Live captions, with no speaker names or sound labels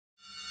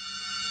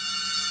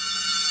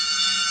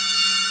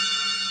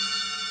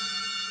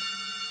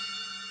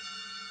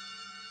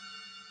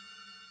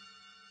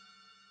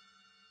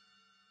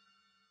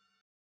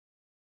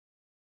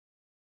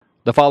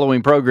The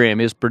following program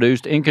is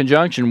produced in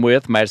conjunction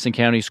with Madison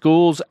County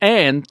Schools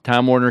and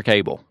Time Warner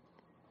Cable.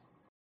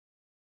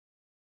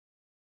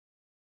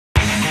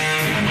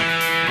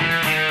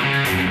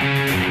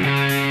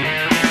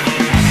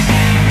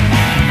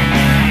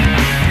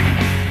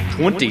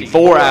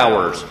 "24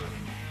 hours,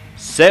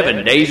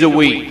 7 days a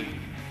week,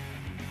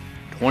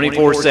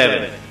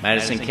 24/7,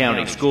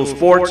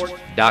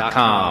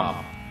 MadisonCountySchoolSports.com.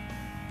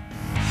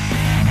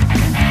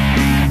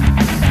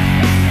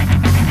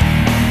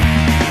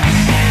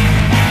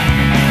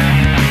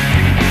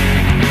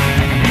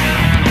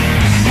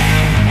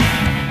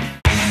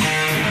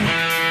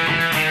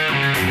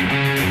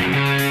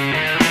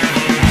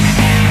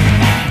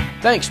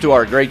 Thanks to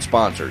our great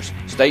sponsors: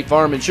 State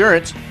Farm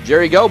Insurance,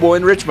 Jerry Goble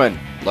in Richmond,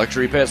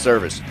 Luxury Pet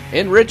Service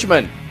in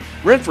Richmond,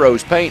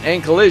 Renfro's Paint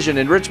and Collision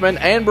in Richmond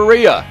and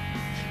Berea,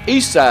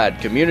 Eastside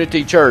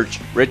Community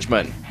Church,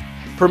 Richmond,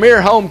 Premier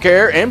Home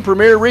Care and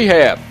Premier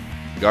Rehab,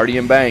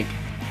 Guardian Bank,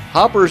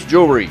 Hopper's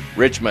Jewelry,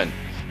 Richmond,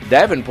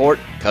 Davenport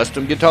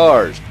Custom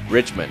Guitars,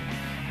 Richmond,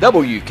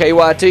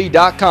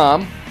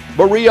 WKYT.com,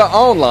 Berea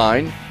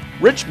Online,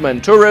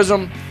 Richmond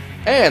Tourism,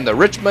 and the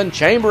Richmond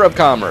Chamber of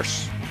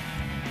Commerce.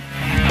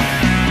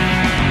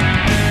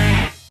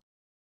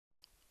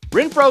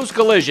 Renfro's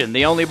Collision,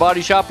 the only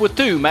body shop with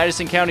 2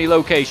 Madison County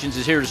locations,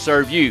 is here to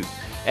serve you.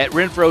 At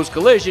Renfro's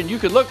Collision, you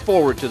can look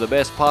forward to the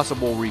best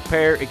possible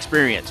repair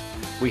experience.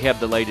 We have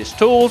the latest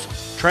tools,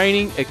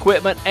 training,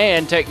 equipment,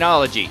 and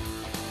technology.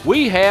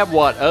 We have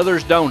what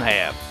others don't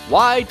have.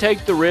 Why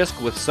take the risk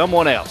with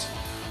someone else?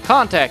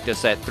 Contact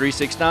us at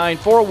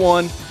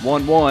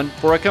 369-4111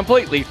 for a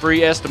completely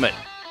free estimate.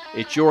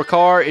 It's your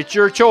car, it's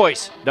your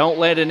choice. Don't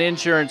let an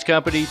insurance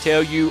company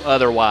tell you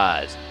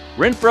otherwise.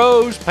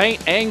 Renfro's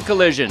Paint and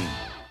Collision.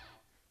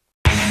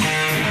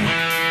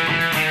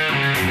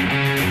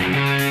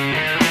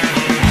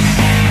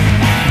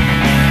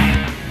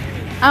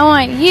 I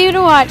want you to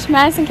watch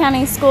Madison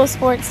County School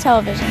Sports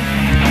Television.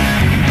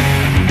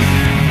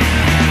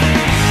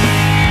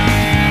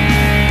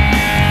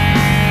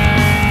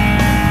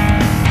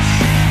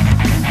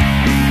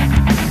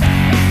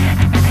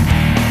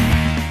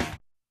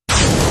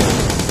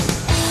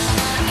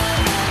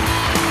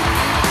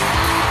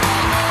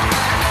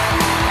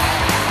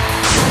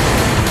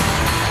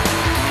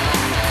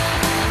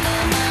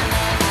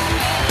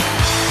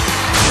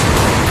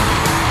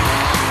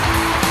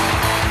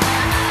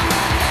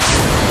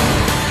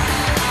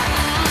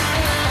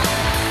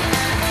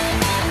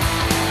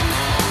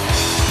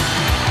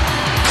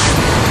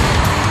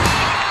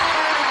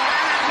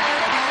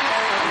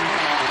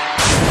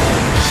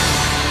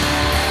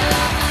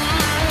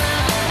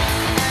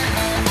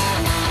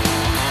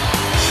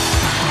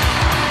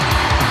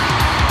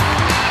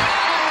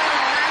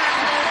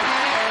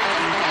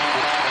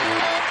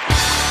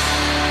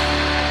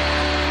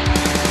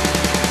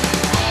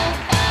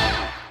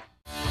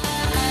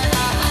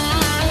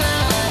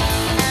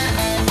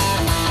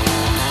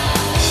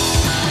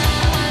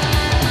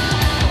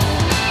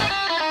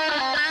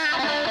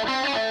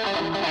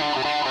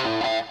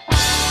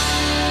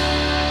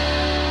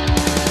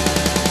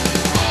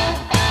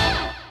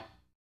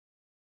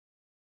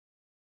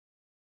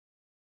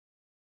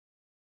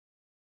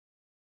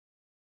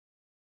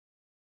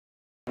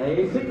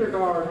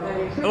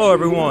 Hello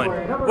everyone,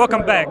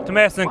 welcome back to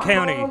Madison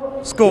County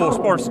School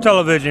Sports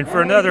Television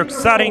for another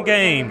exciting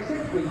game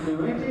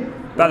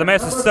by the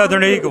Madison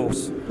Southern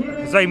Eagles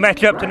as they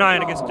match up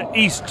tonight against the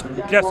East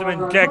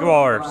Jessamine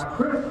Jaguars.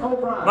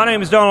 My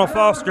name is Donald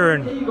Foster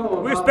and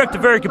we expect a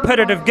very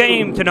competitive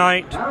game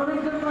tonight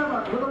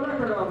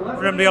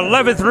from the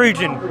 11th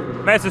region,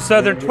 Madison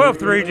Southern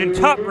 12th region,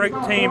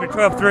 top-ranked team in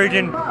 12th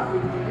region,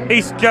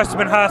 East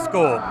Jessamine High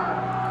School.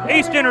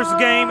 East enters the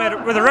game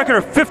with a record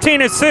of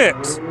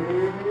 15-6,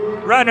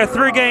 riding a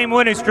 3-game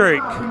winning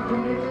streak.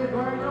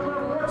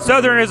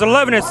 Southern is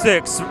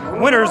 11-6,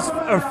 winners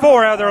of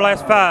 4 out of their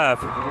last 5.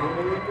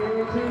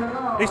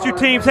 These two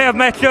teams have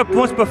matched up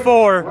once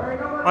before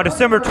on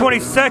December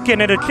 22nd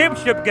in a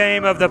championship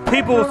game of the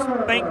People's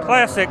Bank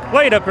Classic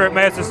played up here at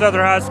Madison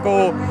Southern High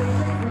School,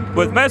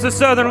 with Madison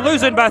Southern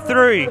losing by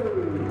 3.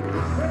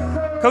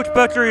 Coach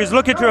Butcher is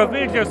looking to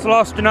avenge this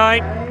loss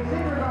tonight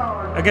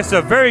against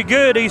a very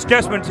good East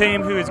Jessamine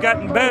team who has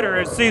gotten better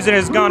as the season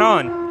has gone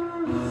on.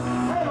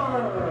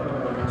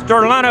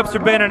 Starting lineups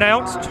have been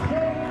announced.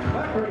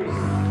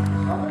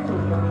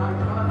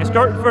 And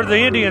starting for the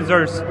Indians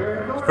for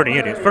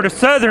the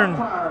Southern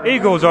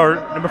Eagles are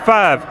number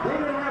 5,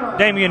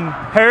 Damian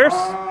Harris,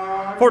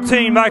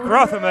 14, Mike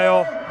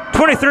Rothamel,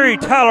 23,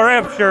 Tyler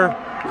Absher,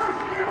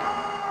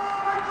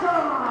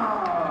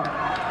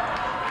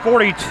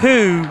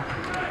 42,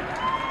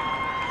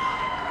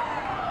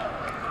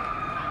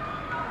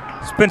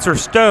 Spencer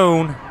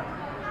Stone,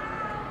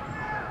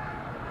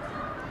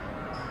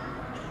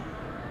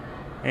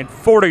 and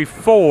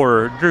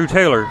 44, Drew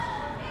Taylor.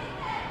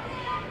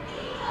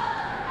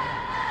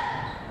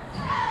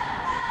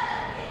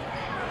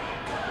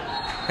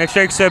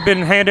 Handshakes have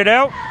been handed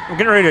out. We're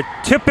getting ready to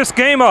tip this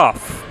game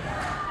off.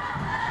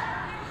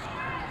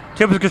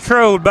 Tip is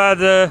controlled by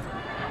the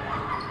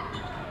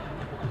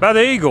by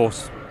the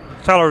Eagles.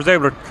 Tyler was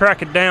able to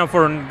track it down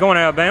for going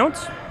out of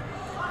bounds.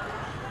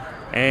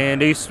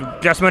 And East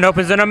Jessamine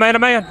opens in a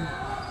man-to-man.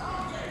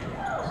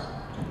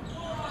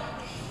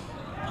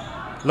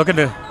 Looking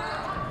to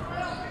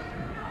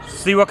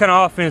see what kind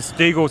of offense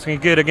the Eagles can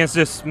get against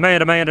this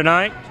man-to-man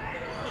tonight.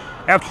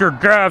 After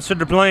drives to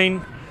the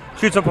lane,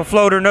 shoots up a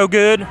floater, no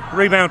good.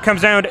 Rebound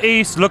comes down to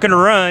East, looking to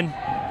run.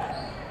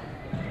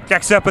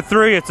 Jacks up a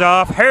three, it's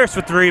off. Harris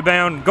with the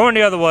rebound, going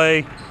the other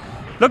way.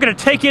 Looking to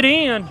take it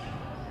in.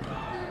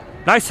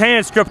 Nice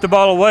hand, stripped the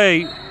ball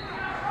away.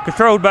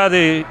 Controlled by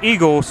the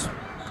Eagles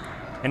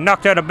and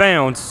knocked out of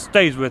bounds.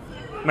 Stays with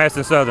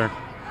Madison Southern.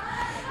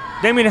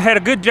 Damien had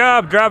a good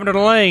job driving to the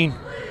lane.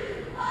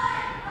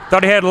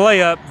 Thought he had a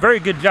layup. Very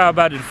good job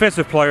by the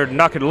defensive player to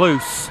knock it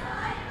loose.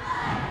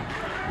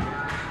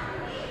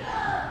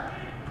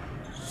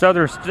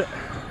 Southern,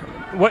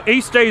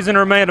 East stays in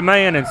her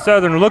man-to-man, and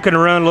Southern looking to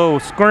run a little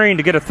screen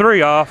to get a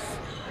three off.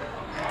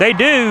 They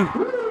do,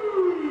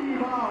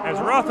 as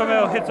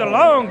Rothermel hits a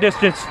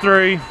long-distance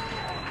three.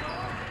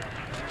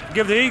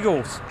 Give the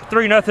Eagles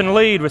 3-0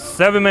 lead with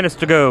 7 minutes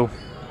to go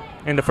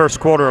in the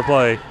first quarter of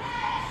play.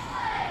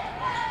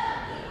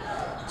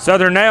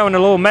 Southern now in a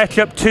little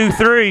matchup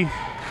 2-3.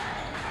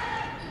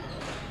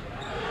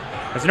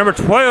 As number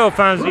 12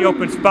 finds the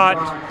open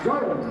spot.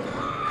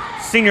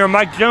 Senior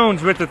Mike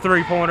Jones with the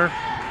three-pointer.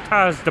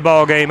 Ties the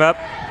ball game up.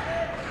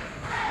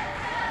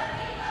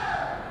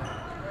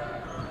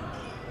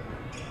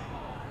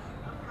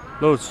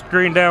 Little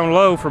screen down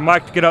low for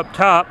Mike to get up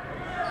top.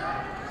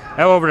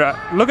 Now over to,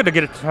 looking to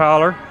get it to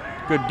Tyler.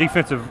 Good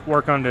defensive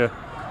work on the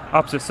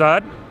opposite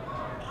side.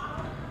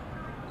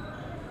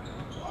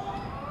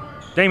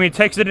 Damien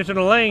takes it into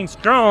the lane,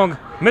 strong,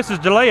 misses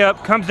the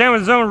layup, comes down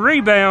with his own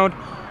rebound,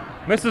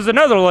 misses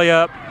another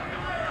layup.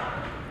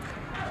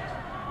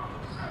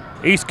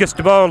 East gets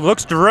the ball,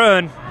 looks to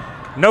run,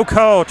 no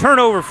call,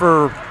 turnover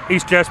for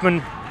East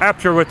Jessamine.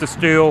 Apter with the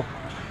steal.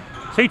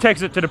 So he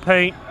takes it to the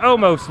paint,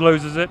 almost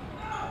loses it.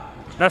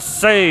 That's a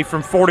save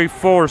from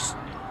 44,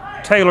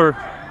 Taylor.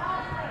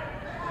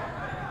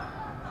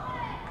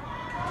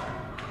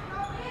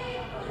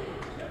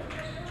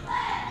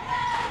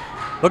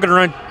 Looking to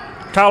run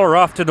Tyler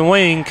off to the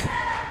wing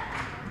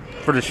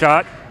for the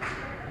shot.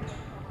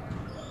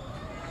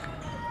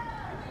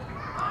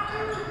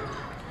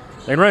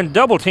 They run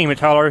double team at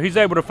Tyler. He's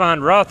able to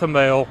find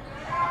Rothermel.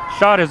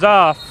 Shot is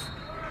off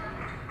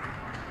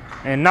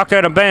and knocked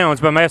out of bounds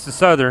by Madison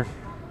Southern.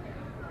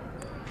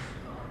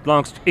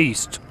 Belongs to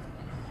East.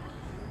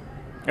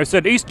 I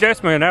said East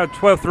Jessamine out of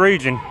 12th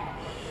region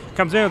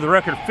comes in with a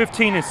record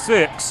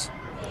 15-6.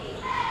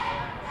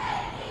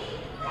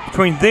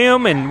 Between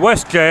them and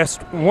West Jess,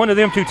 one of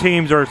them two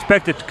teams are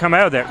expected to come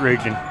out of that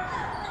region.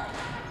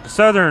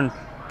 Southern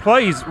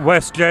plays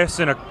West Jess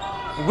in a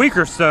week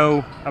or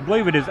so. I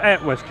believe it is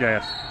at West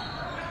Jess.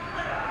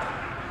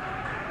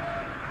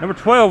 Number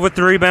 12 with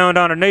the rebound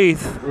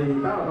underneath.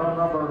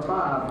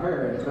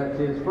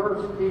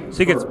 So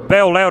he gets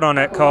bailed out on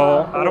that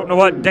call. I don't know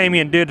what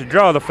Damien did to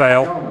draw the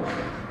foul.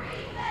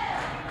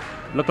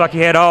 Looked like he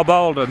had all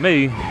ball to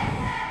me.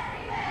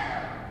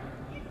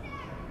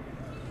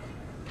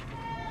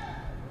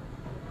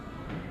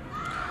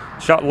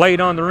 Shot late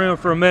on the rim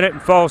for a minute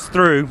and falls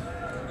through.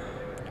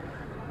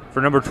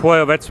 For number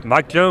 12, that's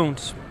Mike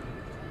Jones.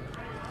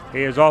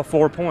 He has all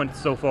 4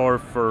 points so far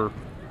for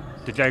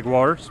the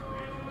Jaguars.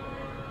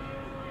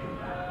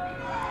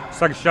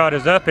 Second shot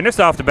is up, and it's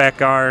off the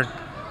back iron.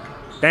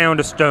 Down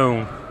to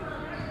Stone.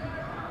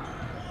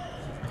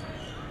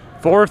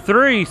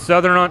 4-3,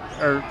 Southern on,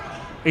 or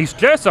East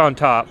Jess on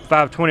top.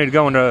 5:20 to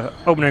go in the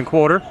opening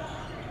quarter.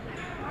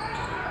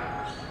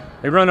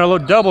 They run a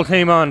little double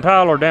team on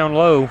Tyler down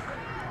low.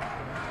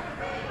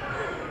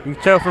 You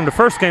can tell from the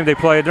first game they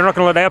played, they're not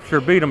going to let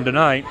Apter beat them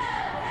tonight.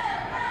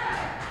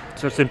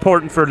 So it's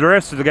important for the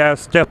rest of the guys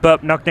to step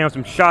up, knock down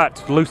some shots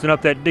to loosen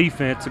up that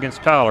defense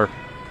against Tyler.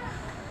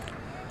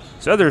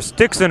 Southern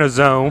sticks in a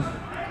zone,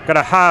 got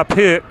a high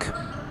pick.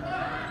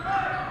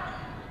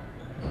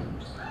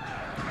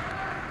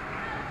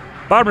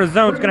 Bottom of the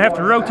zone's going to have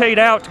to rotate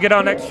out to get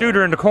on that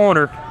shooter in the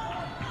corner.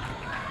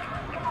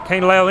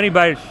 Can't allow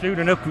anybody to shoot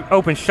an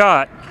open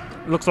shot.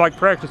 Looks like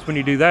practice when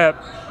you do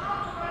that.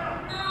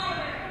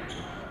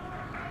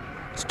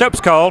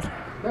 Steps called.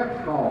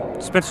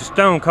 Spencer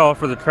Stone called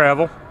for the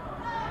travel.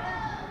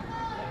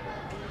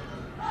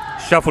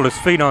 Shuffled his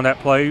feet on that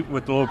play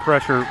with a little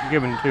pressure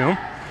given to him.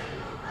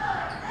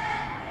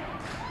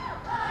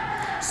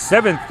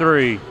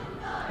 7-3,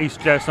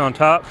 East Jess on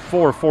top,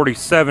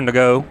 4:47 to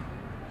go.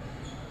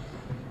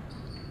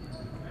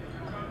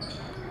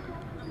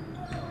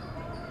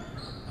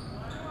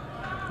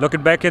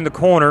 Looking back in the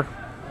corner.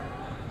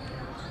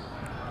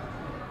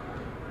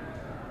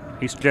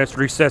 East Jess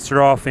resets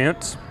their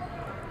offense.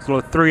 It's a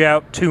little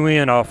 3-out,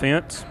 2-in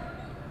offense.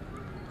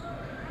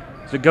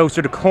 As it goes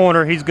to the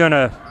corner, he's going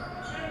to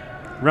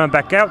run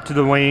back out to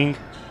the wing.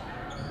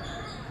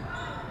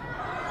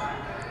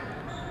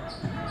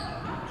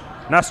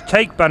 Nice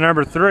take by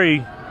number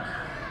 3.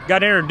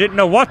 Got in there and didn't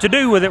know what to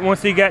do with it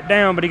once he got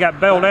down, but he got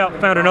bailed out,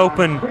 found an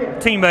open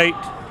teammate,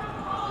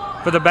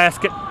 for the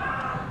basket.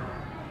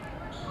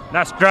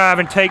 Nice drive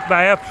and take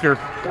by Epster.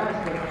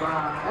 Basket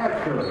by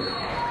Epster.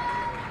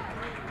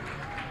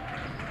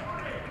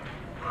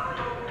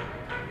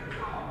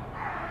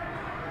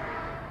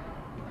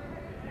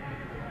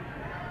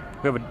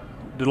 We have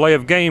a delay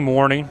of game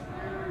warning.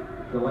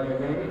 Delay of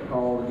game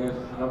called against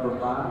number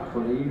 5 for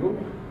the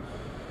Eagles.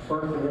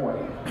 First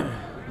warning.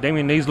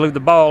 Damien needs to leave the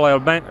ball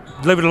out.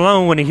 Leave it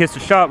alone when he hits the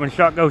shot. When the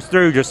shot goes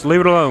through, just leave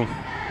it alone.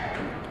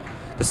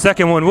 The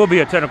second one will be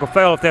a technical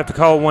foul if they have to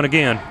call one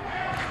again.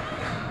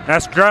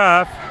 Nice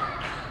drive.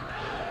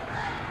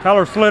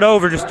 Tyler slid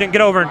over, just didn't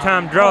get over in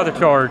time to draw the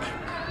charge.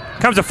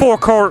 Comes a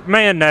four-court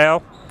man now.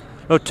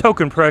 A little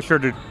token pressure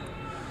to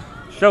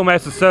show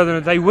Madison Southern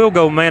that they will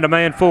go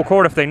man-to-man full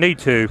court if they need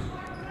to,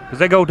 because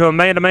they go to a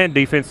man-to-man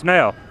defense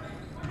now.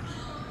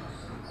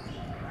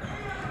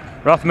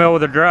 Rothmel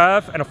with a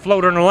drive and a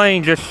floater in the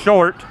lane, just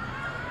short.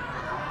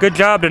 Good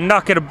job to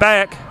knock it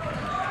back.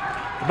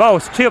 The ball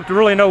was tipped,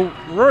 really no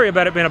worry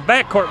about it being a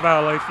backcourt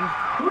violation.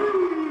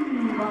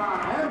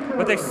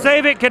 But they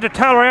save it, get to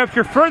Tyler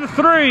Epster for the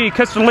three.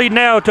 Cuts the lead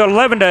now to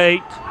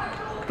 11-8.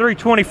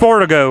 3:24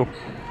 to go.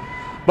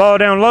 Ball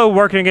down low,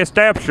 working against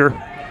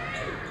Epster.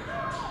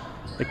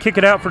 They kick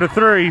it out for the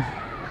three.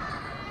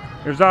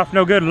 It was off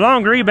no good.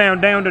 Long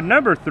rebound down to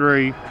number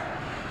 3.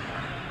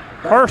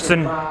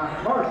 Carson.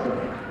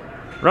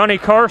 Ronnie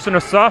Carson,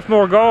 a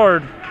sophomore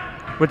guard,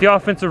 with the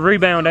offensive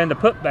rebound and the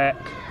putback.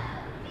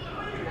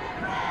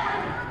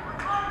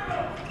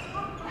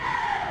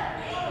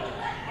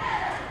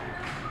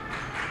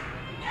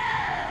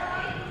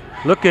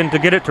 Looking to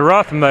get it to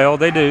Rothmel,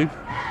 they do.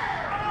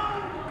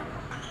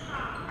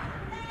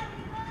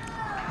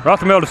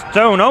 Rothmel to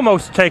Stone,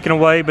 almost taken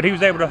away, but he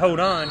was able to hold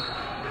on.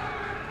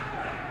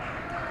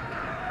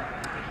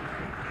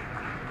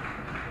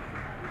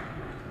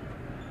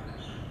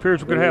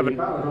 Appears we're going to have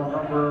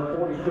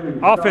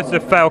an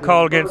offensive foul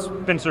call against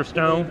Spencer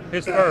Stone,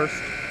 his first.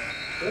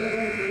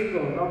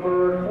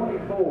 Number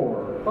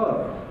 24,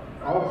 Huff.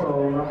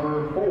 Also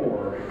number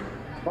 4,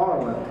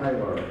 Marlon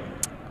Taylor.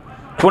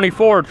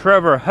 24,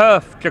 Trevor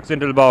Huff checks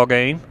into the ball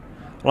game,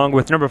 along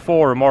with number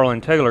 4,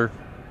 Marlon Taylor.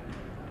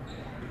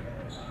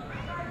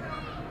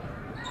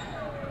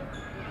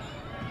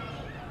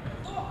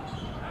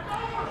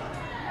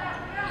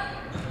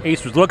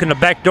 East was looking to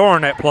backdoor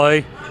on that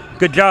play.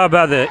 Good job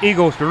by the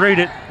Eagles to read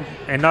it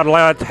and not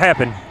allow it to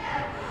happen.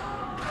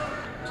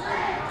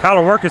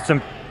 Kyler working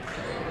some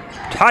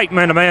tight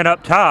man-to-man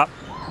up top.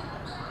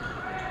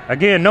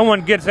 Again, no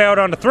one gets out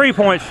on the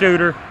three-point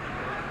shooter.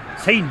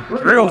 He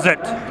drills it.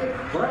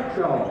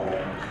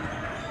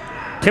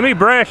 Timmy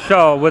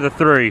Brashaw with a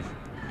 3.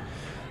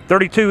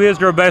 32 is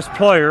their best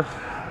player.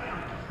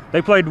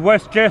 They played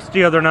West Jess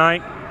the other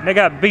night. They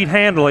got beat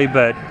handily,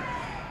 but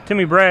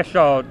Timmy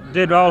Brashaw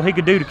did all he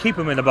could do to keep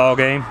them in the ball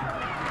game.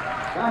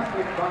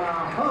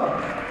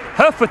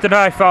 Huff with the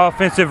nice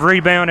offensive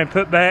rebound and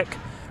putback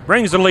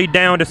brings the lead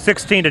down to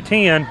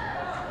 16-10.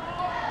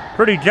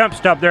 Pretty jump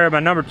stop there by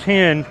number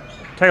 10,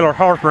 Taylor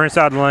Harper,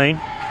 inside the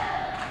lane.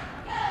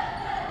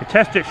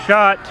 Contested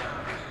shot,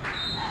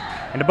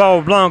 and the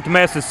ball belonged to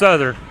Madison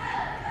Southern.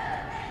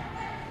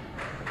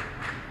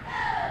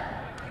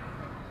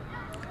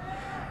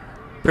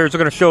 Appears they're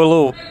going to show a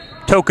little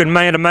token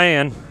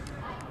man-to-man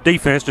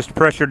defense, just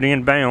pressured the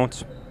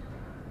inbounds.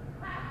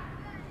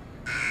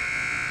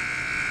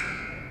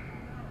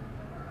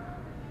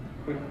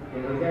 In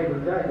the game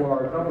of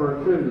Jaguars,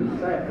 number 2,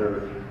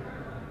 Sanders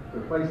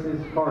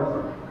replaces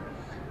Carson.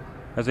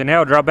 As they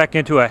now drop back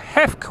into a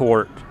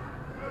half-court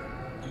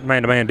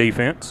man-to-man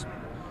defense.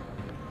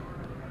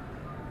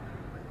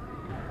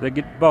 They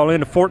get the ball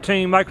into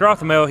 14, Mike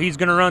Rothmel. He's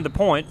going to run the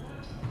point.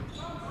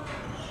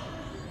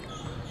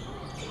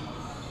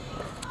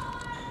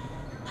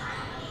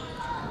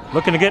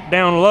 Looking to get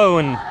down low,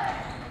 and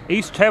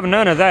East have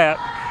none of that.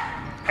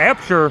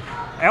 Epster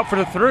out for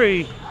the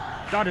 3.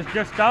 Shot is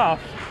just off.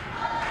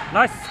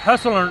 Nice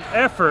hustle and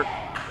effort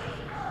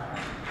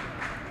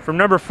from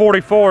number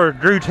 44,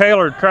 Drew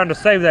Taylor, trying to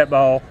save that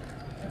ball.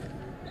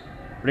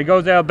 But he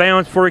goes out of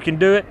bounds before he can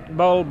do it. The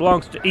ball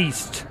belongs to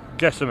East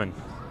Jessamine.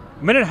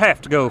 Minute and a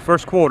half to go,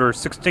 first quarter,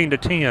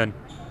 16-10.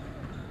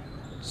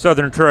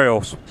 Southern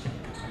trails.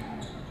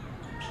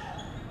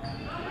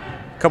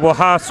 Couple of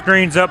high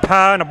screens up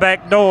high and a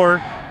back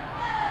door.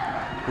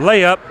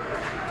 Layup.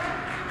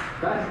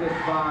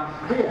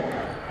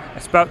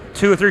 That's about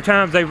 2 or 3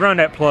 times they've run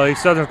that play.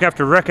 Southern's going to have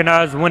to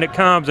recognize when it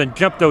comes and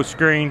jump those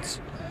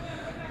screens,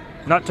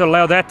 not to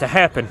allow that to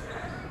happen.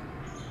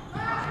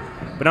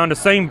 But on the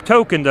same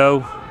token,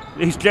 though,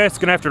 East Jets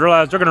going to have to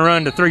realize they're going to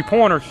run the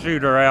three-pointer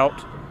shooter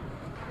out,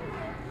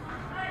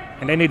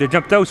 and they need to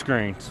jump those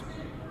screens.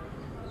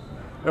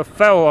 A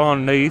foul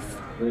underneath.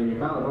 The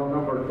foul is on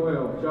number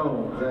 12,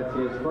 Jones. That's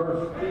his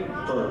first,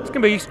 team's first. It's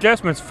going to be East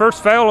Jessamine's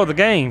first foul of the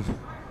game.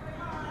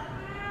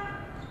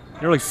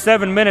 Nearly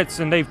 7 minutes,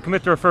 and they've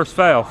committed their first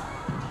foul.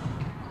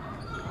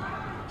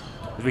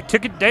 As we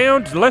took it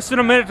down to less than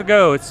a minute to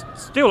go, it's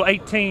still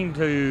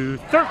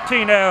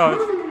 18-13 now.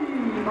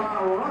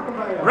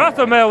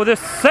 Rothmel with his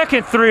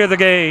second 3 of the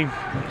game.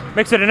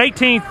 Makes it an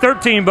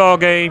 18-13 ball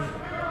game.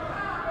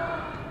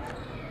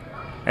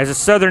 As the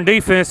Southern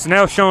defense is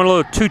now showing a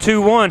little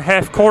 2-2-1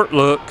 half-court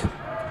look.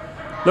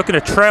 Looking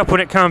to trap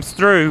when it comes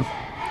through.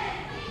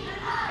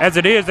 As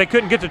it is, they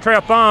couldn't get the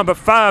trap on, but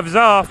 5's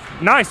off.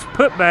 Nice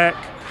putback.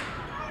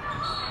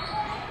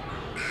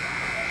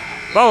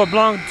 Ball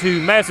belonged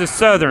to Madison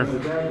Southern.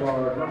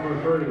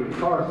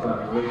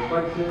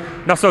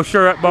 Not so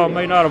sure that ball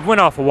may not have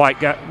went off a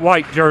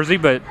white jersey,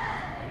 but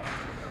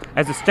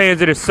as it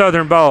stands, it is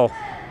Southern ball.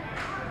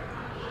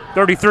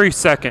 33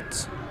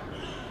 seconds.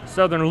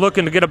 Southern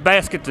looking to get a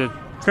basket to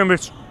trim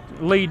its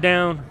lead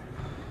down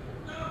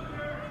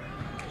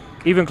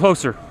even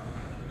closer.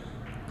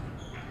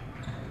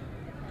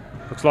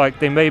 Looks like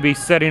they may be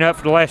setting up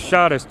for the last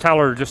shot as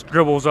Tyler just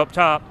dribbles up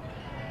top.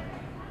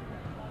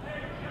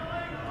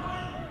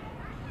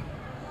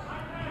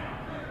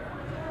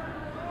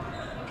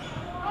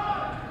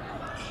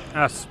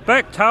 I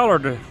expect Tyler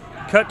to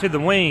cut to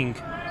the wing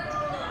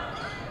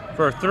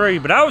for a three,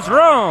 but I was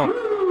wrong.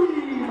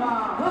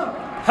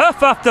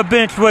 Huff off the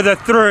bench with a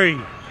three.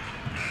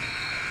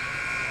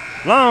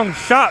 Long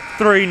shot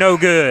three, no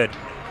good.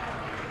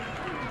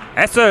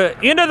 That's the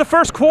end of the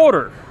first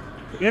quarter.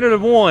 End of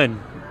the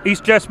one.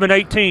 East Jessamine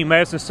 18,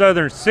 Madison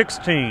Southern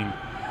 16.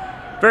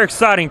 Very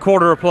exciting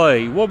quarter of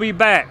play. We'll be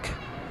back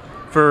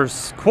for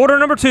quarter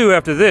number 2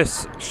 after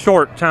this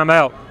short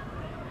timeout.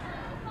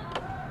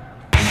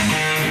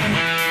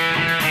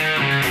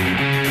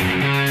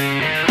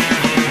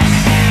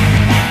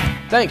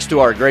 Thanks to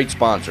our great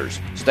sponsors: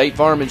 State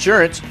Farm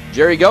Insurance,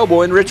 Jerry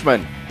Goble in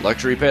Richmond,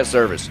 Luxury Pet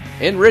Service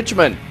in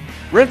Richmond,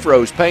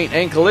 Renfro's Paint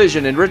and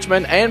Collision in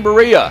Richmond and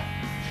Berea,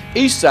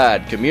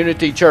 Eastside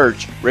Community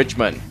Church,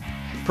 Richmond,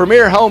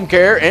 Premier Home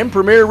Care and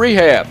Premier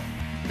Rehab,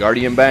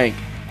 Guardian Bank,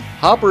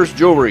 Hopper's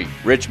Jewelry,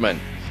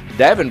 Richmond,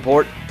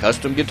 Davenport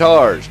Custom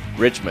Guitars,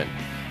 Richmond,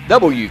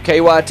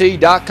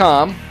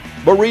 WKYT.com,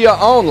 Berea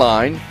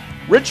Online,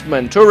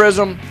 Richmond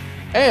Tourism,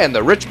 and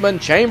the Richmond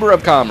Chamber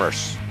of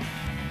Commerce.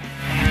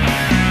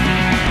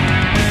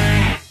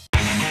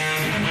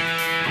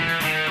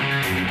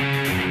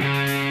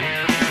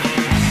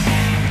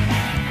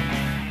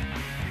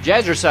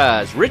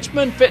 Jazzercise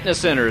Richmond Fitness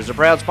Center is a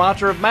proud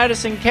sponsor of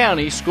Madison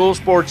County School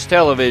Sports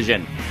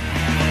Television.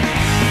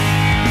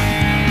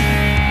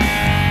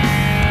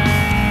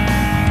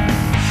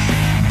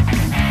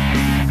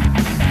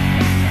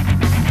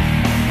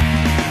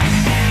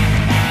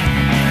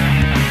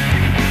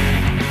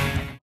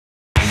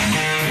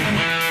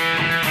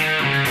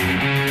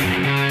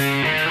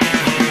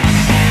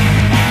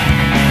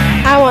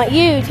 I want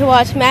you to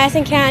watch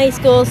Madison County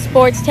School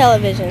Sports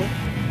Television.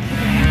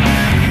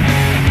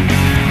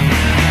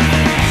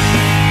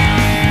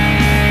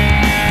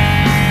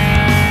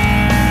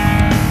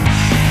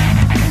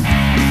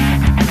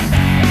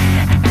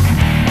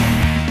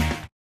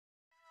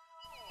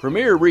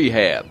 Premier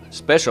Rehab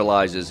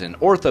specializes in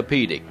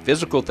orthopedic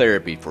physical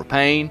therapy for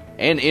pain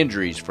and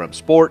injuries from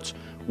sports,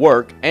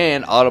 work,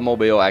 and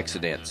automobile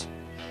accidents.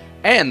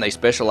 And they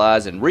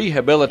specialize in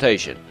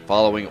rehabilitation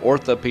following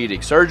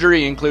orthopedic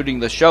surgery, including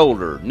the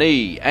shoulder,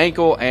 knee,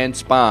 ankle, and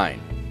spine.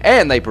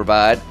 And they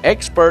provide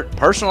expert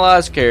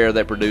personalized care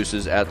that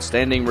produces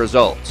outstanding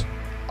results.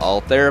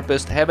 All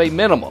therapists have a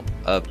minimum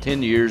of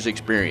 10 years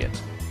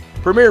experience.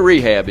 Premier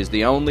Rehab is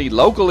the only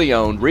locally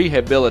owned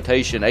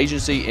rehabilitation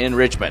agency in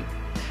Richmond.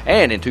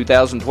 And in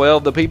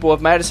 2012, the people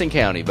of Madison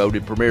County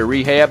voted Premier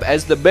Rehab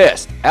as the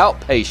best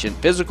outpatient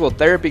physical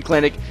therapy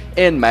clinic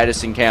in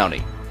Madison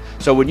County.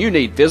 So when you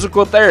need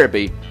physical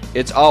therapy,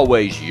 it's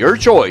always your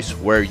choice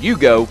where you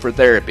go for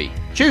therapy.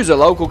 Choose a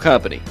local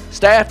company,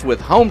 staffed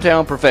with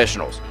hometown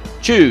professionals.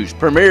 Choose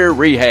Premier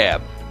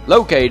Rehab,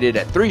 located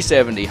at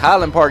 370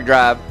 Highland Park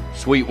Drive,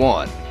 Suite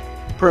 1.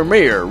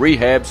 Premier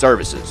Rehab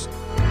Services.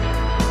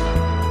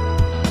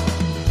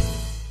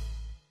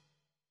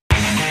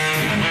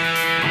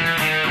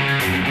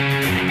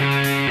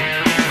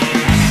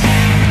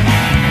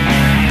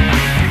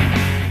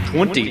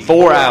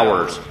 "24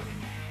 hours,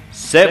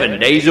 7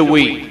 days a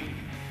week,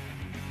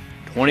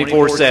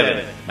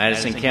 24/7,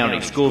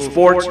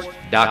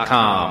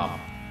 MadisonCountySchoolSports.com.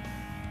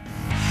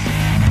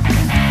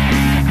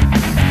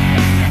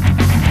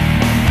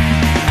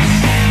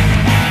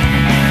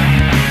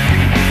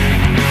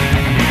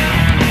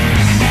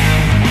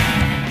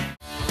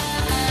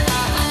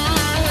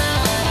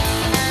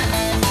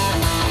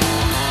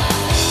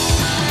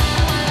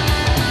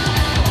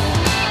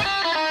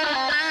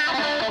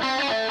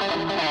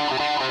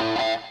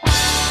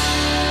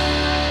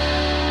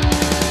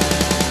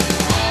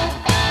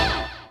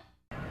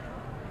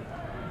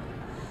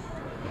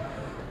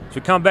 So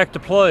we come back to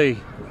play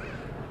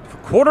for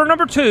quarter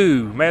number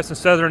 2. Madison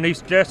Southern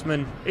East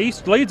Jessamine.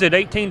 East leads at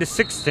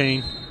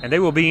 18-16, and they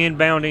will be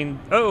inbounding.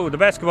 Oh, the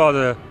basketball.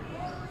 We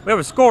have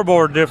a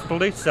scoreboard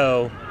difficulty,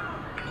 so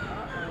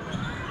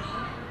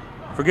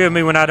forgive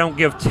me when I don't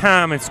give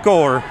time and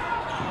score.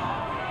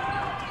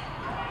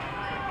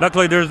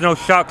 Luckily, there's no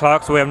shot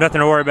clock, so we have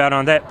nothing to worry about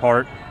on that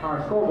part.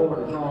 Our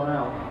scoreboard is drawn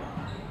out.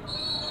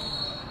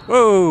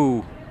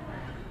 Whoa.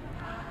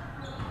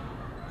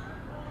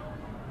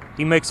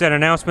 he makes that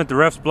announcement, the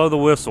refs blow the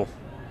whistle.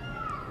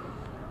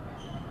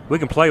 We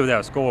can play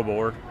without a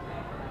scoreboard.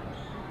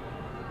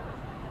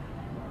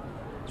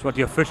 That's what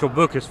the official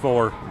book is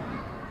for.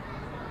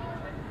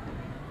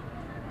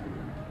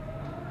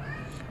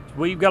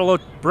 We've got a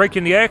little break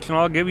in the action.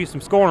 I'll give you some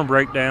scoring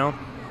breakdown.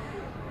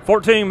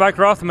 14, Mike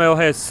Rothamel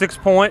has 6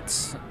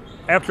 points.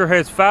 Apter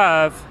has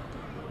 5.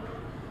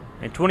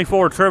 And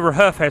 24, Trevor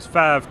Huff has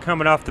 5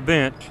 coming off the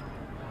bench.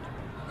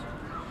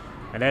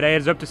 And that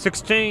adds up to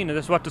 16, and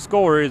that's what the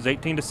score is,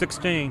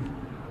 18-16.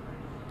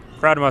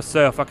 Proud of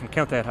myself, I can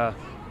count that high.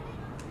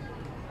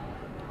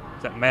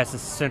 It's that Madison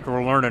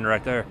Central learning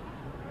right there.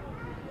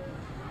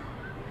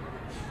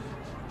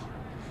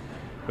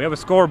 We have a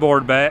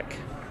scoreboard back.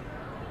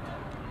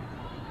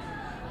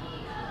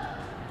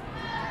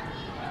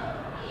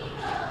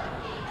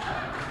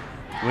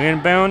 We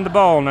inbound the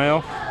ball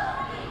now.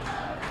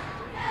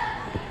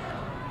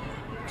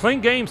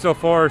 Clean game so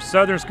far.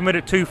 Southern's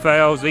committed 2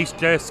 fouls. East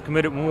Jess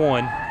committed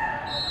 1.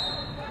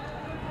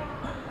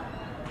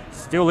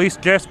 Still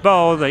East Jess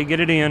ball. They get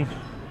it in.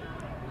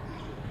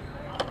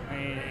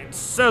 And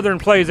Southern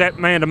plays that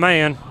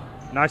man-to-man.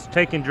 Nice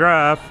take and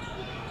drive.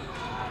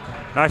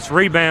 Nice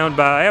rebound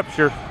by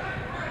Apter.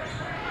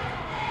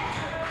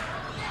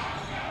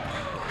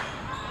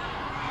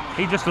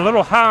 He's just a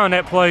little high on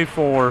that play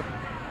for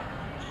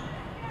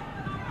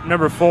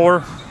number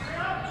 4.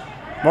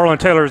 Marlon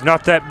Taylor is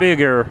not that big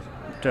here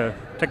to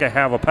take a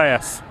half a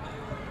pass.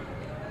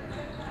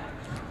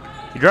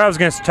 He drives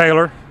against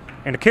Taylor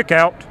and a kick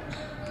out,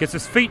 gets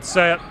his feet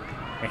set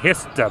and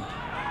hits the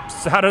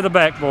side of the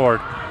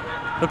backboard.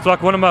 Looks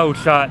like one of my old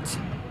shots.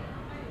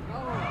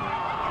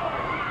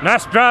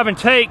 Nice drive and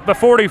take by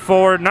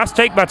 44. Nice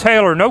take by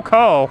Taylor, no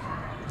call.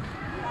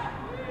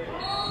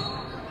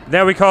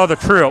 Now we call the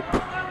trip.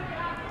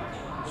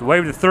 So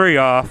wave the 3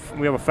 off.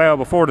 We have a foul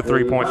before the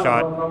 3-point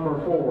shot. Number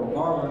 4,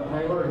 Marlon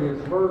Taylor,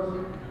 his first,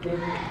 team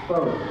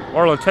third.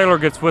 Marlon Taylor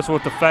gets whistled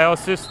with the foul.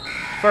 It's his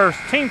first,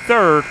 team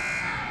third.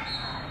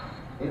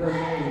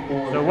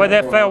 So the way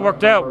that foul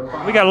worked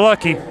out, we got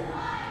lucky.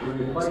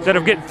 Instead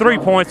of getting 3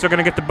 points, they're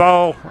going to get the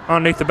ball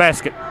underneath the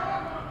basket.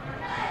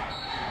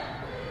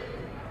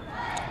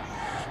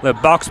 The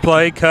box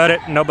play, cut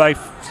it.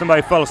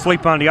 Somebody fell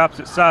asleep on the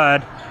opposite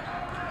side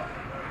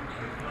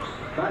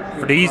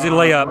for the easy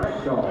layup.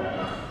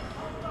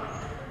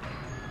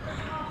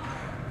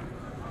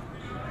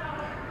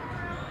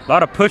 A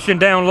lot of pushing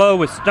down low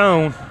with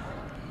Stone.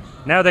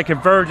 Now they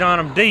converge on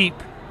him deep.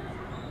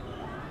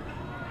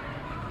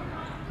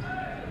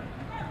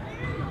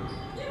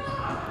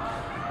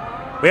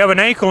 We have an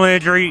ankle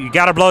injury. You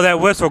got to blow that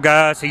whistle,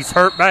 guys. He's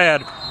hurt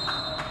bad.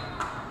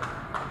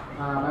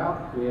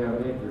 Timeout. We have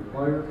an injured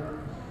player.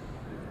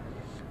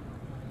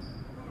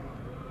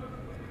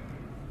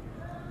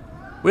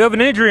 We have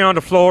an injury on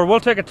the floor. We'll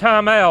take a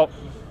timeout.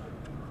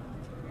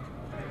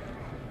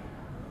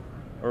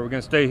 Or are we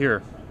going to stay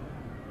here?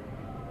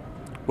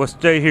 We'll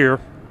stay here.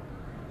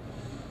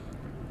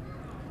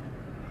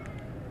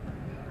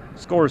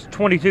 Score is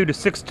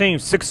 22-16,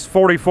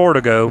 6:44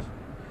 to go.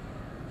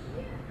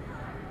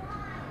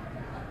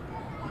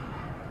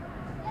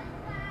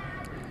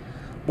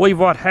 I believe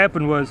what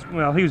happened was,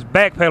 well, he was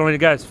backpedaling. The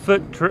guy's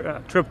foot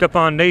tripped up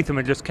underneath him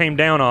and just came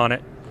down on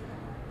it.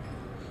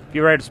 If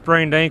you ever had a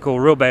sprained ankle,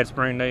 real bad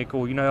sprained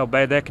ankle, you know how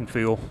bad that can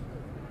feel.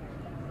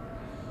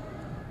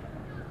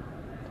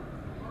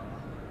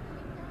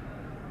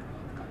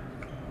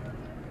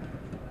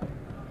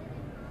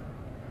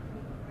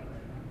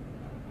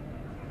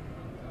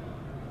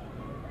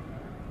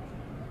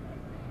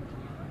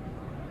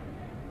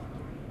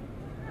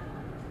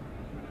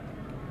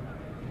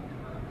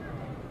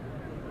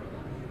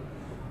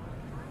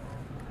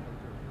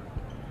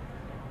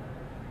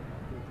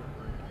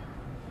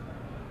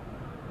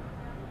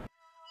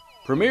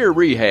 Premier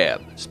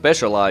Rehab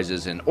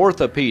specializes in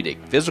orthopedic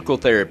physical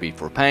therapy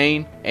for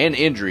pain and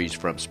injuries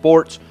from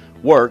sports,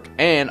 work,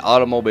 and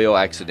automobile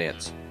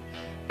accidents.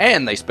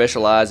 And they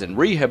specialize in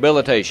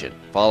rehabilitation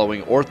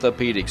following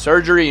orthopedic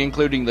surgery,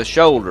 including the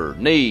shoulder,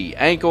 knee,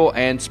 ankle,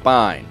 and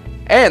spine.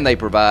 And they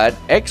provide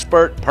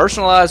expert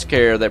personalized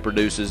care that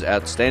produces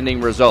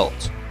outstanding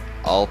results.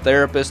 All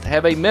therapists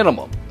have a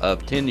minimum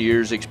of 10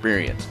 years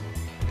experience.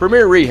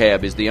 Premier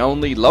Rehab is the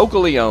only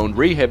locally owned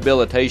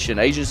rehabilitation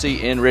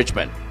agency in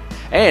Richmond.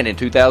 And in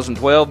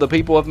 2012, the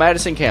people of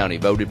Madison County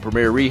voted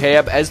Premier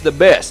Rehab as the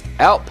best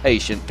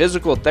outpatient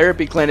physical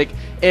therapy clinic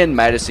in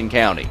Madison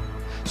County.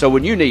 So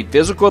when you need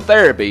physical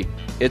therapy,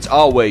 it's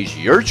always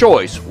your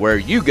choice where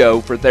you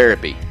go for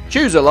therapy.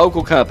 Choose a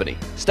local company,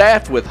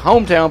 staffed with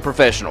hometown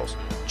professionals.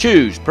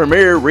 Choose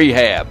Premier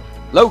Rehab,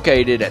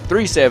 located at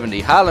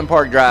 370 Highland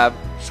Park Drive,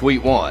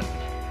 Suite 1.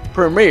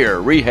 Premier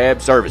Rehab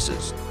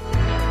Services.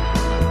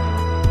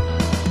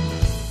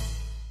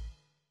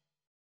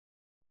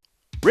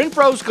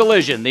 Renfro's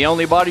Collision, the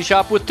only body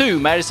shop with 2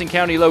 Madison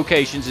County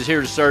locations, is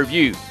here to serve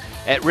you.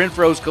 At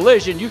Renfro's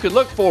Collision, you can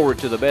look forward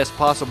to the best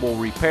possible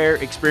repair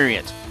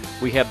experience.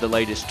 We have the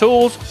latest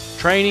tools,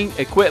 training,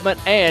 equipment,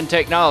 and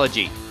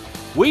technology.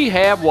 We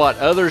have what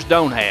others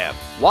don't have.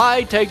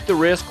 Why take the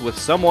risk with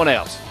someone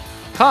else?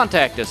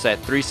 Contact us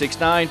at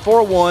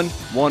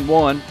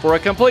 369-4111 for a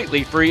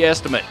completely free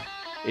estimate.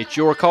 It's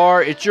your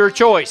car, it's your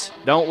choice.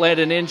 Don't let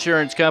an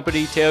insurance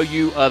company tell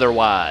you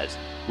otherwise.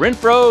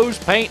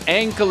 Renfro's Paint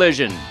and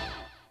Collision.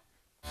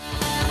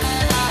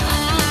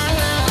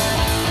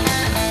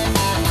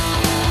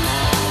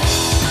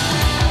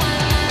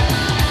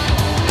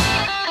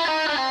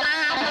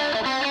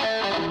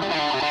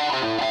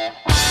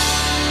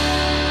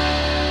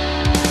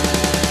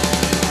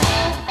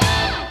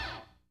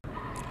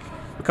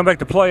 We come back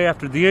to play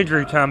after the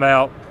injury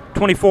timeout.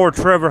 24,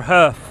 Trevor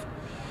Huff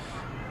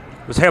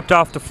was helped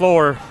off the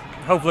floor.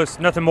 Hopefully it's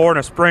nothing more than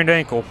a sprained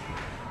ankle.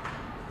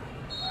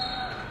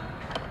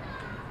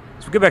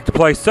 So we get back to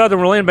play.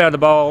 Southern will inbound the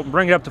ball,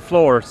 bring it up the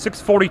floor.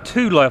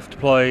 6:42 left to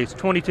play. It's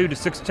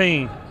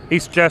 22-16.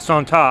 East Jess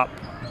on top.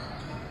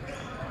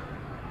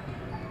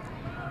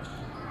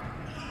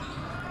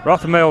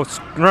 Rothamel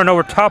run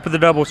over top of the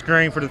double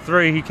screen for the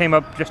three. He came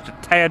up just a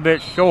tad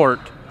bit short.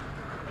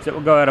 So it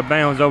will go out of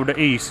bounds over to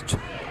East.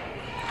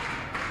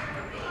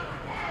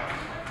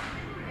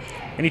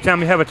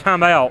 Anytime you have a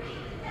timeout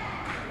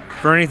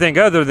for anything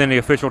other than the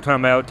official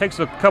timeout, it takes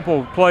a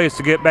couple of plays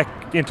to get back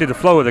into the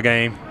flow of the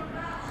game.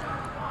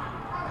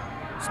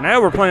 So now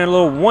we're playing a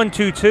little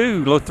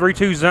 1-2-2, little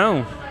 3-2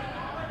 zone.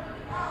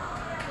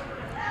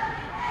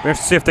 Let's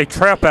see if they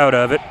trap out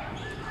of it.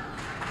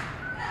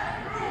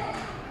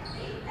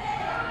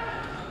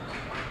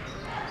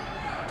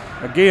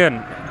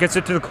 Again, gets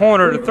it to the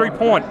corner to 3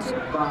 points.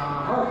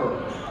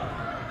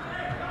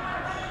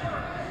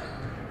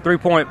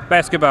 3-point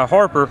basket by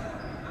Harper.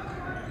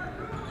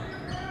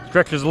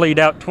 Stretches the lead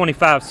out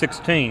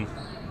 25-16.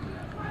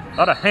 A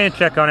lot of hand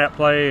check on that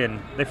play, and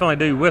they finally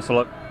do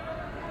whistle it.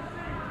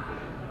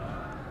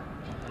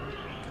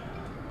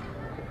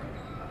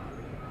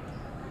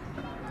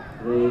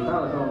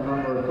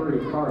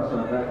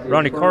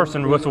 Ronnie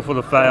Carson whistle for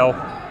the foul.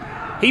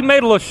 He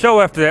made a little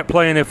show after that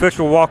play, and the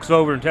official walks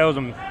over and tells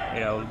him,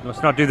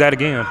 let's not do that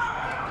again.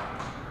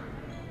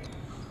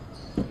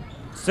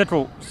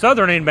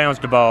 Southern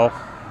inbounds the ball.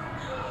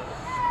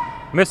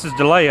 Misses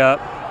the layup.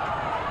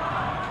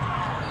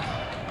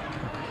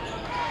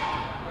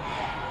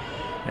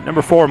 And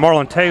number 4,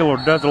 Marlon Taylor,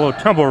 does a little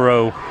tumble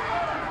row.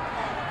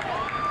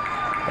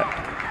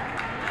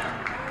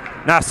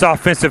 Nice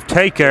offensive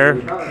take there.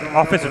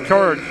 Offensive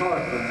charge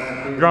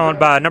drawn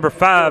by number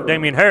 5,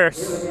 Damian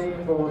Harris.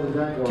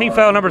 Team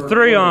foul number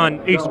 3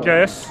 on East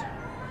Jess.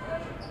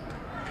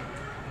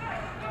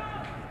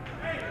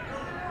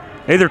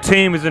 Neither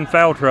team is in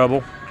foul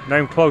trouble. Not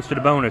even close to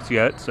the bonus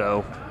yet,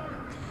 so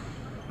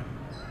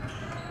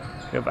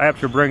if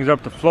Apsher brings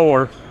up the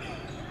floor.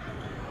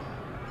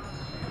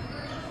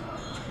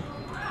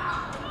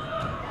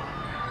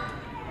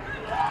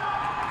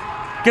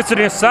 Gets it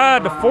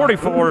inside to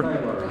 44.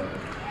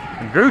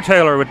 And Drew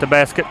Taylor with the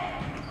basket.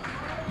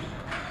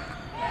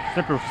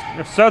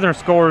 Southern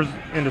scores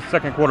in the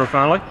second quarter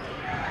finally.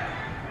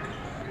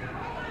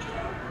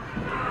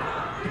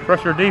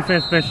 Pressure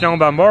defense been shown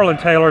by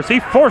Marlon Taylor as he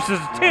forces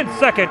a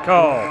 10-second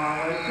call.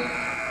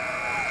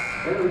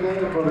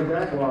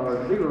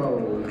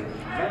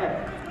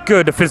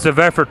 Good defensive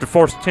effort to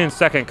force a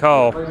 10-second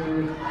call.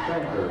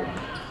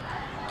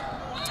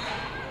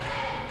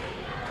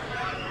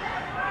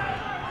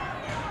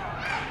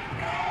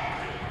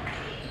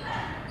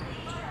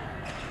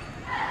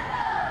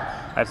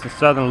 That's the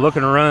Southern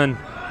looking to run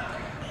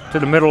to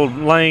the middle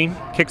lane.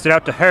 Kicks it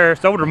out to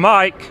Harris. Over to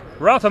Mike.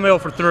 Rothamel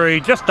for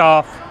 3. Just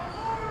off.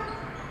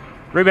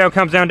 Rebound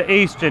comes down to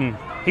East, and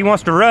he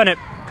wants to run it.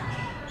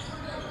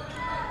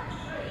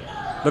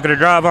 Looking to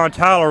drive on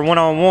Tyler,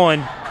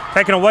 one-on-one.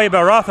 Taken away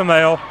by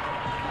Rothamel.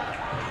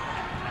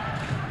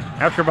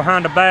 After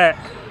behind the back.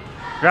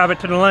 Drive it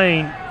to the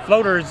lane.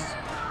 Floater's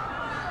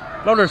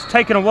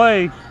taken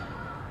away.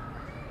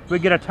 We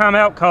get a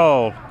timeout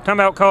call.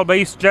 Timeout called by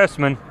East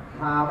Jessamine.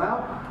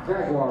 Timeout.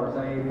 Jaguars, a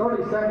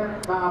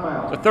 30-second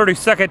timeout. A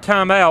 30-second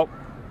timeout.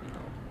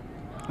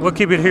 We'll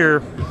keep it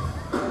here.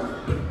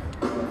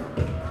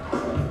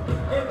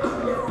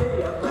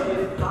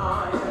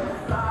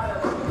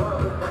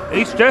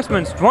 East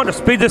Jessamine's wanting to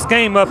speed this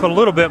game up a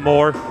little bit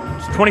more.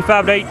 It's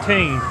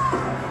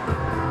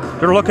 25-18.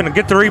 They're looking to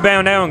get the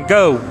rebound now and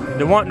go.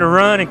 They're wanting to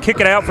run and kick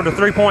it out for the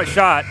three-point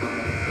shot.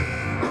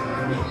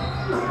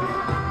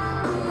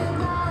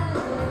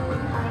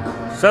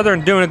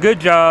 Southern doing a good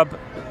job,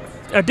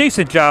 a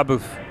decent job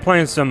of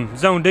playing some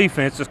zone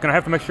defense. Just going to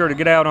have to make sure to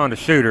get out on the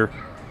shooter.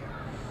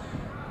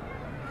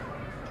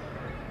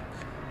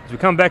 As we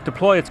come back to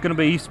play, it's going to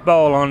be East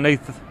ball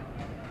underneath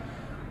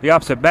the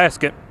opposite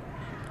basket.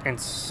 And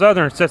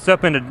Southern sets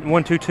up into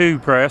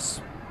 1-2-2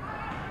 press.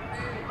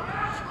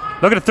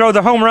 Looking to throw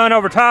the home run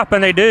over top,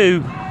 and they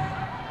do.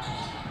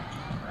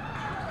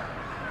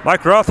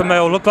 Mike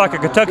Rothamel looked like a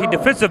Kentucky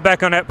defensive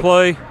back on that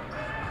play.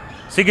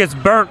 So he gets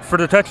burnt for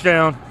the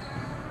touchdown.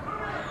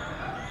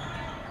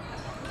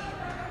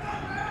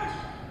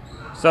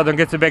 Southern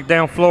gets it back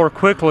down floor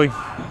quickly.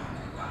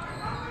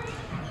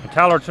 And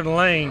Tyler to the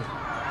lane.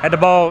 Had the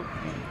ball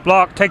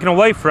blocked, taken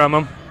away from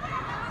him.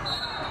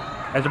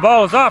 As the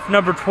ball is off,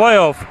 number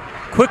 12,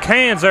 Quick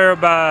hands there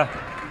by,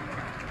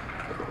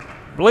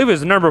 I believe it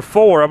was number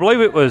 4. I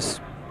believe it was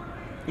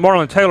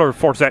Marlon Taylor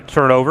forced that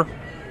turnover.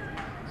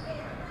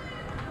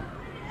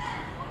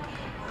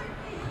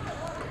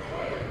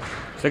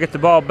 So they get the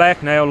ball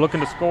back now,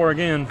 looking to score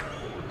again.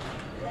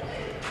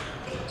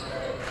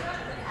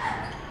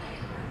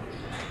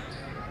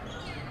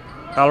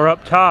 Tyler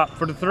up top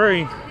for the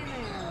 3.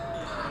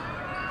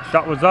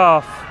 Shot was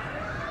off.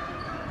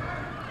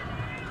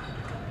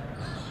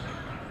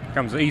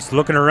 Comes East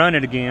looking to run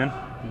it again.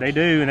 They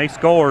do, and they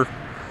score.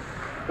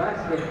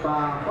 Basket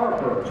by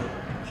Harper.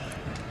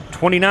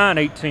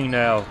 29-18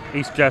 now.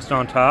 East just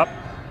on top.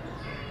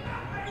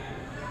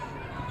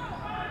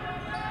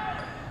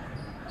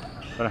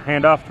 Gonna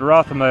hand off to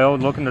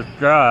Rothamel, looking to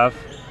drive.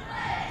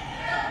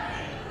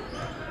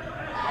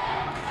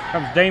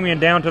 Comes Damian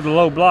down to the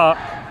low block.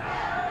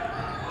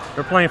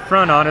 They're playing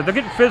front on it. They're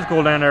getting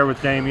physical down there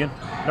with Damian.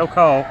 No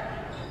call.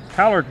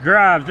 Tyler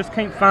drives, just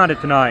can't find it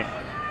tonight.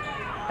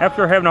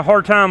 After having a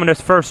hard time in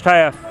this first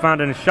half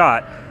finding a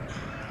shot.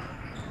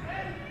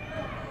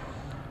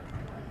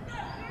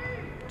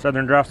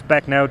 Southern drops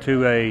back now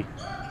to a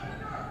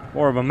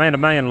more of a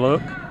man-to-man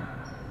look.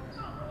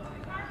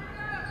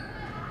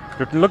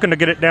 They're looking to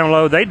get it down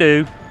low. They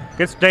do.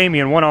 Gets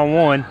Damian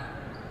one-on-one.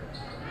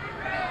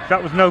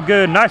 Shot was no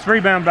good. Nice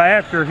rebound by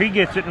Asher. He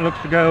gets it and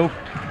looks to go.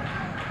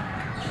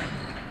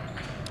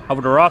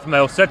 Over to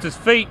Rothmel. Sets his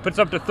feet. Puts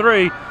up to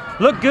 3.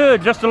 Look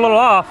good. Just a little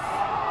off.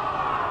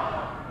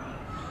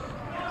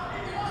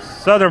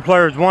 Southern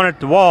players wanted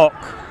to walk.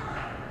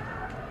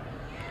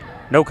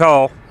 No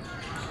call.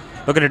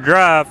 Looking to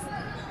drive.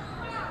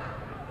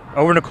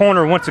 Over in the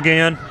corner once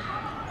again.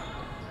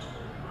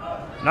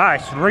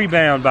 Nice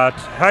rebound by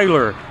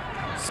Taylor.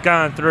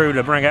 Skying through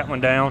to bring that one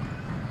down.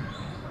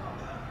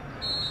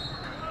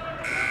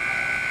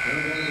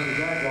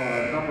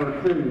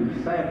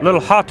 A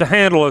little hot to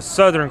handle as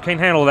Southern can't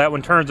handle that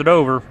one. Turns it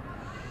over.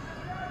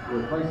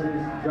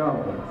 Replaces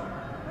Jones.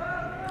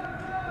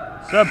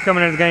 Sub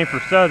coming into the game for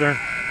Southern.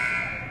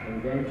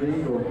 In the game for the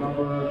Eagles,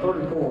 number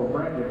 34,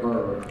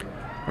 Brandenburg.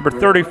 Number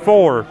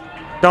 34,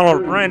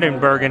 Donald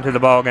Brandenburg into the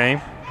ball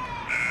game.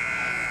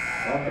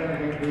 Also in the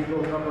game for the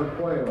Eagles, number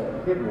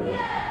 12, Kidwell.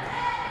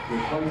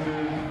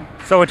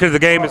 Replaces. So into the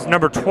game is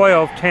number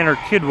 12, Tanner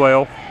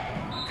Kidwell.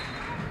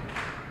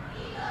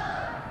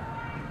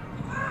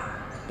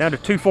 Down to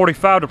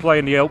 2:45 to play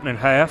in the opening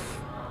half.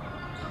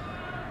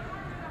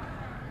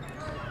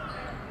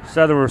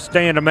 Southern will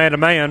stand a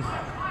man-to-man.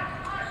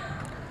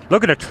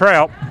 Look at a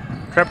Trout.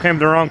 Trout came to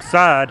the wrong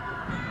side.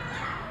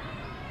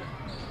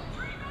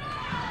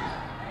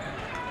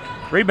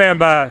 Rebound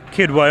by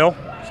Kidwell.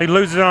 So he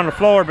loses it on the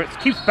floor, but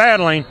keeps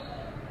battling.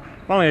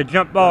 Only a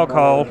jump ball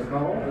called. The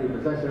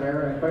possession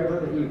error in favor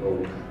of the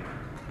Eagles.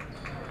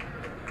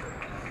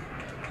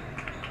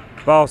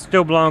 Ball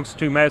still belongs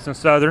to Madison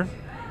Southern.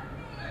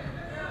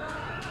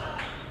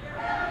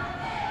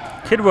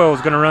 Kidwell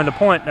is going to run the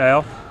point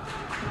now.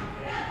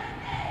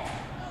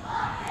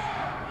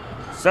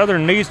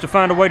 Southern needs to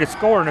find a way to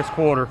score in this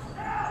quarter.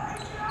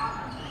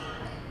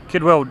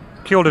 Kidwell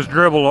killed his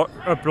dribble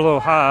up a little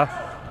high.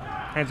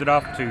 Hands it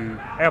off to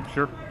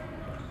Absher.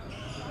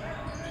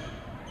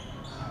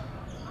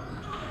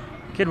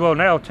 Kidwell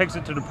now takes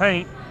it to the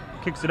paint.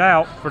 Kicks it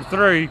out for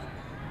 3.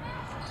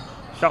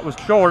 Shot was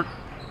short.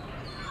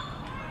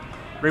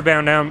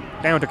 Rebound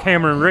down to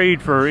Cameron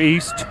Reed for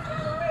East.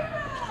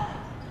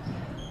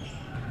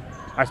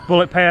 Nice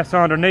bullet pass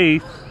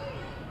underneath.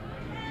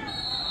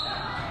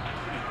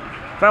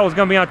 Foul was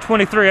going to be on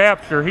 23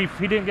 Absher.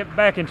 He didn't get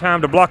back in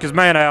time to block his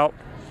man out.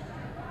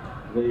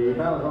 The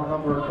foul is on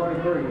number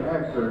 23,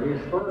 Absher,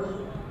 his first,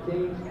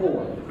 team's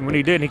 4th. And when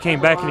he did, he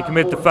came back and he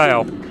committed the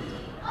foul.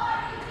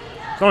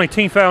 It's only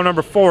team foul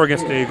number 4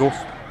 against the Eagles.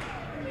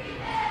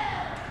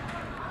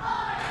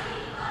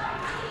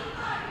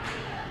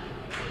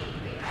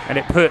 And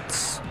it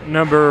puts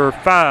number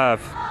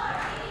 5,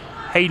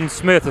 Hayden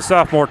Smith, a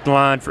sophomore, at the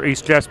line for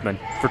East Jessamine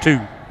for 2.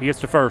 He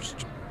gets the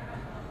first.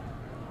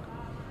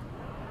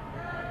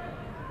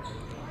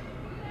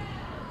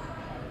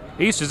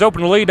 East has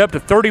opened the lead up to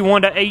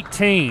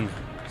 31-18.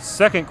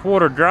 Second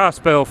quarter dry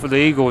spell for the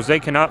Eagles. They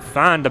cannot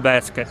find the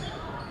basket.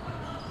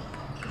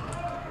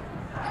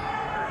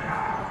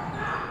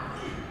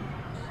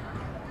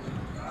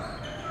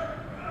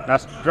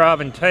 Nice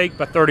drive and take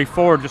by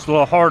 34, just a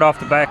little hard off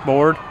the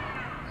backboard.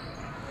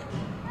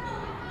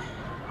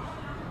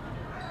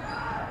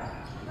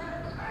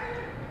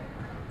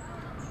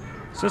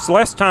 Since the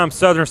last time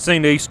Southern's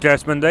seen East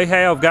Jessamine, they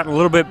have gotten a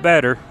little bit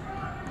better,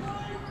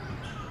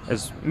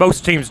 as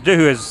most teams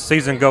do as the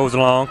season goes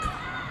along.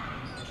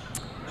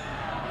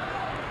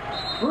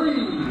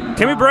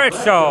 Timmy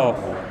Bradshaw,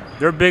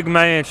 their big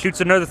man, shoots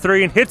another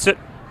 3 and hits it.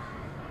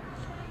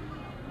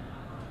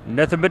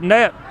 Nothing but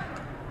net.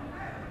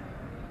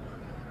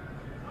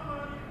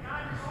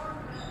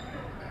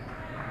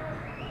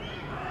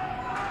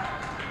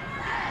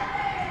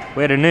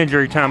 We had an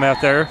injury time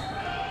out there.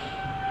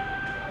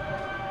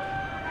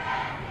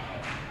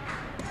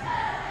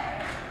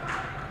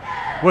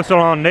 Whistle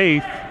on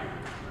Neath.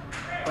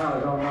 Foul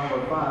is on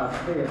number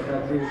 5, Smith.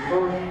 That's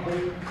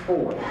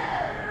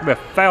Be a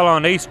foul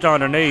on East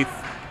underneath.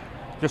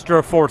 Just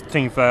their 4th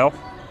team foul.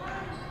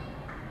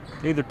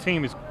 Neither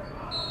team is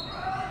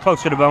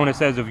close to the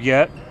bonus as of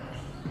yet.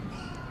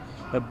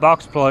 The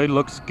box play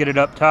looks get it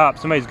up top.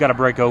 Somebody's got to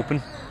break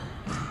open.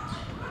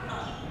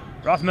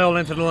 Rothmel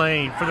into the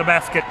lane for the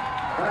basket.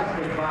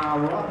 Basket by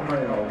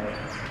Rothmel.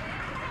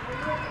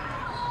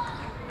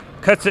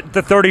 Cuts it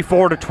to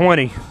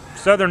 34-20.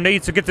 Southern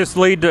needs to get this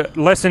lead to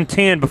less than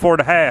 10 before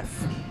the half.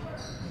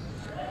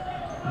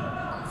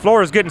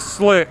 Floor is getting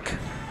slick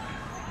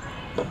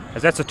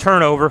as that's a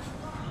turnover.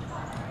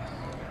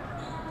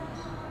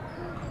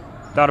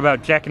 Thought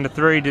about jacking the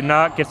 3, did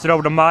not. Gets it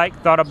over to Mike,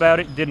 thought about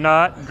it, did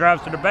not.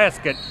 Drives to the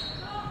basket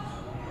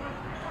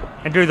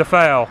and drew the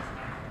foul.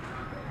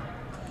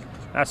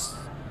 That's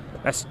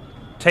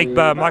take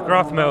by Mike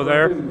Rothmel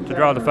there to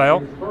draw the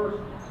foul. First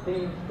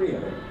team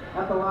fifth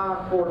at the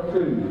line for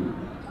 2.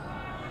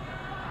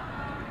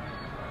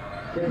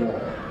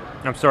 Kidwell.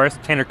 I'm sorry, it's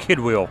Tanner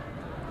Kidwell.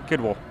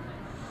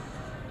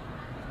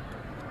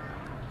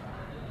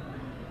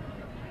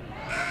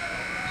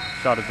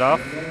 Shot is off.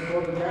 And then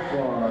for the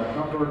Jaguars,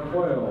 number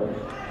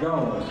 12,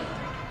 Jones,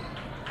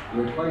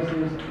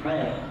 replaces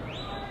Matt.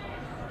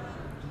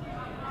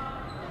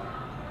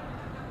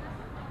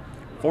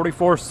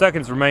 44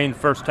 seconds remain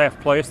first half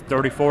play. It's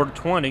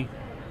 34-20.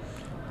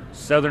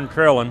 Southern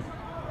trailing.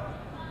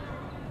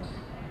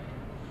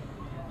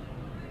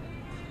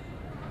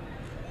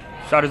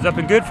 Shot is up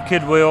and good for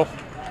Kidwell.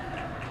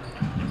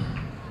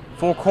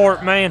 Full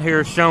court man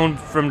here shown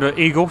from the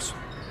Eagles.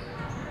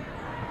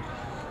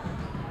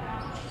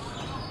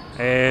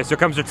 As here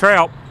comes the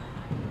Trout.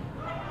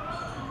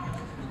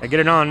 They get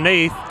it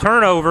underneath.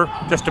 Turnover,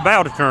 just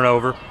about a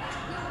turnover.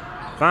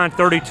 Find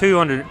 32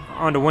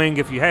 on the wing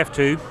if you have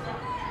to.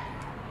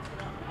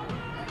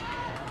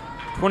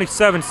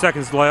 27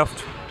 seconds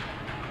left.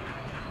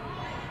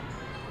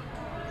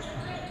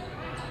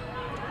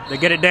 They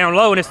get it down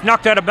low, and it's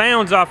knocked out of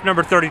bounds off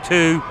number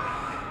 32.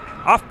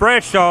 Off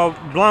Bradshaw,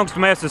 belongs to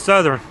Madison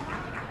Southern.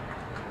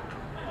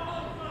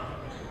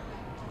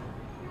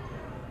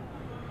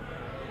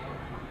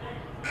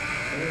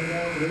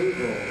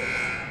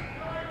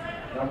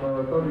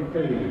 Number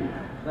 32,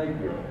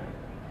 Napier.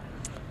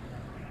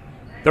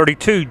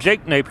 32,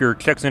 Jake Napier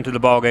checks into the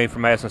ballgame for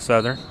Madison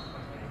Southern.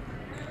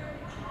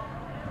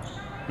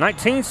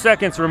 19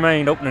 seconds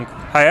remain opening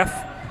half.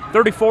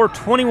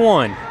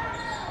 34-21.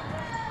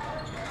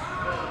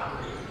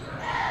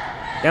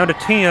 Down to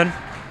 10.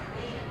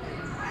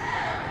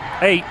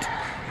 8.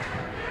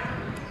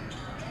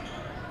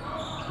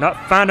 Not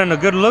finding a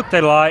good look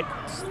they like.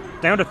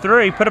 Down to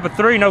 3. Put up a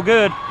 3, no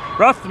good.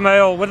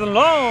 Rothmel with a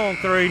long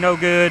 3, no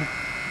good.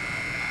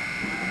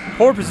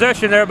 Poor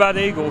possession there by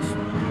the Eagles.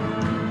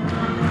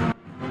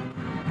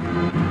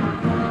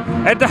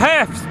 At the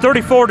half,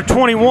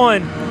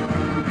 34-21.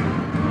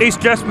 East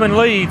Jessamine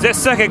leads. That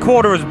second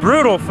quarter was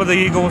brutal for the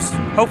Eagles.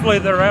 Hopefully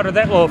they're out of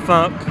that little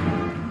funk.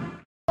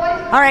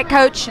 All right,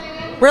 Coach.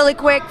 Really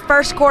quick,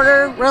 first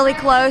quarter, really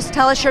close.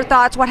 Tell us your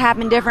thoughts. What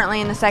happened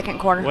differently in the second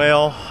quarter?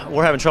 Well,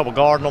 we're having trouble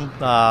guarding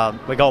them.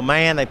 We go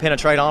man, they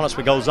penetrate on us.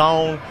 We go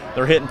zone.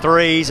 They're hitting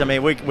threes. I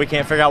mean, we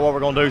can't figure out what we're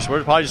going to do. So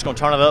we're probably just going to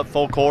turn it up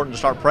full court and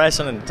start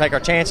pressing and take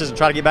our chances and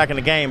try to get back in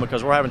the game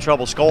because we're having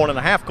trouble scoring in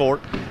the half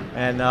court.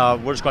 And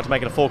we're just going to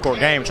make it a full court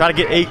game. Try to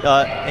get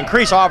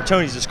increase our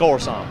opportunities to score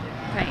some.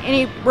 Okay.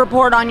 Any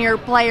report on your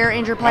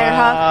injured player,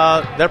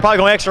 Huff? They're probably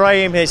going to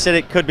X-ray him. He said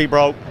it could be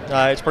broke.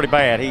 It's pretty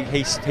bad.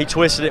 He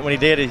twisted it when he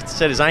did. He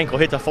said his ankle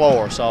hit the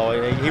floor, so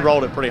he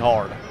rolled it pretty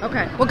hard.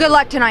 Okay. Well, good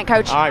luck tonight,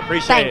 Coach. All right,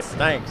 appreciate it.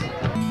 Thanks.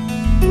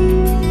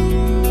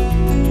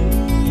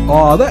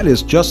 Aw, that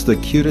is just the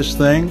cutest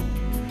thing.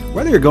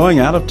 Whether you're going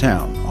out of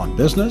town, on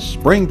business,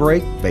 spring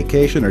break,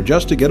 vacation, or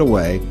just to get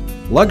away,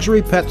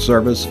 Luxury Pet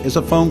Service is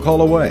a phone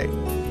call away.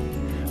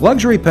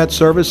 Luxury Pet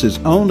Service is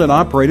owned and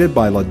operated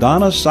by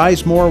LaDonna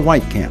Sizemore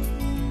Whitecamp.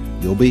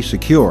 You'll be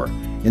secure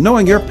in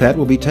knowing your pet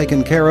will be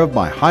taken care of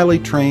by highly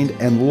trained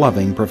and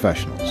loving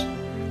professionals.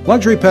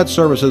 Luxury Pet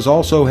Services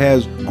also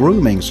has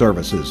grooming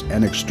services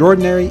and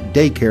extraordinary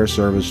daycare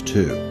service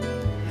too.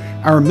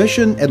 Our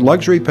mission at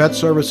Luxury Pet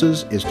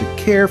Services is to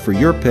care for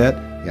your pet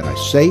in a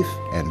safe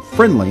and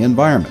friendly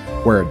environment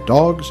where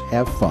dogs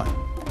have fun.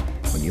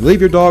 When you leave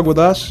your dog with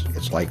us,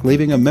 it's like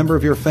leaving a member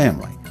of your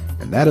family,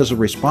 and that is a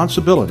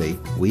responsibility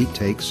we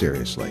take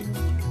seriously.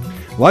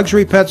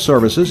 Luxury Pet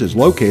Services is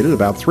located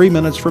about 3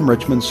 minutes from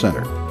Richmond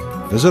Center.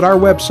 Visit our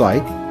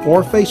website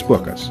or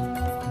Facebook us.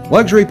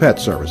 Luxury Pet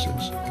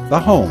Services, the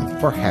home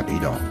for happy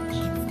dogs.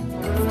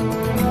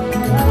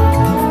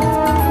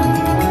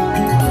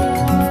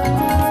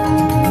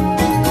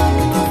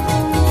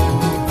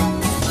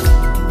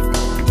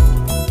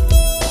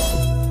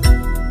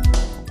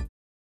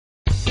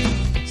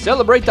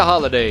 Celebrate the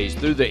holidays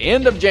through the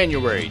end of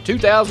January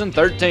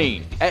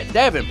 2013 at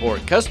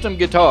Davenport Custom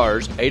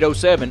Guitars,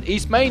 807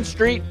 East Main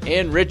Street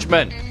in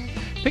Richmond.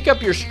 Pick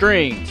up your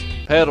strings,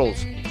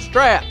 pedals,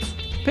 straps,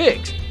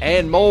 picks,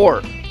 and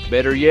more.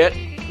 Better yet,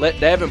 let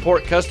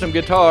Davenport Custom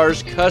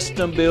Guitars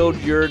custom build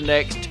your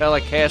next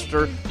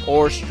Telecaster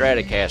or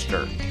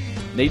Stratocaster.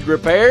 Need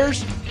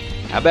repairs?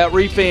 How about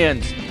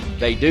refins?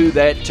 They do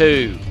that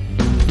too.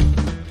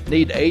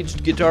 Need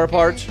aged guitar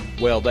parts?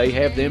 Well, they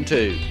have them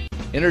too.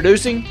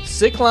 Introducing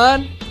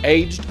Sickline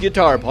Aged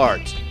Guitar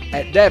Parts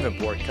at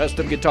Davenport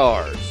Custom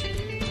Guitars.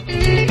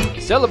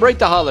 Celebrate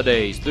the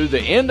holidays through the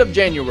end of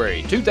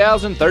January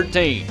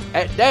 2013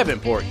 at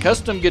Davenport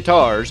Custom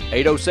Guitars,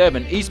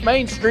 807 East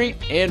Main Street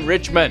in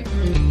Richmond.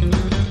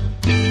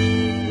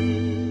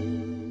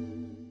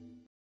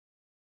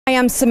 Hi,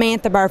 I'm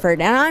Samantha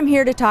Burford, and I'm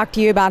here to talk to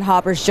you about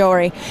Hopper's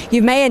Jewelry.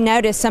 You may have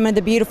noticed some of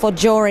the beautiful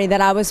jewelry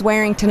that I was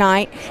wearing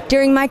tonight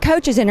during my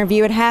coach's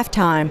interview at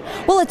halftime.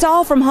 Well, it's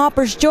all from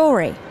Hopper's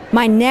Jewelry.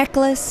 My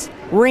necklace,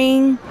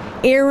 ring,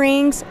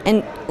 earrings,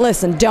 and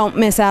listen, don't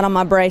miss out on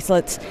my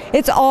bracelets.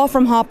 It's all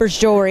from Hopper's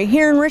Jewelry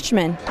here in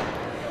Richmond.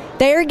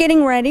 They are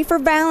getting ready for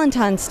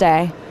Valentine's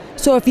Day.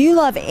 So if you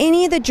love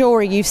any of the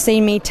jewelry you've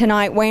seen me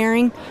tonight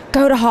wearing,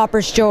 go to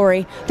Hopper's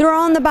Jewelry. They're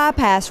on the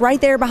bypass right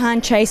there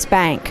behind Chase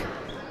Bank.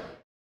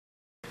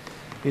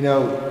 You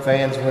know,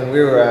 fans, when we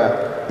were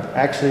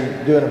actually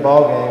doing a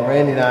ball game,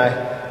 Randy and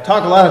I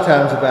talk a lot of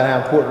times about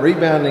how important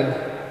rebounding,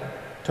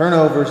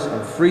 turnovers,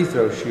 and free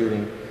throw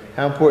shooting,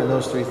 how important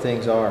those three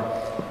things are.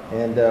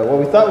 And what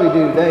we thought we'd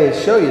do today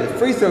is show you the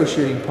free throw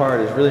shooting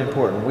part is really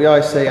important. We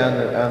always say on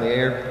the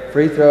air,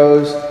 free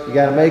throws, you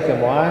got to make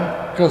them.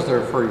 Why? Because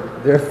they're free.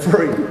 They're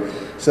free.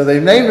 So they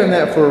named them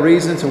that for a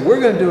reason. So we're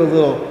going to do a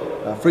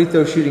little free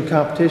throw shooting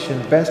competition,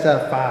 best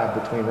out of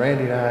 5 between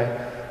Randy and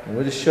I. And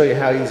we'll just show you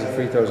how easy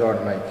free throws are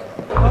to make.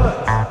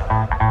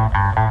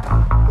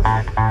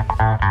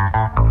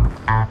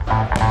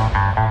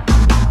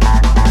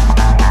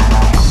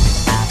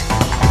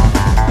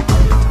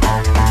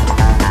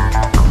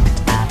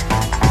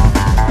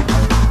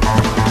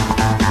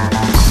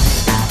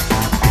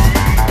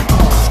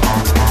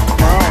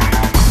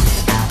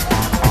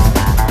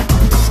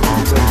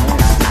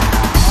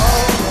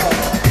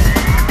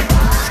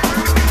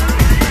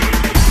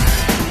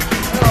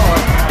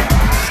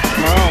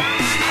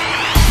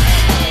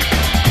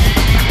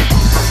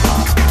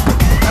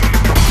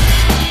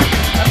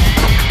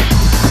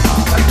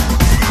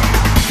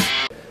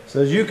 So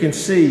as you can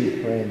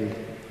see, Randy,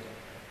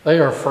 they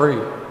are free.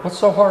 What's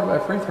so hard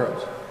about free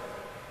throws?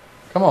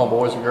 Come on,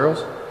 boys and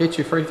girls, hit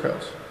your free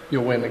throws.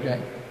 You'll win the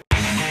game.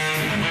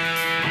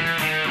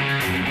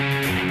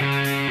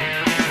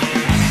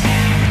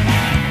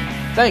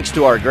 Thanks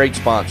to our great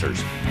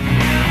sponsors.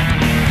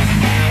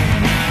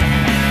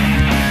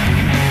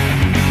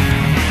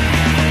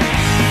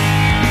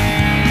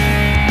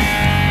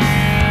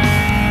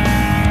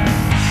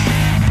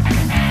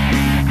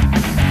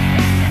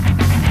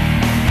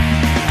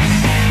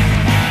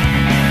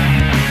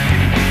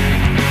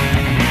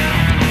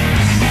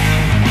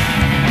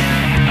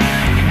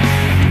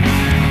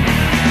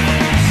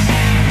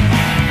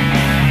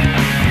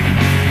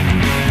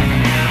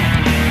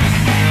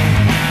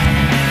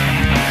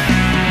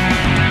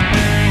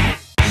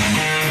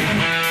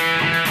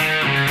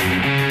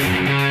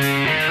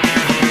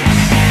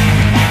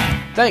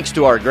 Thanks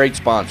to our great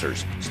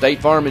sponsors, State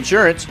Farm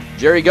Insurance,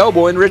 Jerry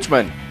Goble in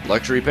Richmond,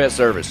 Luxury Pet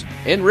Service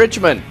in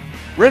Richmond,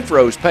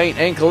 Renfro's Paint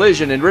and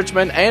Collision in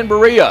Richmond and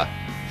Berea,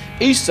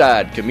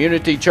 Eastside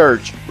Community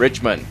Church,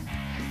 Richmond,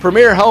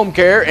 Premier Home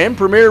Care and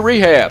Premier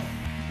Rehab,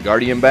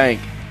 Guardian Bank,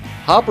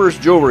 Hopper's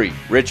Jewelry,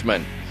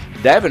 Richmond,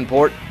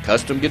 Davenport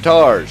Custom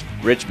Guitars,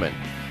 Richmond,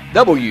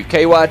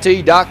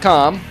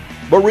 WKYT.com,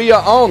 Berea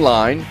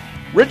Online,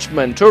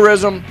 Richmond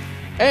Tourism,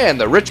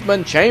 and the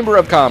Richmond Chamber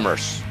of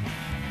Commerce.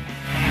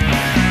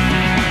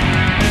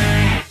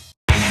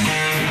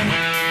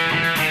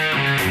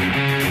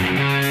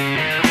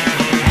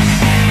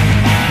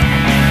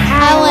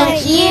 I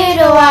want you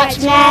to watch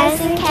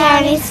Madison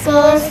County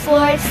School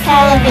Sports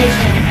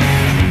Television.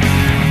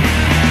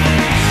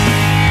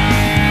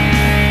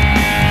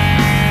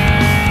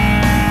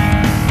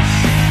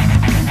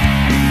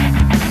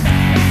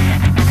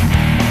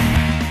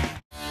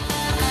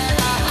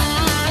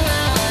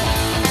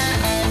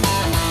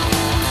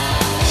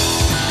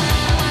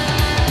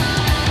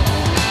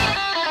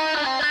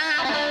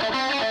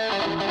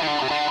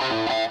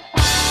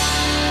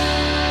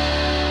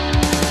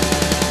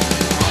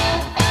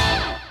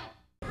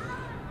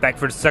 Back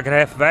for the second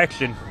half of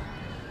action.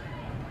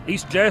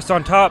 East Jess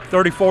on top,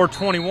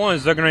 34-21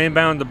 as they're going to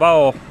inbound the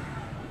ball.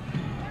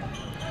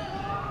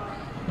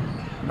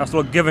 Nice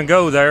little give and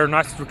go there.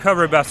 Nice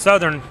recovery by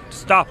Southern to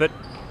stop it.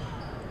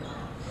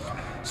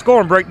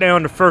 Scoring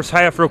breakdown the first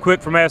half real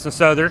quick for Madison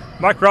Southern.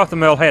 Mike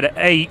Rothamel had an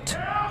 8.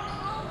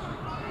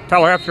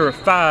 Tyler Apter a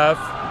 5.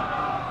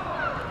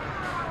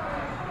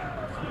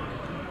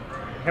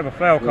 Have a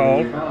foul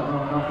called.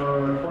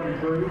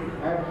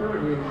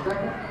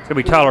 It's going to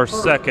be Tyler's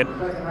second.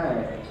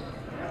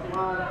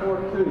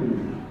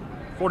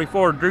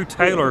 44, Drew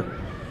Taylor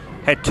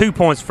had 2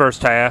 points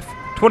first half.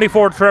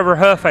 24, Trevor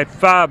Huff had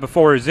 5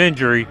 before his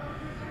injury.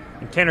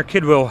 And Tanner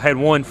Kidwell had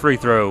 1 free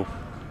throw.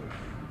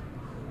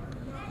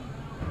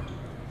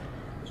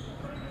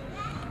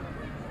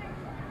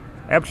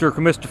 Absher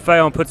commits to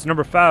foul and puts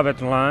number 5 at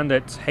the line.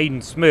 That's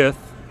Hayden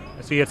Smith,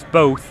 as he hits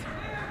both.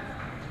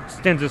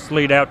 extends this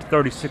lead out to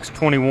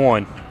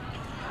 36-21.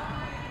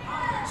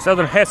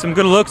 Southern had some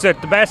good looks at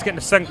the basket in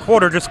the second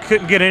quarter, just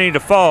couldn't get any to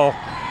fall.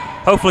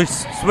 Hopefully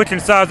switching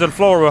sides of the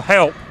floor will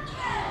help,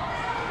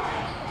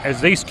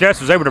 as East Jess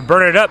was able to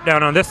burn it up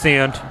down on this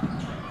end.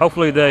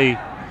 Hopefully they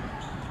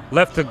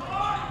left the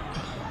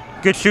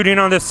good shooting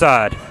on this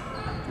side.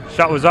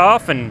 Shot was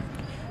off, and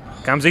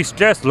comes East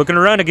Jess looking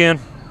to run again.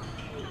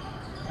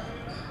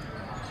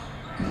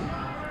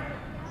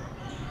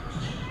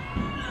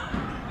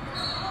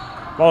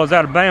 Ball is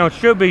out of bounds,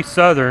 should be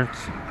Southern's.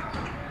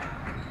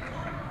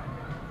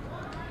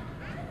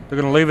 They're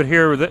going to leave it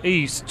here with the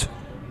East.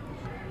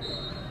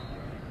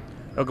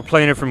 They'll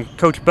complain it from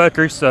Coach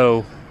Buttry,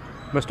 so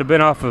must have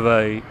been off of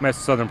a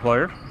Madison Southern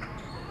player.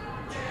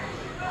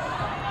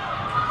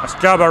 Nice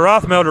job by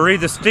Rothmel to read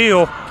the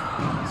steal.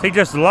 He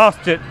just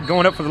lost it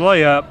going up for the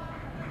layup.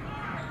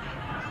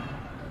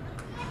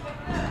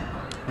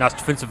 Nice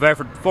defensive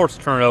effort to force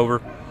the turnover.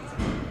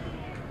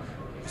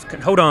 Just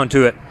couldn't hold on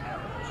to it.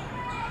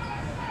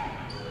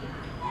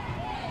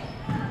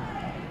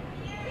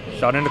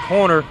 Shot in the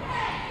corner.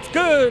 It's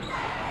good.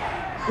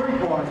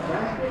 3-point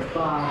basket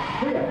by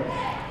Smith.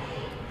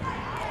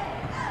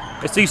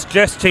 This East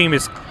Jess team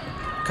has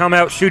come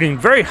out shooting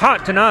very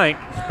hot tonight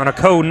on a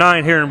cold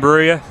night here in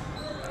Berea.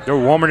 They're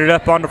warming it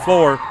up on the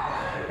floor.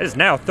 It is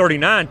now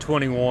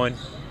 39-21.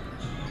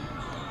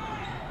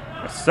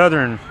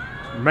 Southern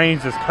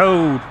remains as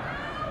cold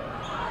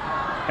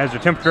as the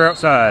temperature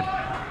outside.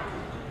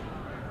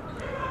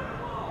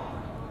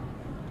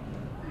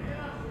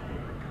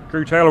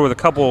 Drew Taylor with a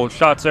couple of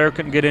shots there,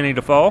 couldn't get any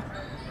to fall.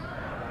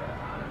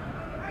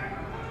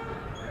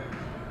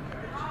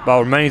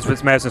 Ball remains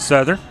with Madison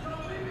Southern.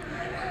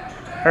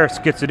 Harris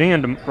gets it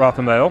in to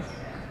Rothenbell.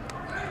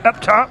 Up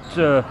top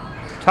to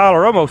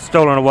Tyler, almost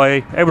stolen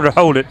away, able to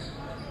hold it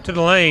to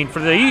the lane for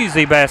the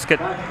easy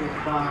basket. A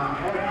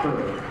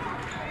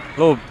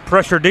little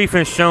pressure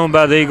defense shown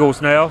by the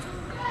Eagles now.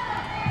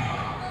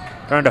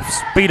 Trying to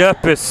speed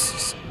up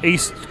this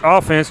East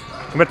offense,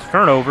 commit the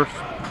turnovers.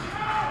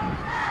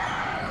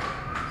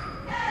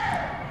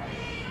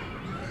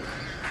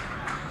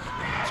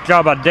 It's a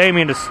job by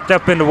Damien to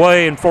step in the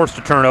way and force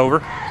the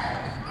turnover.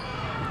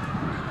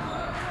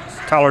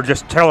 Tyler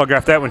just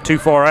telegraphed that one too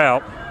far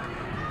out.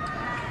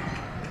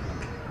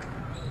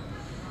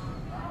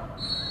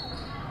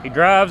 He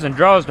drives and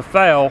draws the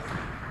foul.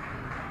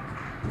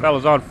 Foul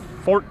is on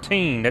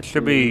 14. That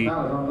should be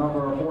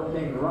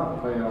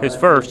his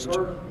first.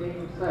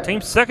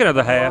 Team second of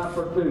the half.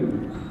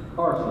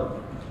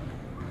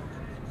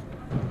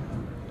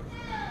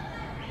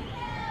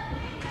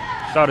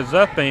 Shot is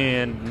up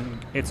and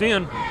it's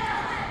in.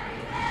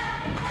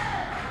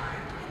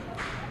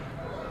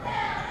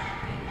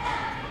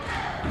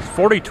 It's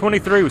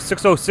 40-23 with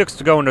 6:06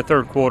 to go in the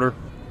third quarter.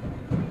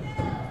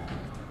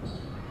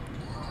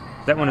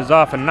 That one is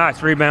off, a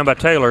nice rebound by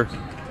Taylor.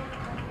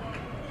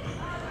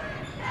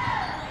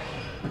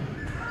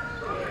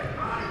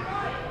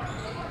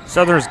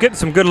 Southern's getting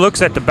some good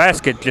looks at the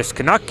basket, just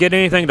cannot get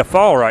anything to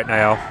fall right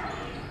now.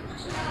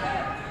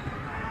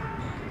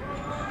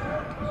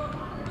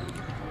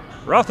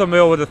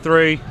 Rothermill with a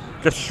three,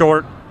 just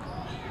short.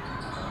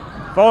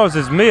 Follows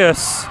his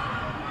miss.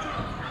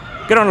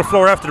 Get on the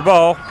floor after the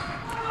ball.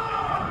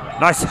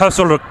 Nice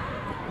hustle to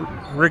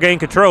regain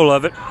control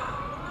of it.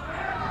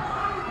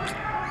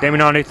 Damien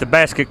underneath the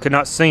basket, could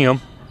not see him.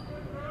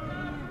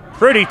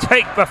 Pretty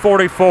take by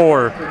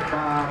 44.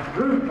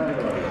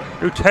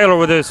 Drew Taylor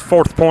with his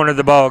fourth point of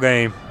the ball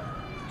game.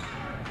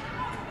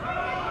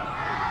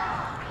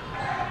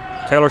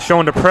 Taylor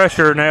showing the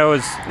pressure now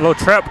as a little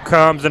trap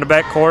comes in the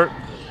backcourt.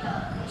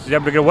 He's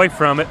able to get away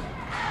from it.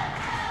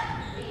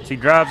 As he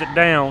drives it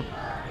down.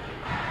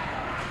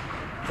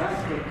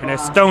 And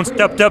as Stone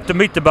stepped up to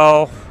meet the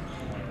ball,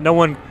 no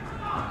one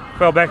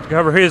fell back to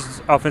cover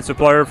his offensive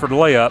player for the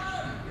layup.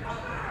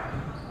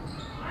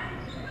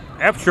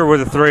 Apsher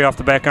with a three off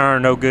the back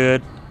iron, no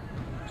good.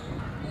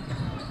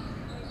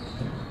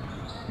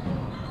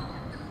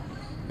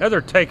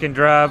 Another take and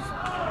drive,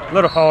 a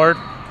little hard.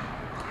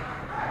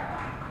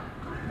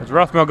 As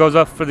Rothmel goes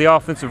up for the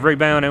offensive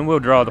rebound and will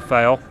draw the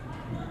foul.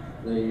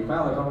 The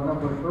foul is on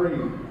number 3,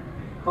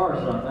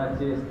 Carson.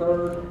 That's his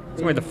third.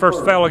 It's going to be the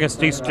first foul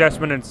against East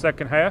Jessamine in the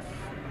second half.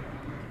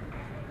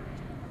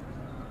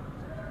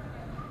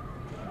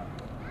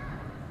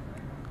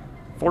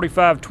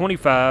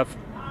 (45-25).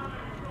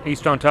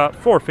 East on top,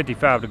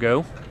 4:55 to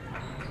go.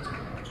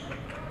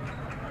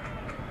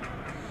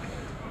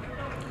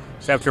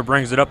 Sapter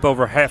brings it up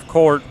over half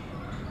court.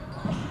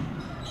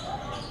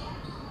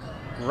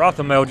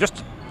 Rothermel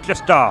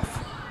just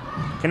off.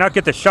 Cannot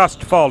get the shots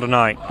to fall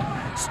tonight.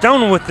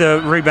 Stone with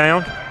the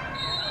rebound.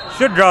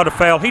 Should draw the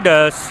foul. He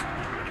does.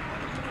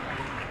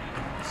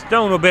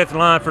 Stone will be at the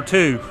line for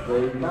two.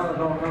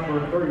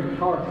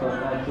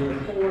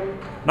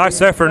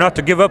 Nice effort not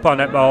to give up on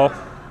that ball.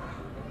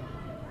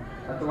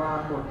 At the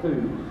line for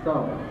 2,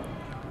 Stone.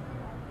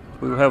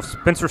 We will have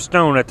Spencer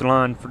Stone at the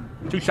line for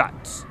 2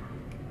 shots.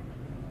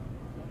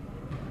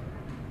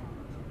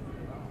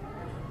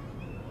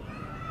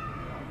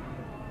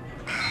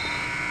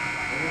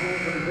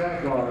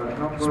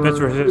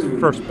 Spencer has his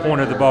first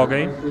point of the ball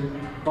game.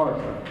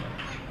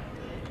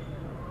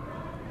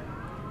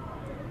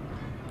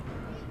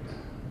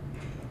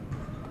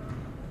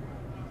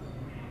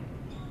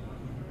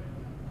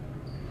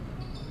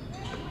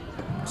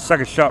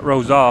 Second shot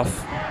rolls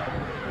off.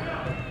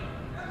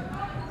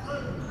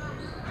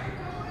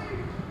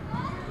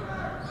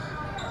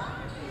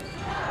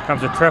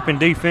 Comes a trapping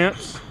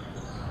defense.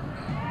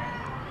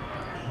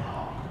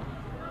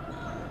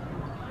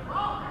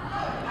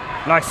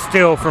 Nice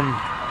steal from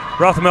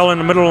Rothamel in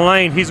the middle of the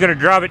lane. He's going to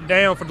drive it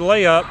down for the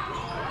layup.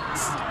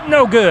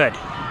 No good.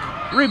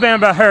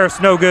 Rebound by Harris,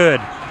 no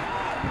good.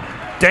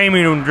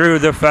 Damien drew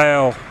the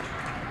foul.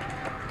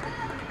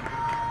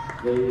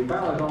 The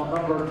foul is on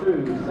number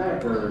 2,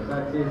 Sanders.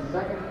 That's his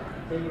second,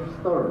 team's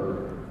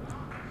third.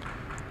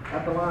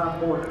 At the line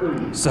for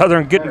 2.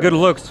 Southern getting good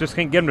looks, just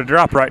can't get him to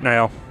drop right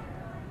now.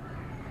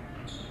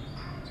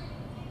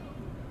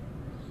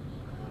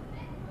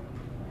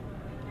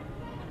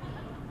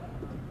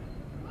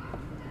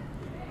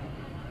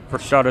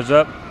 First shot is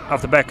up,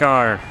 off the back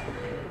iron.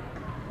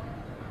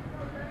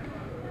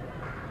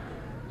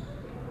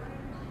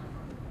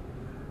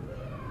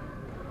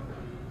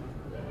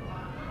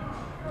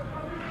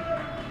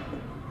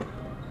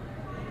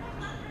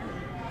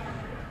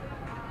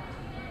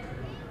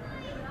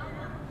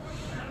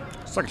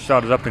 Second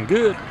shot is up and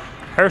good.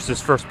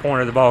 Harris's first point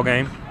of the ball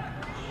game.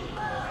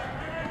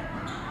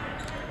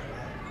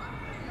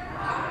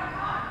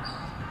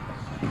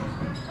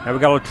 Now we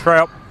got a little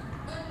trap.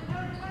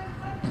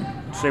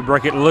 They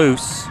break it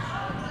loose.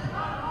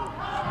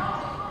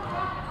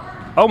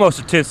 Almost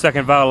a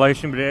 10-second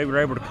violation, but they were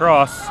able to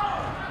cross.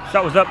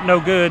 Shot was up, no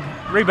good.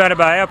 Rebounded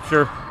by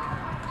Apsher.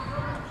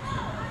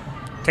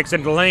 Takes it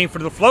into the lane for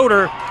the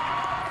floater.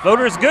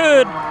 Floater is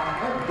good.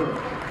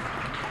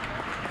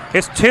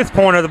 His 10th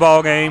point of the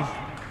ball game.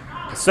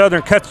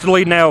 Southern cuts the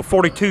lead now,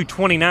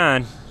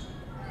 42-29.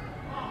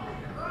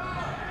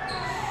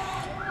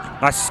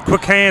 Nice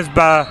quick hands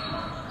by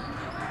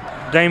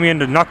Damien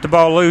to knock the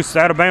ball loose,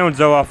 out of bounds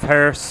though off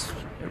Harris.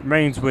 It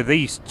remains with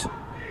East.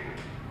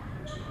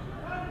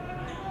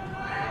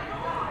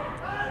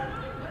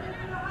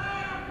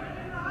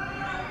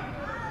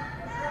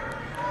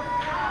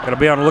 Got to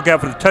be on the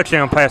lookout for the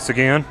touchdown pass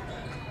again.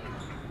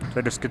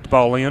 They just get the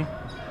ball in.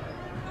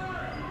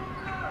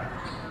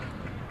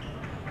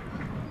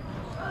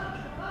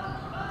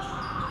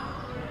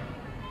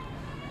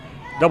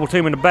 Double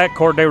team in the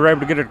backcourt, they were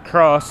able to get it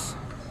across.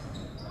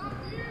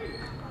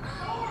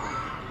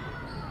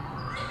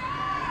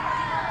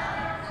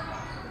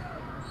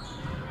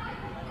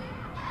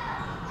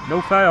 No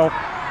foul.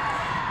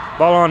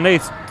 Ball on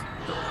East.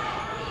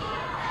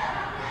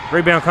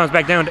 Rebound comes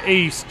back down to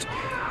East.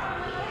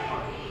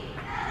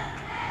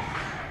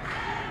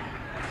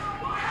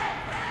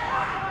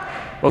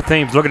 Both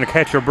teams looking to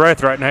catch their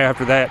breath right now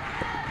after that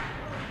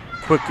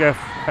quick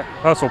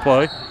hustle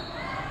play.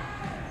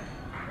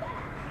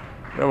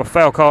 We have a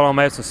foul call on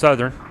Madison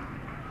Southern.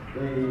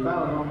 The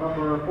foul is on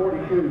number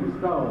 42,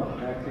 Stone.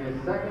 That's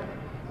his second,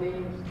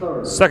 team's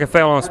third. Second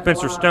foul on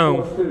Spencer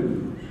Stone.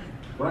 2,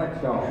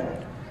 Bradshaw.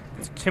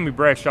 Timmy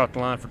Bradshaw at the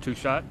line for 2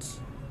 shots.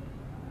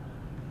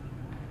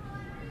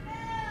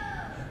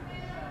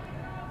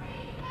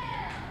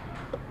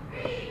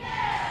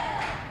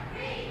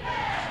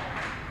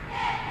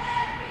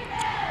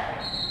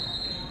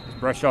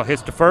 Bradshaw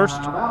hits the first.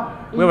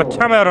 We have a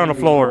timeout on the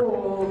floor.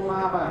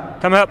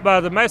 Timeout by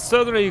the Madison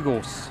Southern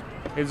Eagles.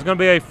 It's going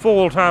to be a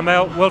full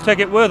timeout. We'll take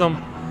it with them.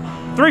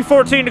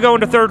 3:14 to go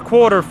in the third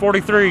quarter.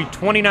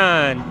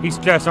 43-29.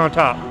 East Jessamine on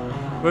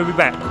top. We'll be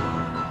back.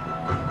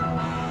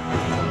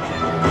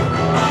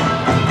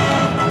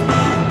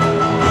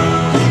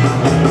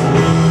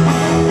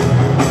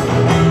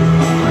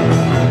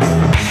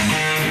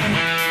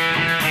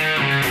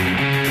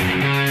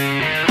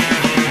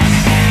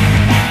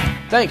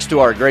 Thanks to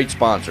our great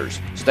sponsors,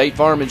 State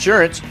Farm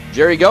Insurance,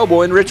 Jerry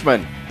Gobo in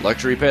Richmond,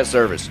 Luxury Pet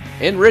Service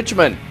in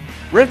Richmond,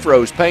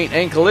 Renfro's Paint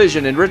and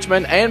Collision in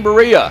Richmond and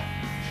Berea,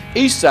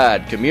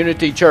 Eastside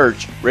Community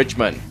Church,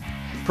 Richmond,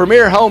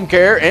 Premier Home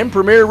Care and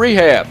Premier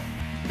Rehab,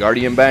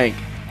 Guardian Bank,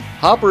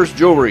 Hopper's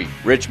Jewelry,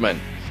 Richmond,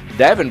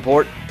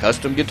 Davenport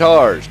Custom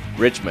Guitars,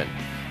 Richmond,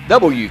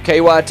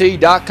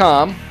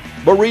 WKYT.com,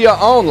 Berea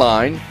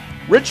Online,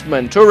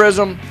 Richmond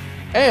Tourism,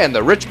 and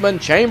the Richmond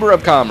Chamber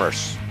of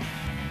Commerce.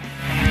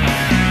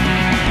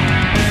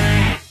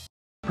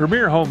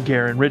 Premier Home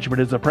Care in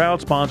Richmond is a proud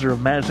sponsor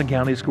of Madison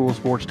County School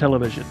Sports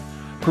Television.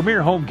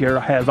 Premier Home Care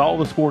has all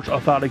the sports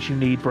orthotics you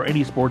need for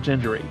any sports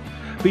injury.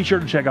 Be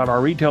sure to check out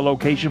our retail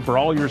location for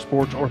all your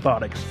sports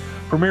orthotics.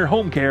 Premier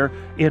Home Care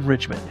in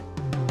Richmond.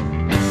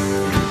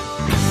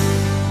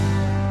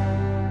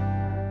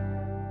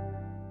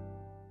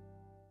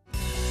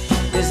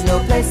 There's no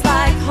place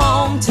like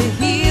home to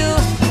heal.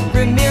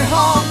 Premier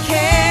Home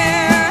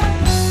Care.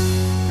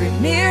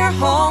 Premier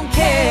Home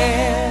Care.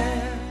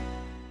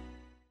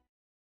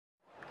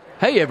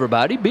 Hey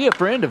everybody, be a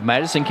friend of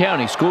Madison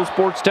County School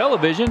Sports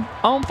Television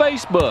on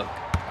Facebook.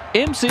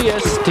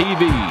 MCS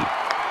TV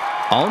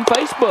on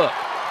Facebook.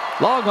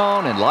 Log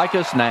on and like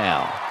us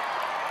now.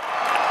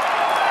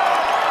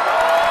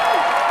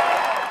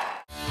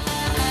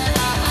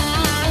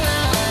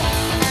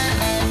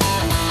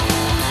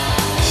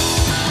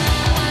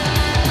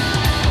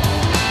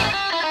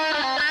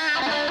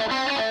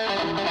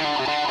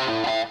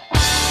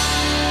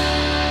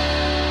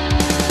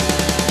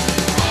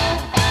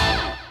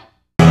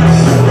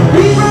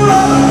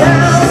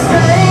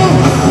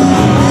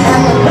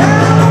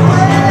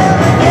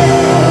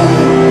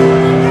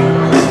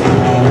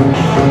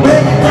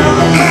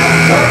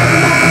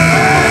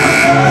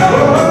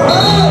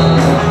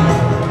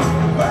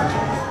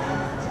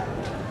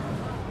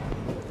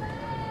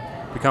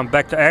 We come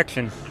back to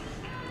action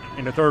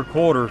in the third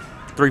quarter.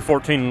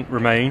 3:14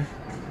 remain.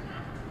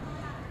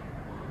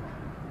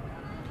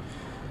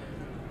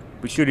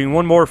 We're shooting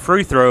one more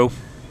free throw.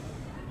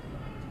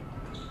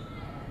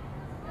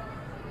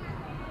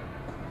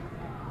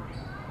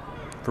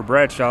 For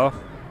Bradshaw.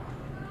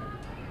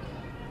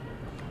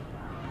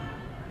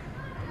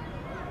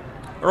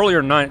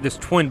 Earlier tonight, this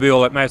twin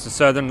bill at Madison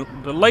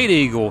Southern, the Lady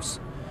Eagles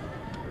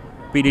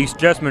beat East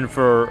Jessamine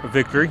for a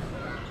victory.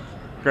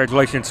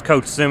 Congratulations,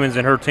 Coach Simmons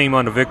and her team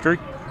on the victory.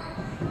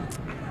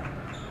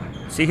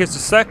 She hits the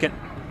second.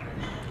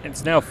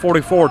 It's now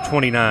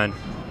 44-29.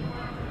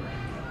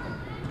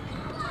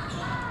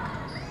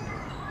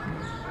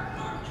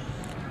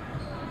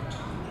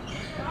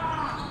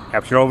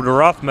 Capture over to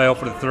Rothmel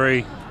for the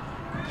three.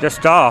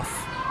 Just off.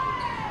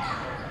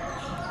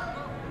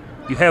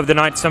 You have the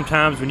nights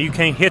sometimes when you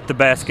can't hit the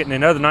basket, and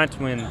then other nights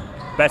when the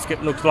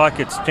basket looks like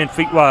it's 10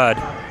 feet wide.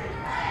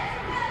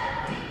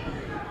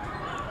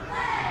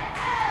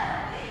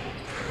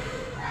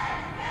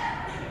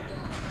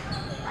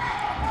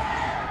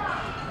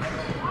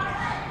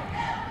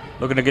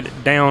 Looking to get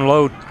it down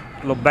low, a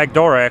little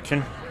backdoor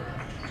action.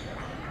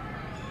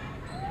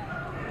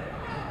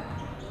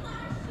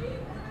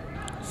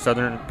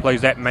 Southern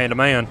plays that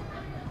man-to-man.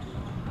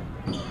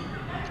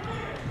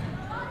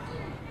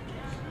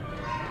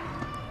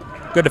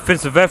 Good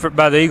defensive effort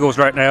by the Eagles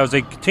right now as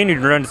they continue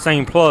to run the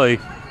same play.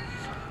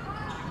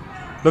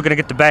 Looking to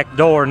get the back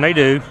door, and they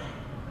do.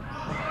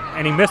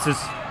 And he misses.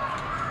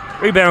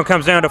 Rebound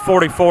comes down to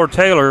 44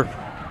 Taylor.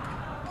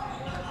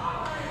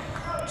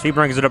 She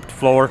brings it up the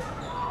floor.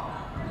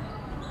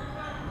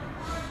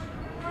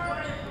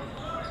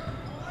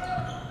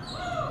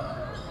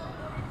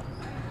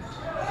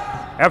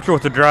 After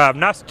with the drive,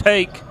 nice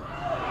take.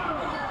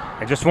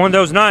 And just one of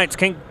those nights,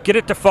 can't get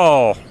it to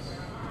fall.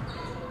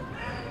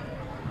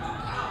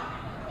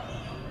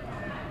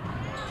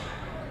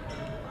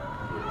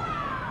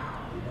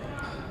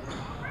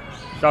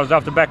 Shot was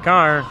off the back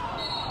iron.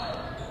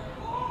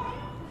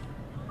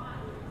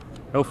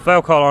 No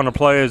foul call on the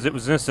play as it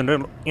was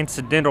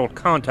incidental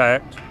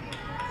contact.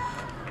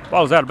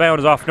 Ball is out of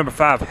bounds off number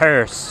 5,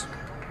 Harris.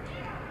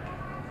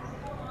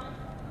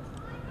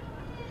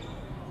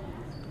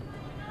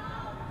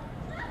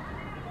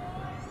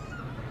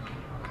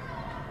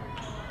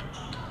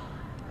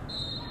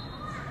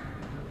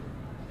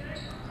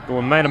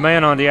 Going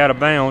man-to-man on the out of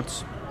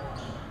bounds.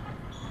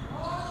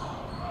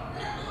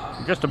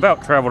 Just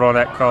about traveled on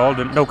that call,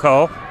 no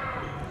call.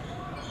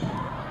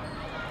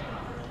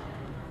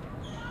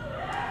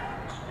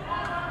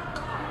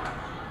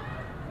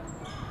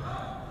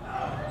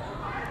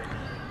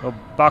 A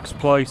box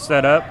play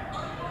set up.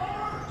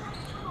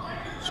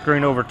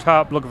 Screen over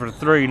top, looking for the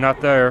three,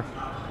 not there.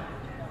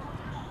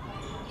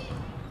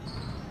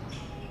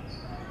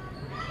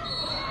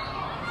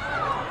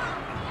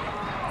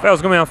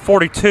 Foul's going to be on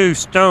 42,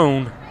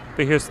 Stone,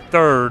 be his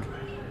third.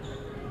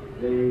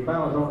 The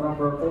foul is on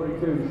number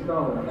 42,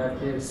 Stone.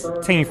 That's his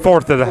third. Team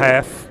fourth of the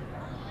half.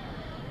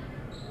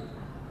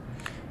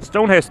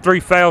 Stone has 3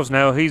 fouls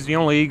now. He's the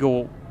only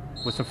Eagle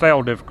with some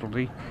foul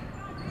difficulty.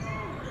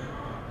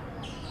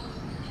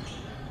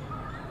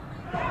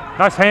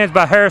 Nice hands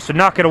by Harris to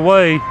knock it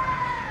away.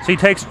 So he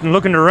takes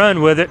looking to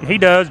run with it, and he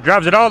does.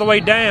 Drives it all the way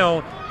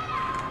down.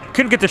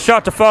 Couldn't get the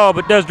shot to fall,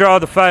 but does draw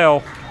the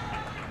foul.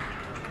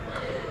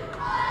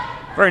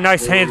 Very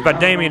nice hands by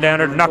Damien down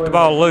there to knock the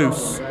ball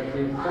loose. That's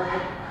his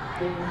second,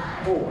 team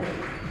fourth.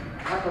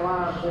 At the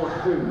line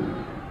for 2,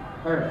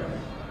 Harris.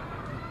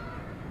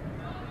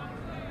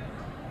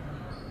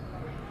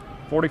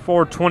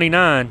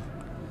 44-29.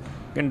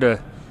 Getting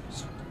to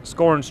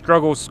scoring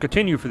struggles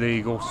continue for the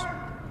Eagles.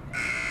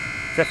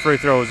 That free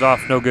throw is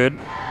off, no good.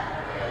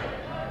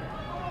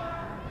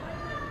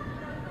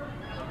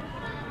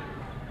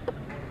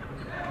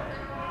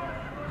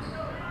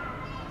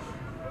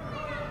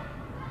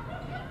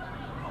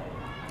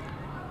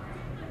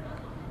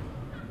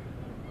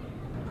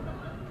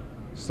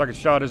 Second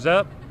shot is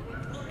up.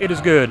 It is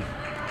good.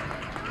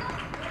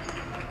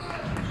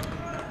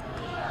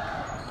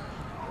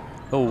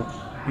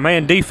 Oh,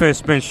 man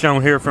defense been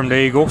shown here from the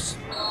Eagles.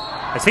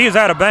 As he is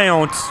out of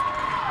bounds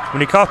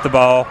when he caught the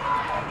ball.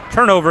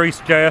 Turnover,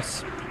 East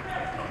Jess.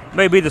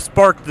 May be the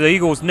spark the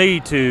Eagles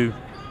need to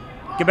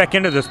get back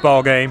into this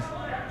ball game.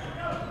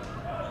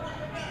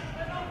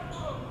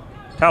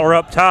 Tyler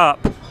up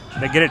top.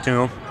 They get it to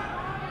him.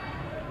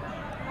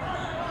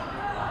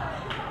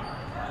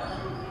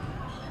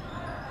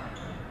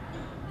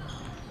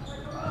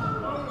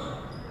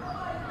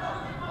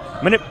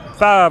 Minute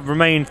 5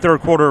 remain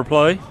third quarter of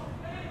play.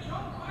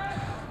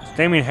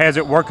 Damien has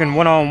it working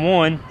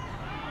one-on-one.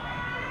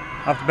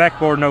 Off the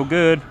backboard, no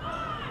good.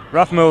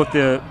 Rothmel with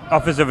the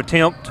offensive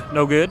attempt,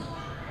 no good.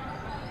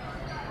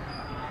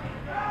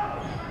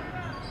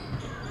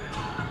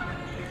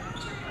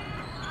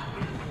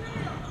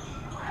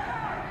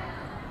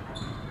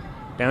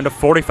 Down to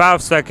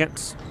 45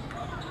 seconds.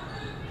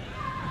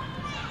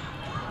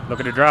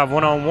 Looking to drive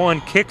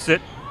one-on-one, kicks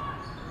it.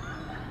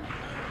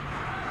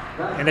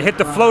 And they hit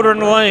the floater in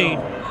the lane.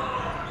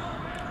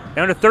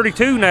 Down to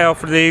 32 now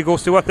for the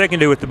Eagles. See what they can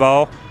do with the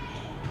ball.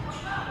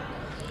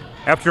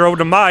 After over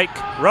to Mike.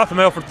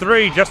 Rothamel for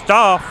three, just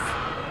off.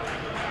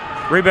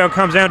 Rebound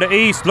comes down to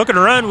East. Looking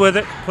to run with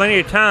it. Plenty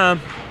of time.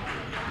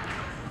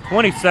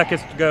 20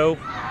 seconds to go.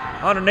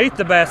 Underneath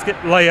the basket,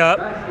 layup.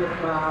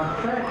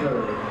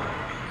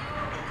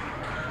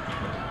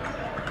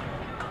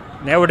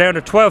 Now we're down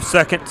to 12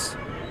 seconds.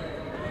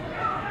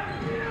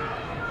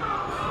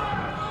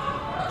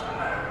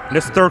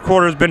 This third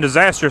quarter has been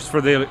disastrous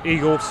for the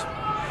Eagles.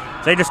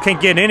 They just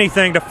can't get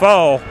anything to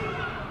fall.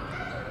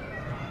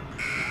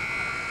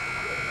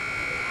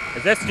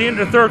 As that's the end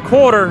of the third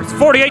quarter. It's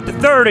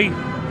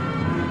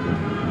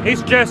 48-30.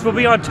 East Jess will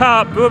be on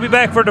top. We'll be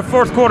back for the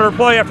fourth quarter of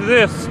play after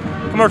this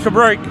commercial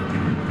break.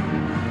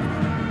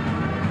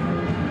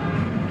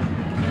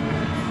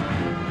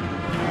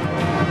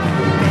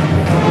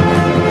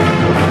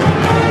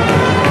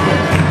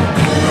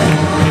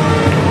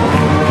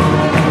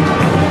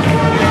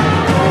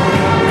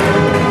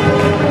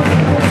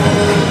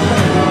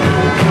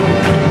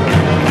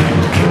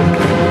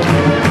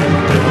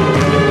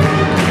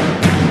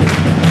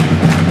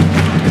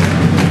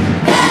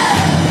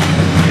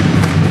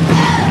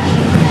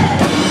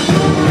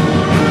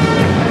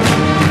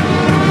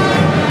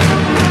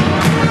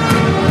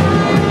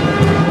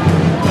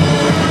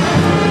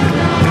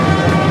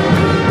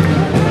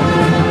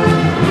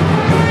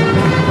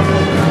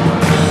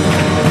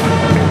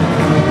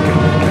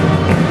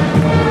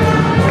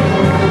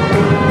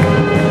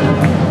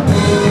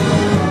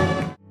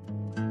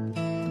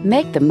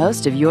 Make the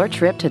most of your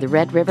trip to the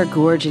Red River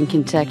Gorge in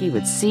Kentucky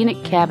with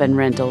scenic cabin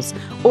rentals,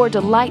 or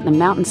delight in the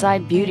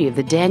mountainside beauty of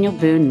the Daniel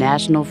Boone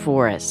National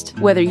Forest.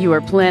 Whether you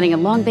are planning a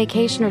long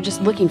vacation or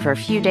just looking for a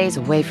few days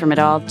away from it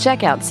all,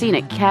 check out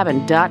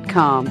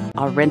sceniccabin.com.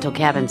 Our rental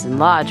cabins and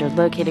lodge are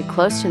located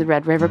close to the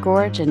Red River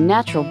Gorge and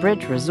Natural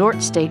Bridge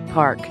Resort State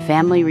Park.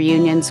 Family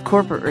reunions,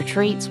 corporate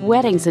retreats,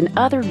 weddings, and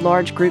other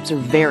large groups are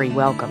very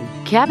welcome.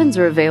 Cabins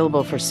are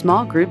available for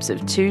small groups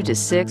of 2 to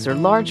 6 or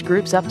large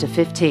groups up to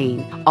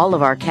 15. All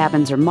of our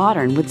cabins are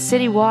modern with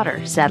city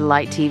water,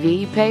 satellite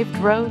TV, paved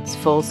roads,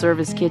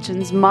 full-service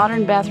kitchens,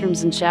 modern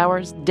bathrooms and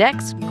showers,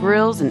 decks,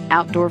 grills, and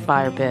outdoor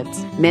fire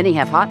pits. Many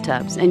have hot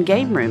tubs and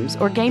game rooms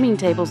or gaming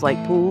tables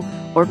like pool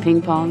or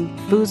ping pong,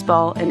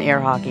 foosball, and air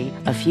hockey.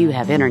 A few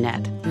have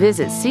internet.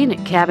 Visit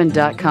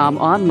sceniccabin.com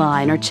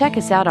online or check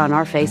us out on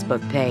our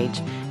Facebook page.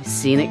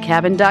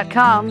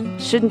 sceniccabin.com.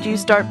 Shouldn't you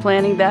start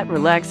planning that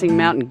relaxing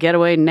mountain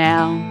getaway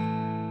now?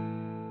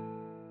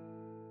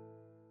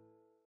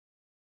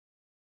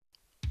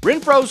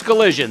 Renfro's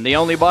Collision, the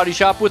only body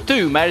shop with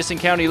 2 Madison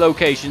County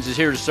locations, is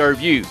here to serve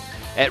you.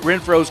 At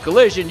Renfro's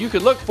Collision, you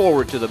can look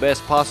forward to the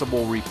best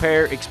possible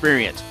repair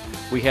experience.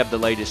 We have the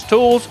latest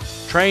tools,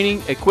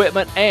 training,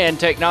 equipment, and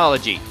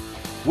technology.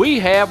 We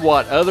have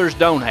what others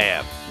don't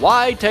have.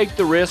 Why take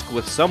the risk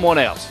with someone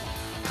else?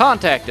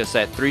 Contact us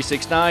at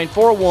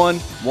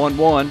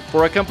 369-4111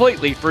 for a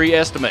completely free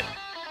estimate.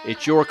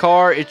 It's your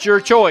car, it's your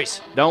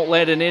choice. Don't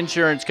let an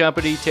insurance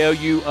company tell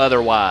you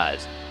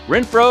otherwise.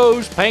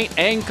 Renfro's Paint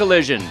and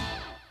Collision.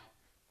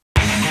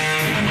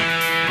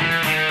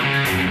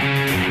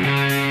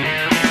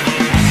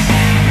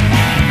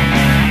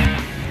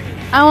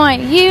 I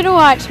want you to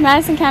watch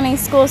Madison County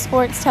School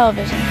Sports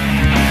Television.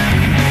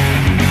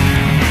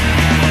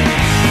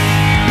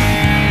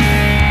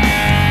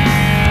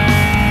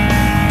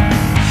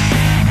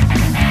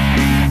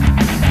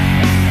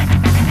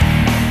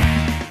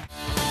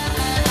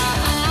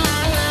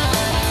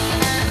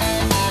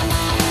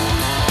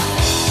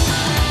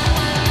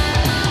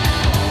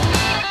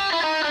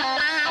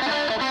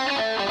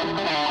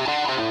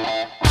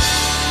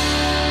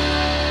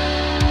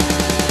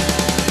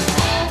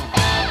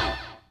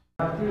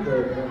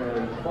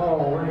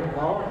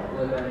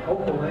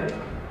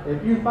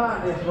 If you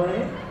find this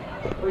ring,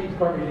 please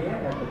turn it in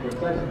at the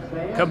concession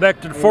stand. Come back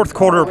to the fourth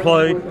quarter of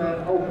play.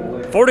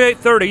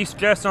 48-30, East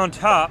Jess on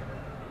top.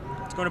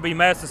 It's going to be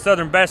Madison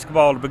Southern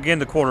basketball to begin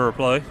the quarter of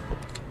play.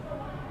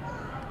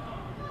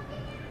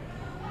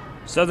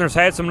 Southern's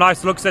had some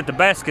nice looks at the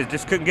basket,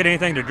 just couldn't get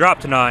anything to drop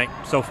tonight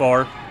so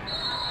far.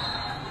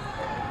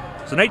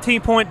 It's an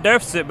 18-point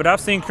deficit, but I've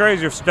seen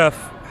crazier stuff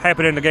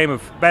happen in the game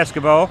of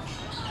basketball.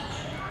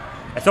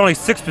 That's only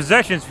 6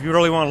 possessions if you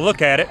really want to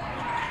look at it.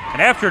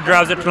 And after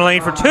drives it to the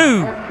lane for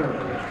 2.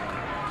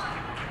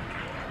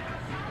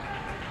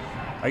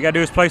 All you got to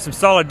do is play some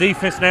solid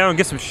defense now and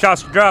get some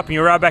shots to drop, and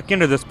you're right back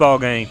into this ball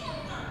game.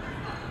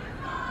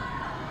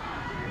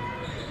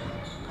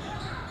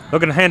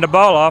 Looking to hand the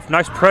ball off.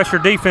 Nice pressure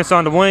defense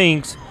on the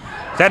wings.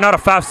 Is that not a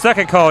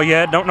 5-second call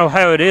yet? Don't know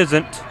how it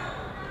isn't.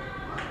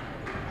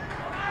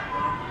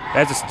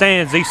 As it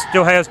stands, he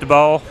still has the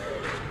ball.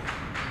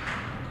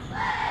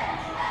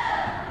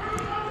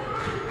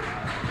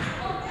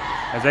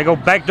 As they go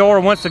back door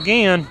once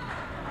again.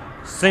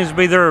 Seems to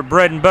be their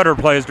bread and butter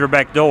plays their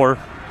back door.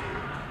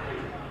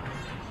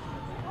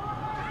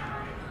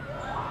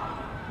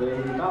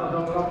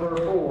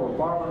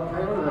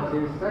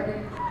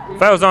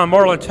 Fouls on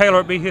Marlon Taylor.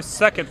 It'll be his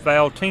second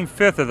foul, team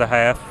 5th of the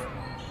half.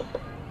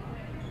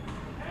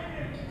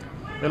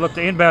 They look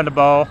to inbound the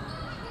ball.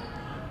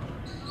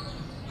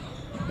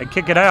 They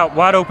kick it out,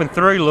 wide open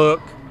three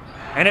look,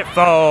 and it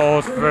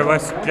falls for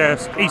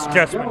East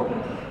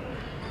Jessamine.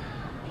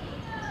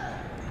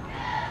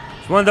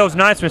 It's one of those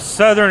nights when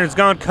Southern has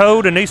gone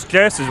cold and East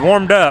Jess is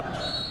warmed up.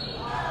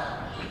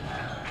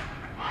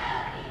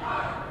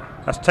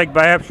 That's take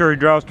by Apsher, he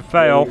draws the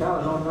foul.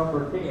 On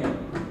number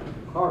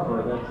 10,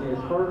 Harper, that's his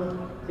first,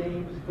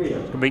 team's fifth.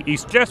 It's going to be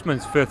East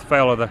Jessamine's fifth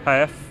foul of the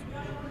half.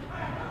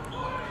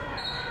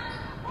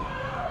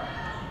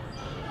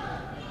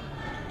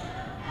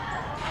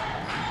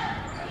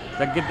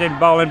 They get that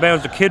ball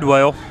inbounds to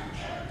Kidwell.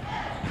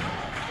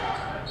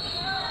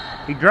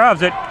 He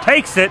drives it,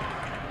 takes it,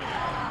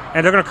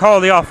 and they're going to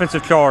call the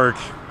offensive charge.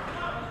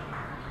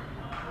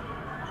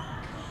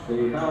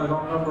 The foul is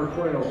on number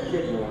 12,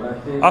 Kidwell.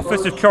 That's his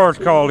Offensive first, charge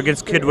called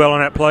against Kidwell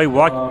on that play.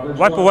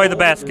 Wipe away the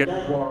basket.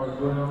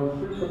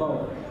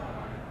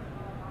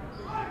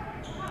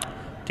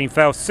 Team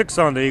foul 6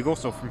 on the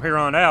Eagles, so from here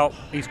on out,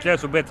 East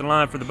Jess will be at the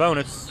line for the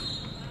bonus.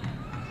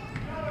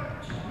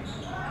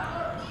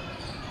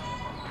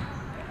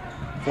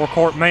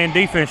 Four-court man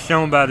defense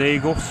shown by the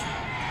Eagles.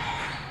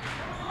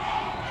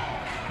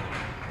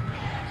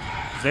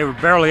 They were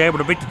barely able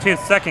to beat the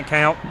 10-second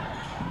count.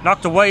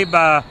 Knocked away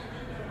by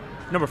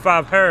number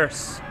 5,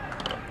 Harris.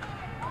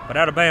 But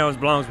out of bounds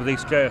belongs with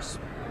East Jess.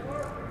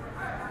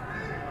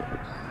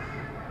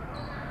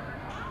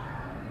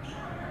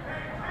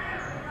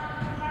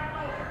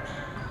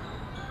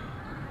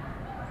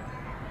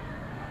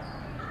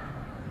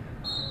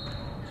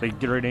 So you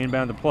get ready to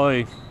inbound the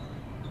play.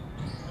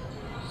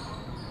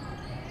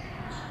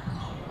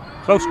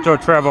 Close to a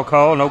travel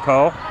call, no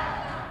call.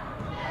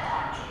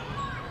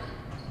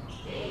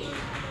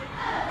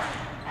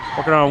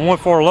 Working on a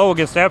 1-4 low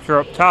against Apsher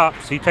up top,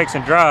 so he takes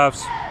and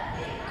drives.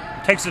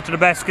 Takes it to the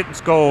basket and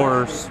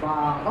scores.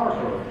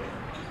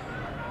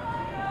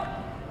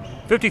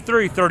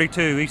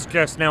 53-32, East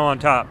Jess now on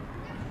top.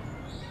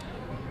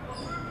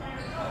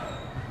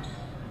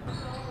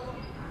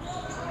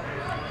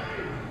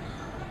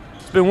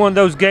 It's been one of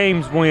those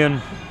games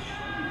when,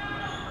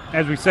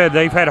 as we said,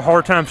 they've had a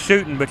hard time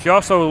shooting, but you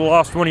also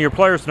lost one of your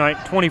players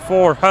tonight,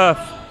 24,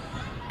 Huff,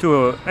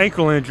 to an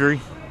ankle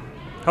injury.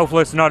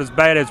 Hopefully it's not as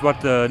bad as what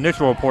the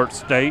initial reports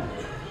state.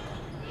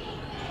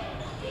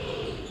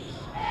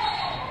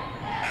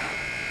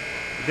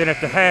 Then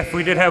at the half,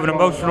 we did have an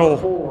emotional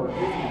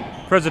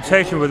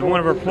presentation with one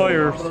of our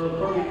players,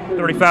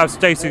 35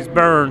 Stacy's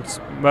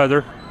Burns'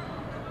 mother.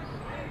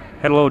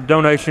 Had a little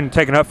donation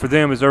taken up for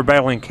them as they're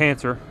battling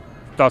cancer.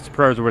 Thoughts and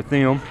prayers are with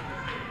them.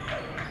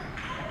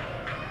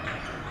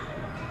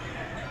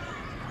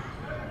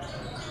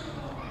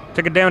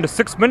 Took it down to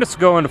 6 minutes to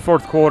go in the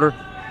fourth quarter.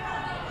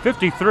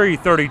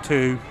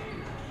 53-32.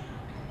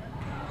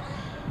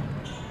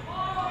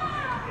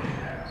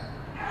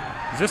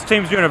 This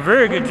team's doing a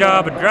very good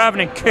job of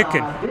driving and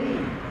kicking.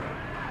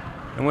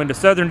 And when the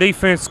Southern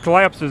defense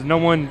collapses,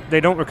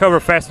 they don't recover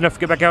fast enough to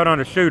get back out on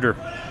a shooter.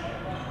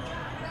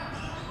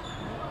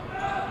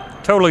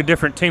 Totally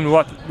different team than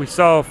what we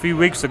saw a few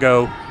weeks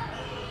ago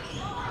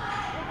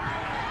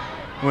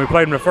when we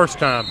played them the first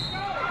time.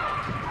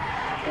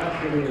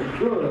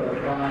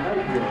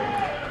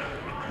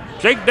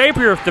 Jake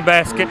Napier with the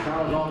basket,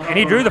 and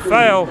he drew the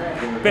foul.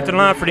 Bit the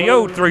line for the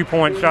old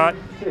three-point shot.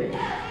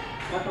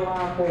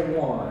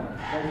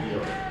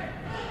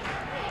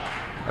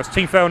 That's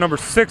team foul number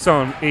 6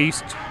 on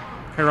East.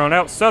 Here on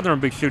out, Southern will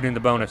be shooting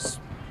the bonus.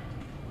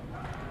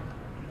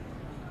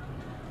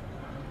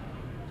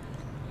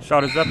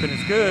 Shot is up and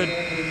it's good.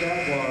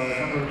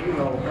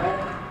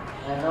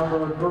 And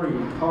number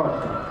 3,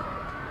 Carson.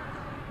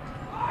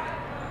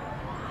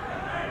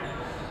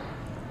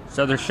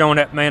 Southern showing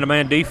that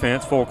man-to-man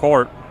defense, full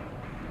court.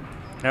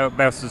 Now it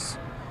bounces.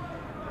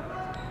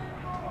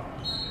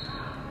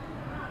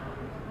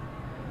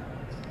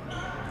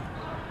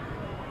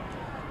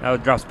 Now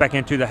it drops back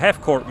into the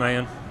half-court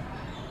man.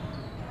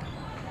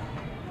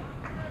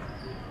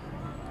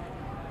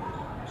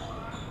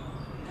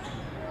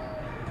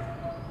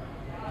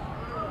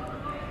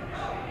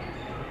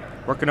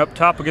 Working up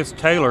top against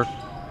Taylor.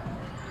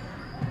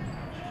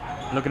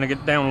 Looking to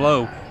get down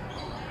low.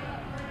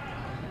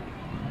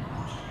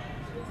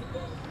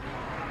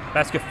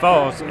 Basket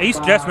falls.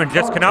 East Jessamine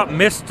just cannot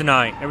miss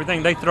tonight.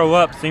 Everything they throw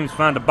up seems to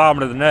find the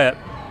bottom of the net.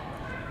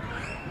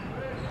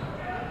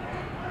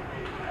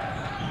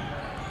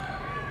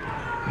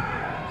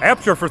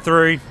 Apsher for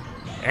 3,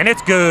 and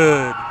it's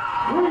good.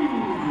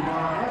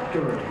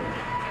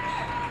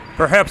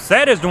 Perhaps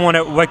that is the one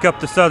that will wake up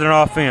the Southern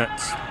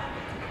offense.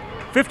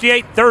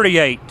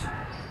 58-38.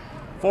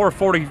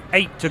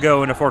 4:48 to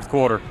go in the fourth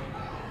quarter.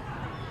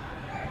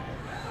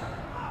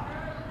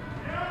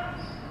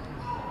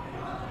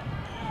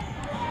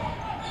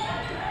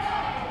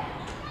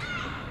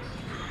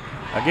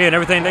 Again,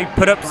 everything they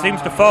put up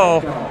seems to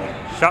fall.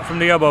 Shot from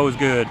the elbow is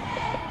good.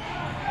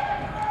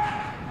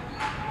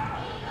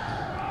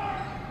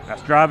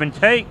 That's drive and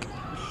take.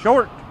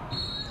 Short.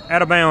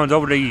 Out of bounds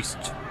over to East.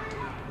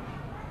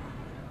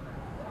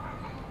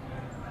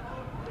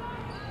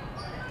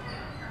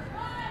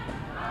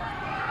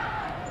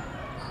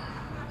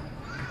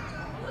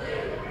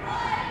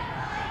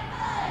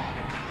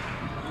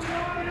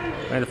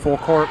 And the full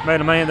court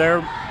man-to-man there.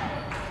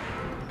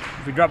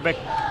 If we drop it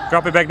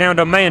back down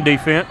to man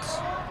defense.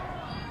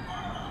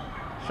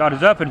 Shot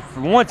is up, and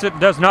for once it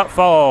does not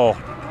fall.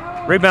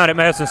 Rebound at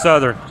Madison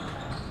Southern.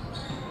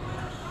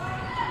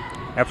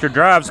 After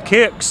drives,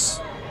 kicks.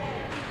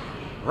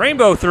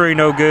 Rainbow three,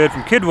 no good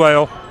from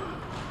Kidwell.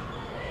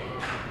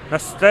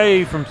 Nice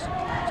stay from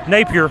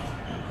Napier,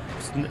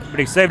 but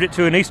he saved it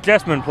to an East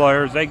Jessamine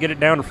player as they get it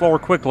down the floor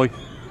quickly.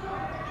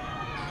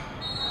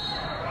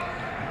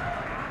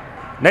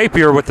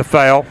 Napier with the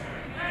foul.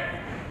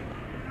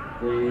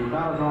 The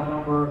foul is on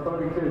number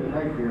 32,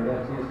 Napier.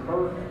 That's his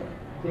first,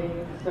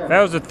 team seven.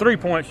 That was a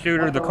three-point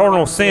shooter, the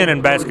cardinal sin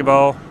in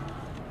basketball.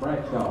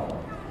 Bradshaw.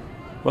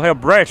 We'll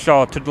have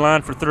Bradshaw to the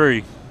line for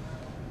three.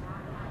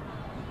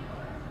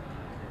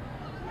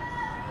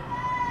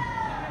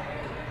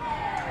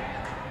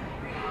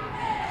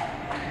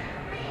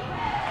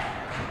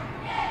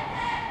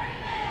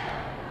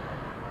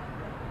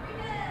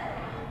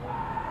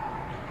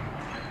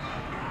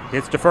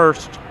 Hits the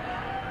first.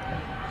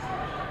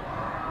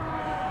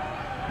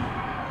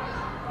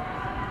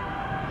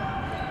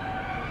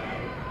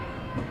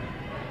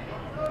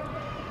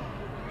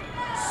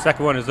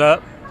 Second one is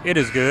up. It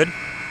is good.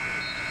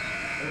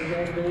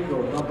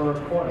 Number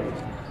 20,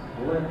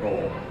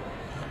 Linville.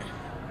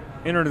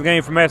 Entering the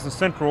game for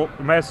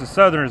Madison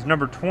Southern is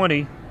number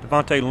 20,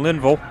 Devontae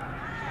Linville.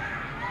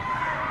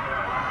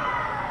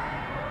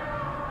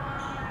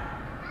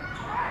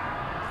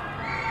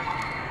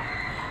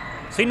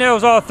 He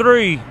nails all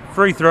three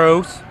free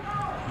throws.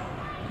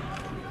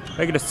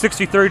 Make it a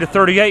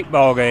 63-38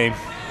 ball game.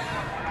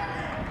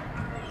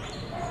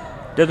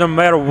 Doesn't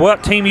matter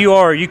what team you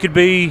are. You could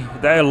be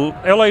the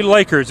LA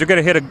Lakers. You're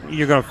going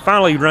to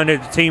finally run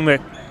into a team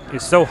that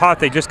is so hot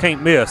they just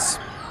can't miss.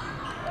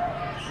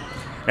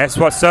 That's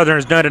what Southern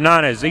has done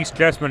tonight, as East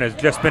Jessamine has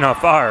just been on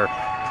fire.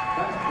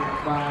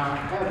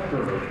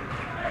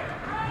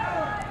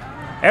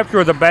 After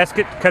with the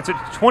basket, cuts it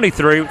to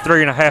 23 with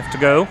 3.5 to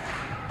go.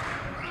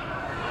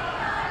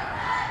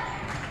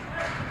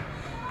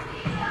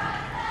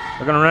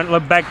 They're going to run the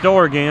back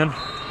door again.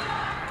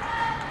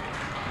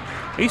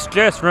 East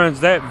Jess runs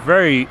that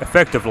very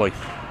effectively.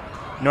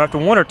 You know, after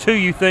one or two,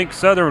 you think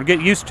Southern would get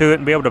used to it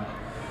and be able to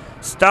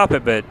stop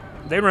it, but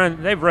they've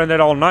run that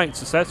all night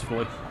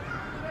successfully.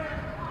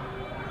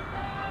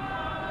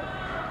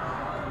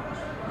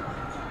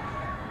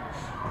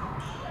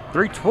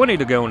 .320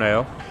 to go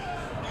now.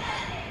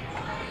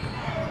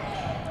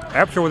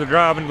 After with a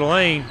drive into the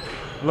lane,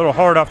 a little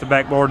hard off the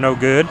backboard, no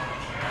good.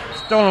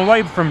 Stolen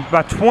away from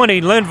by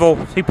 20, Linville.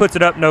 He puts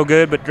it up, no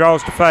good, but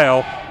draws the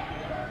foul.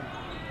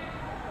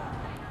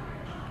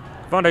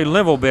 Devontae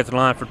Linville bit the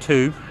line for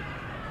two.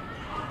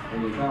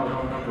 And he fouls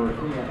on number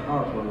 10,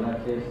 Harper.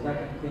 That's his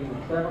second,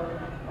 team 7.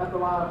 At the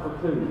line for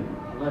two,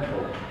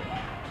 Linville.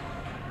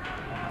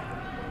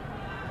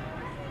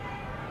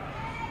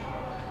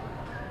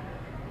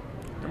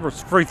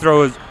 Number's free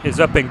throw is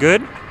up and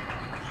good.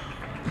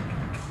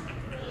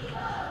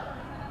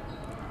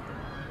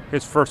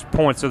 His first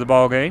points of the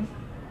ball game.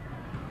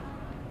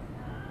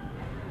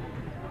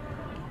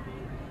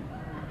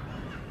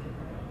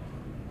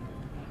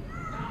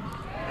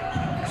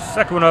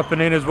 Second one up and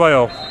in as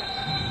well.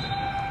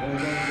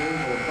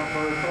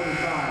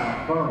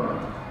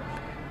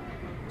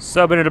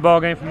 Subbing into the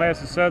ball game for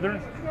Madison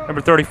Southern,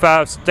 number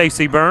 35,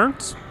 Stacy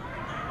Burns.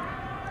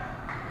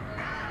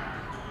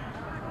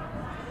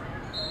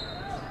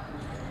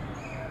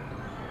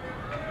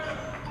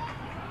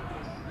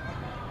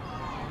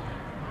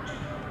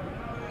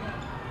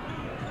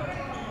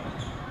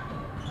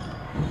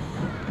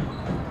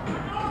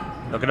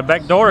 Look at the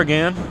back door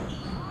again.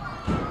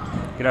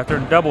 Get out there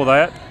and double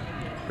that.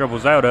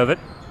 Dribbles out of it.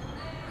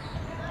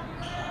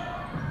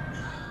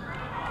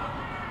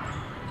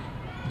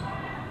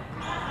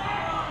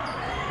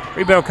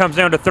 Rebound comes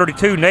down to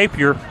 32,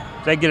 Napier.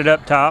 They get it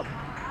up top.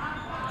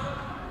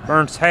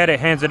 Burns had it,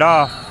 hands it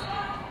off.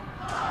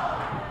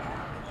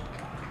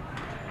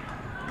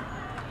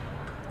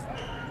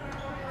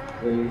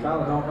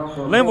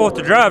 Linville with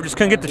the drive, just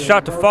couldn't get the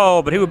shot to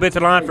fall, but he would be at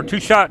the line for two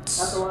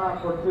shots.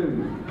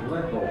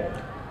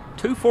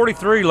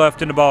 2:43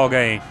 left in the ball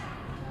game.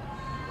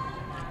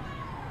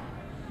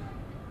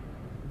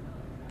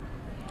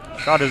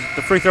 Shot is,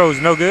 the free throw is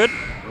no good.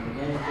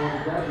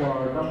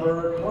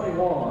 Number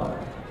 21,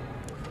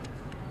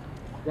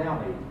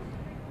 Downey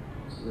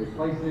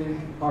replaces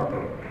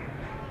Harper.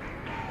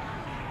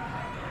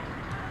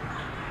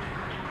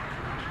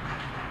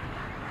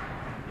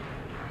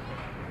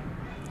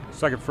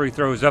 Second free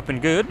throw is up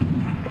and good.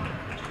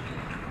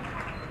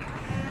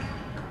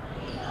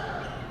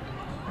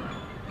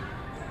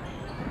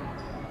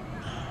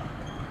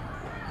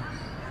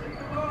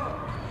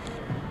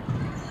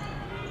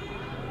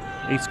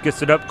 East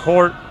gets it up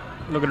court,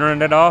 looking to run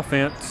that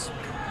offense.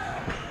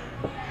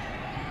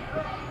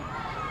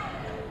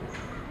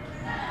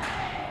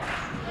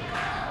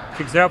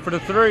 Kicks out for the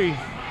three.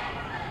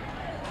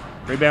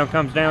 Rebound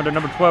comes down to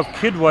number 12,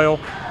 Kidwell.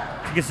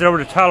 He gets it over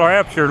to Tyler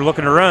Apsher,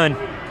 looking to run.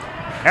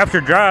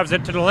 Apsher drives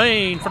it to the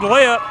lane for the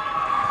layup.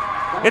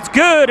 It's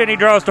good, and he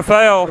draws the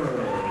foul. The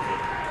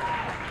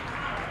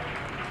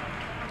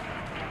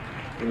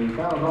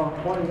foul's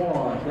on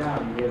 21,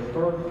 down his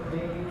first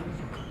team.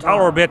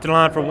 Tyler will be at the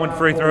line for one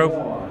free throw.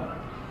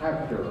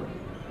 After.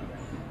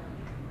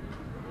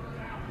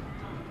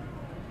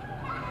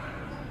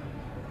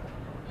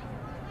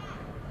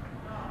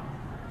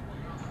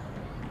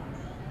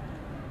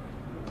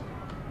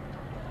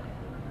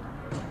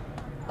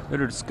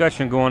 Little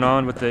discussion going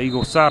on with the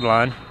Eagles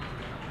sideline.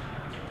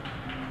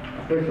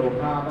 Official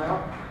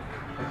timeout.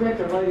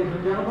 Attention, ladies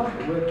and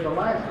gentlemen, with the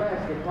last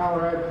basket,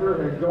 Tyler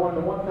Absher has joined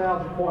the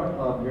 1,000-point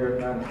club here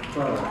at Madison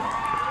Southern.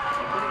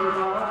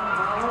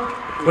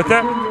 With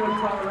that,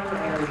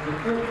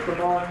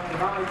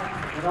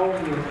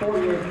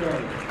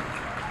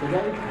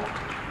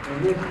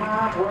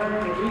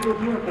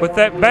 with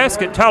that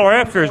basket, Tyler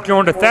Absher has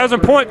joined the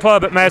 1,000-point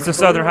club at Madison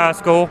Southern High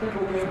School.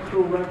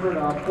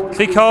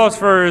 He calls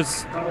for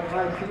his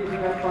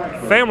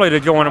family to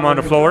join him on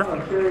the floor.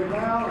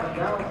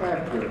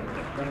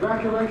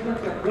 Congratulations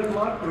and good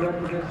luck for the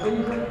rest of this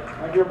season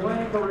and your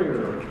playing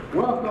career.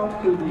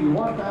 Welcome to the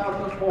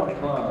 1,000-point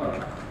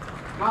club.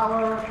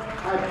 Tyler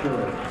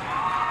Absher.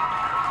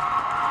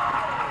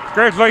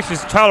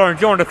 Congratulations, Tyler, and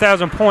joined the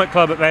 1,000-point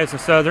club at Madison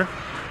Southern.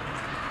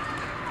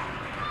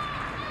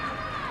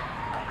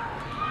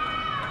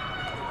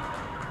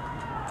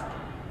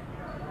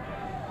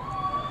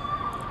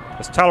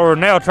 As Tyler will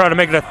now try to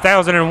make it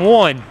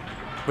 1,001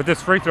 with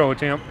this free throw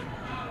attempt.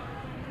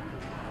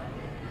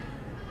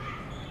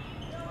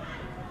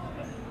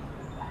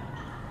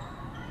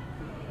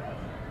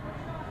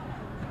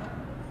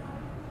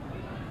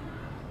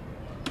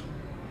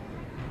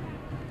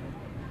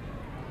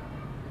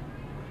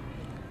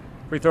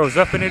 Free throws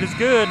up and it is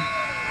good.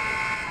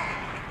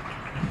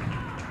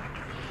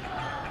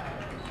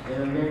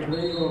 And game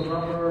legal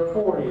number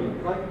 40,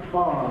 Clayton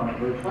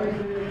Barnes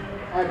replaces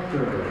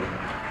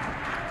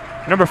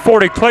Absher. Number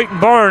 40, Clayton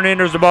Barnes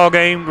enters the ball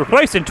game,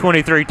 replacing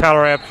 23,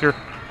 Tyler Absher.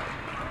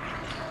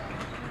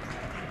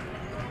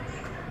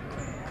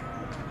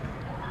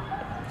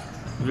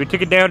 We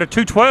took it down to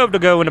 2:12 to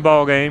go in the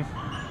ball game.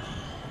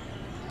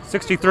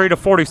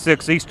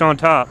 63-46, East on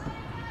top.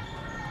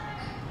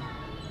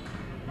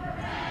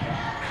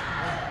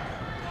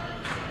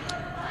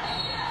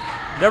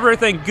 Never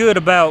anything good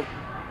about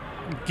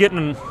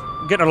getting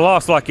a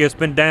loss like this,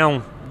 been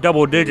down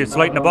double digits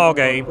late in the ball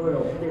game.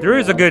 There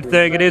is a good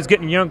thing, it is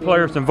getting young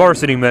players some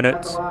varsity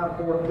minutes.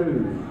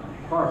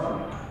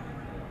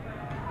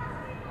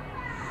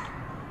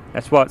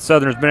 That's what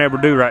Southern's been able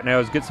to do right now,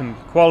 is get some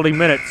quality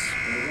minutes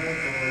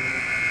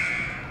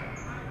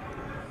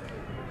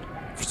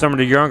for some of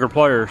the younger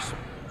players.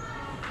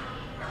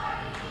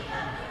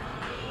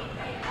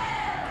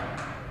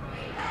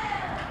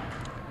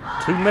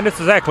 Two minutes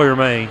exactly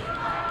remain.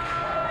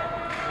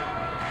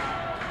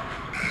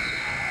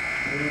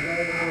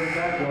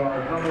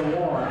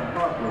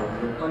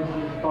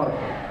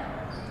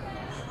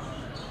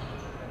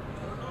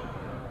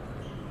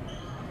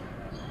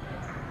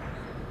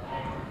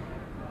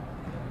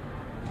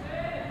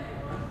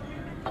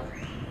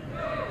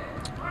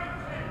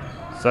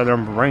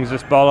 Southern brings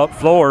this ball up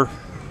floor.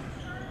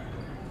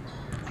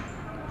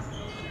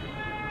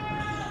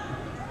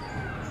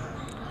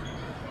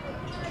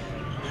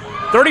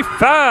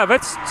 .35,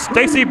 that's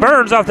Stacy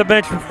Burns off the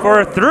bench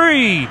for a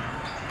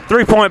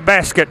three-point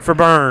basket for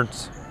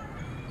Burns.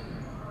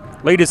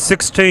 Lead is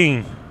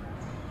 16.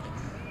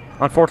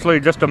 Unfortunately,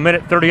 just a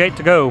minute 38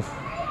 to go.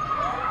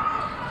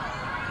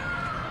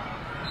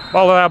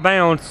 Ball out of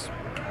bounds.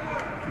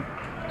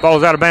 Ball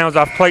is out of bounds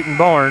off Clayton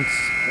Barnes.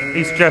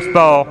 East Jess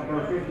ball.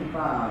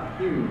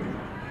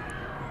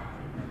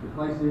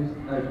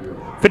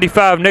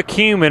 55, Nick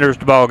Hume enters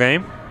the ball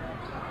game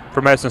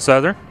for Madison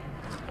Southern.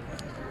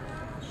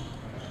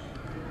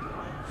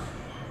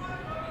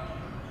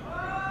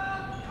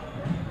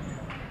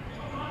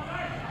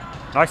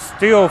 Nice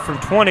steal from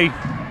 20.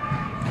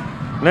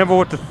 Limble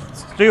with the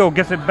steal,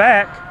 gets it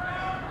back.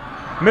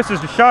 Misses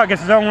the shot,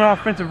 gets his own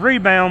offensive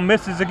rebound,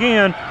 misses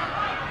again.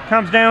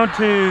 Comes down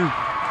to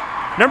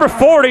number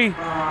 40.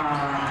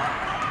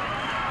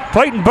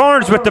 Clayton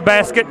Barnes with the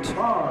basket.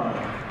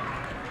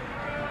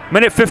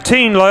 Minute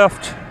 15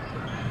 left.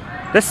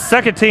 This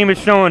second team is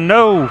showing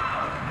no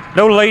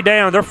lay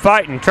down. They're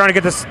fighting, trying to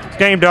get this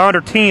game to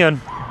under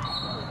 10.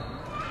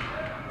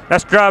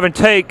 That's drive and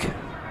take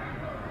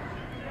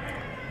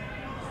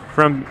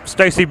from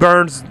Stacy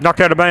Burns, knocked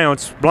out of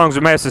bounds. Belongs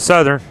to Madison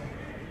Southern.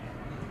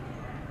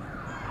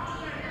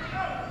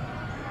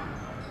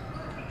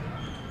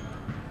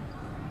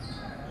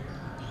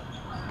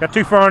 Got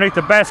too far underneath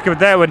the basket with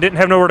that one. Didn't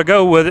have nowhere to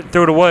go with it.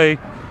 Threw it away.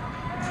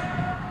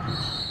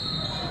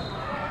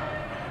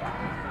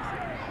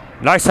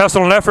 Nice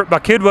hustle and effort by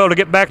Kidwell to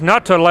get back,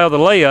 not to allow the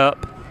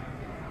layup.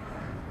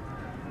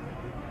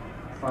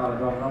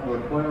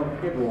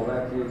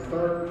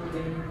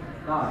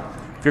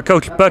 If you're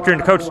Coach Butcher and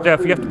the coach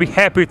staff, you have to be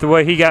happy with the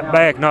way he got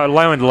back, not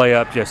allowing the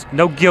layup. Just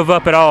no give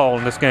up at all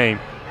in this game.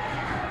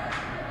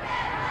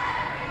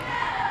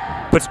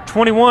 Puts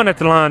 21 at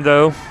the line,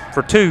 though,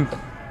 for two.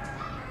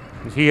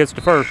 He hits the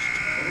first.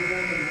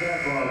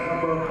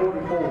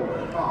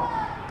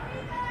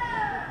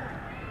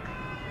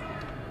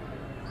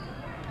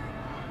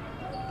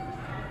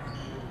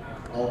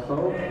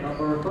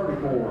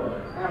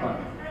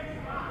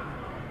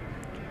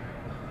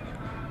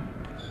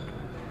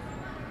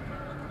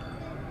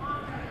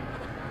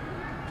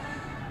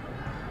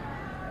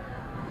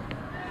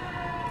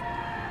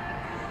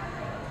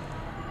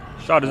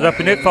 Shot is up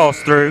and it falls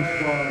through.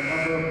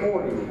 Number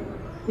 40,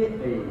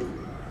 Kidney.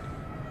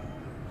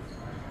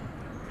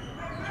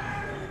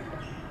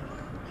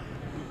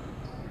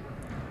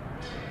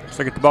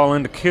 So get the ball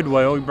into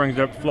Kidwell. He brings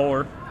it up the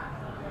floor.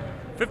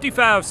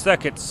 55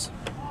 seconds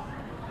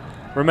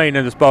remain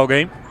in this ball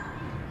game.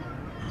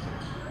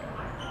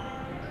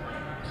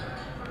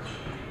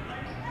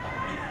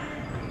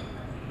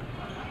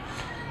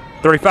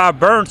 .35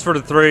 Burns for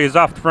the three is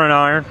off the front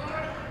iron.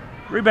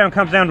 Rebound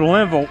comes down to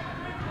Linville.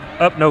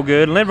 Up no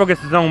good. Linville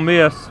gets his own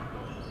miss.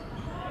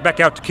 Back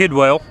out to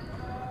Kidwell.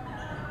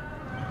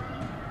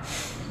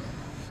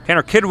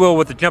 Tanner Kidwell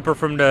with the jumper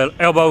from the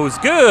elbow is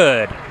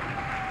good.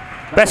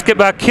 Basket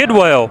by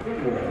Kidwell.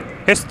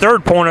 His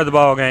third point of the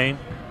ball game.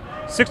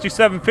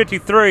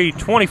 67-53,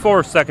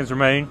 24 seconds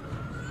remain.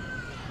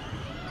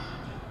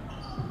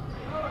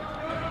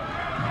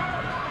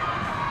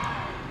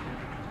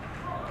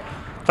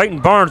 Clayton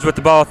Barnes with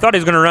the ball. Thought he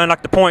was going to run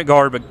like the point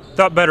guard, but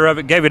thought better of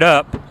it, gave it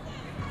up.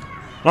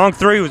 Long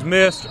three was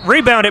missed.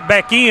 Rebound it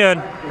back in.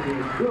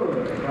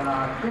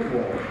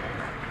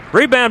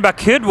 Rebound by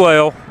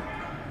Kidwell.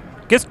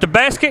 Gets the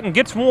basket and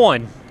gets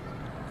one.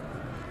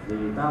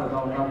 The foul is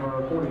on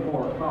number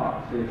 44,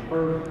 Cox. His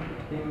first,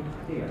 team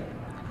 10.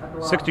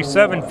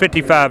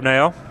 67-55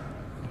 now,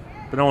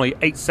 but only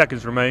 8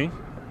 seconds remain.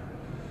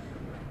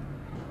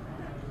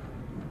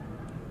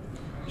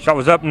 Shot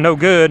was up and no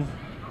good.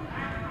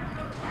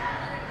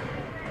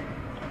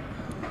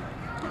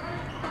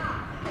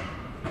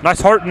 Nice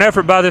heart and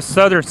effort by this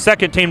Southern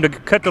second team to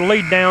cut the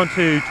lead down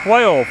to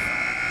 12.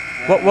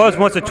 What was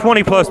once a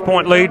 20-plus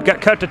point lead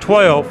got cut to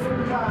 12.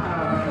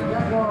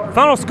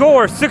 Final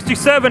score,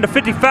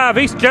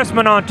 67-55, East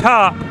Jessamine on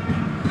top.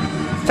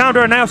 It's time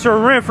to announce our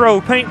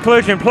Renfro Paint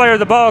Collision player of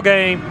the ball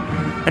game.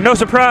 And no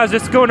surprise,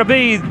 it's going to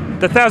be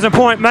the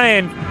 1,000-point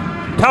man,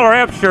 Tyler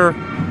Epsher.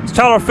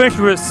 Tyler finished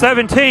with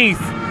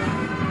 17th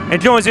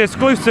and joins the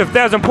exclusive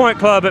 1,000-point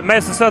club at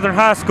Madison Southern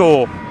High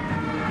School.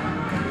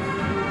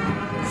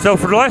 So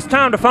for the last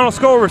time, the final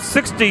score was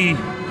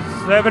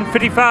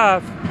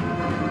 67-55.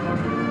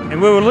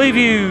 And we will leave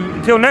you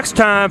until next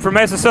time for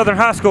Madison Southern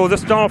High School.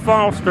 This is Donald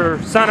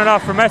Foster signing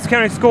off for Madison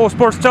County School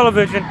Sports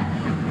Television.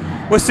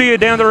 We'll see you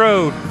down the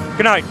road.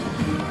 Good night.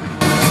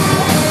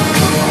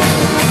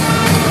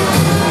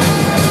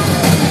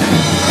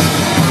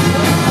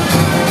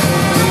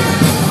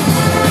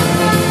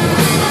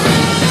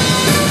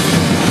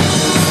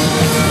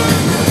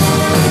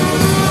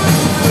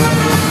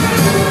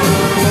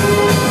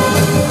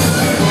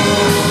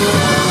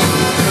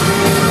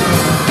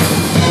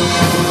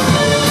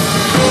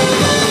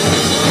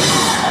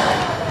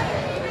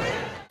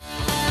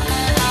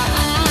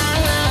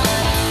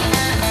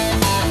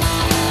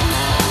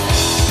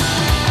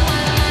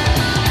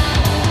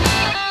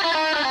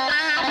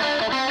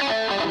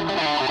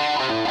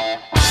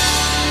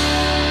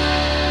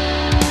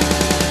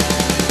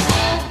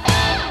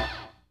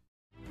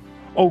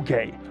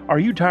 Okay, are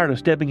you tired of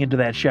stepping into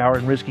that shower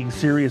and risking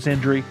serious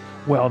injury?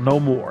 Well,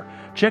 no more.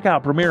 Check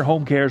out Premier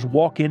Home Care's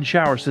walk-in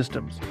shower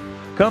systems.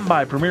 Come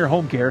by Premier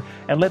Home Care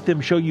and let them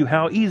show you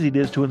how easy it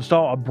is to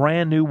install a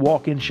brand new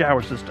walk-in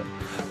shower system.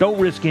 Don't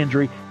risk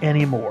injury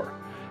anymore.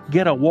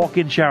 Get a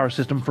walk-in shower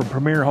system from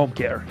Premier Home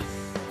Care.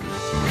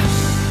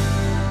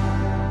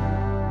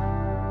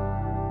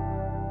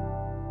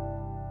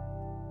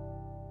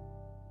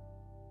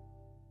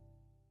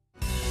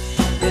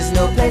 There's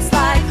no place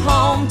like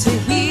home to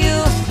heal.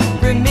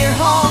 Premier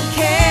Home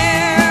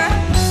Care.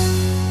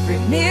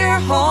 Premier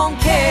Home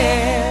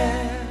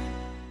Care.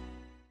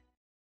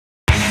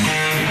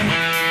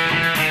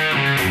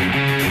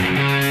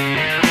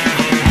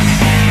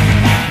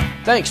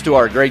 Thanks to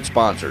our great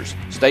sponsors: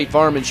 State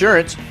Farm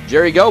Insurance,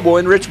 Jerry Goble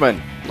in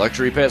Richmond,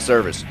 Luxury Pet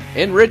Service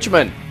in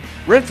Richmond,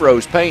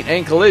 Renfro's Paint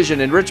and Collision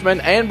in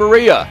Richmond and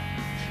Berea,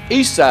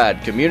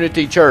 Eastside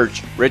Community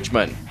Church,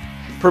 Richmond,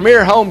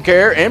 Premier Home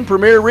Care and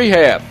Premier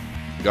Rehab,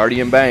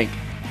 Guardian Bank,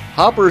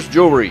 Hopper's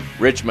Jewelry,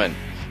 Richmond,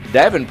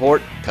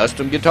 Davenport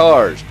Custom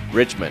Guitars,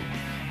 Richmond,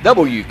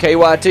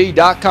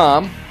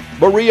 WKYT.com,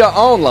 Berea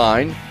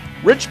Online,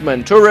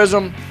 Richmond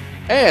Tourism,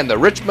 and the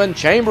Richmond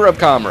Chamber of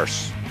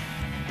Commerce.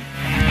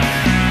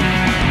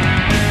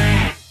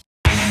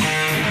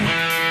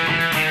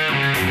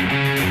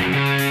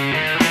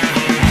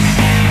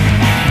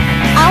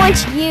 I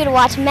want you to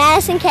watch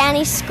Madison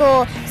County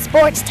School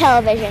Sports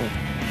Television.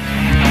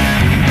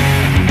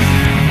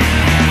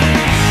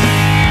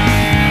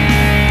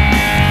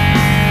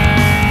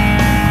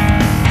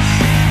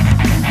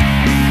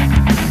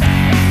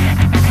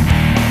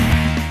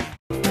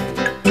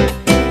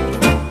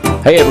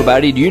 Hey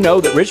everybody, do you know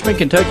that Richmond,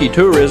 Kentucky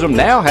Tourism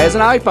now has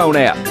an iPhone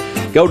app?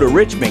 Go to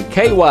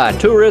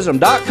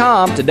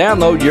richmondkytourism.com to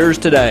download yours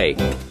today.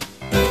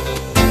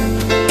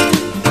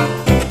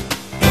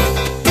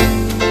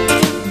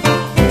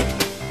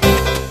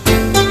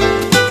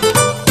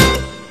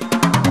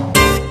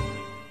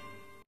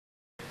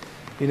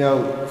 You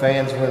know,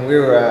 fans, when we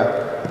were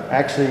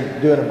actually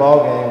doing a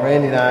ball game,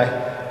 Randy and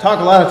I talk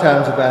a lot of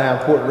times about how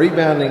important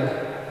rebounding,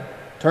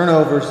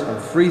 turnovers,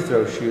 and free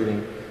throw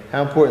shooting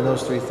how important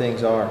those three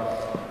things are.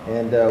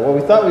 And what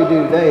we thought we'd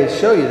do today is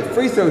show you the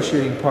free throw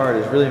shooting part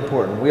is really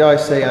important. We always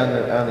say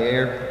on the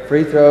air,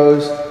 free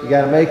throws, you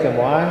got to make them.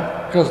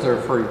 Why? Because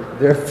they're free.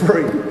 They're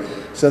free.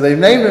 So they've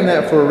named them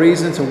that for a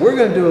reason. So we're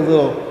going to do a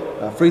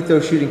little free throw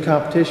shooting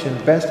competition,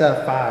 best out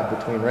of 5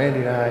 between Randy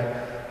and I,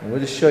 and we'll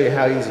just show you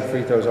how easy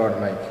free throws are to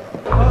make.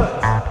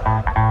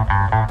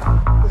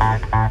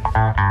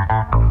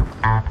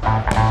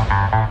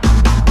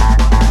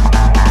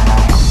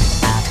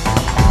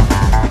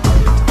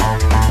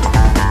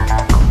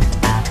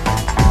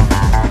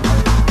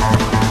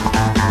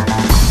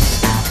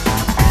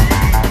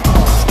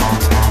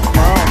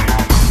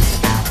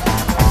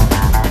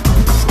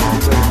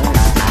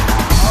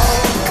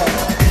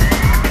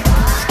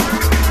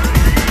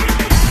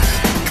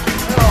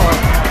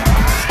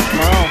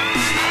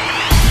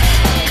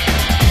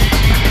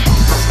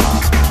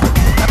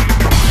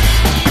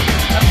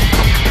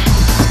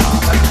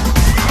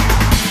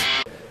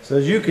 So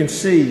as you can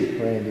see,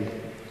 Randy,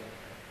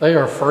 they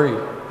are free.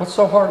 What's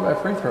so hard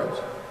about free throws?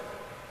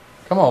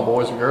 Come on,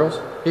 boys and girls,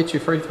 hit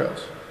your free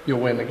throws. You'll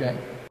win the game.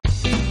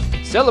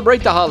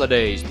 Celebrate the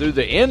holidays through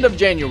the end of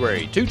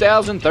January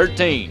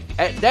 2013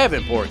 at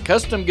Davenport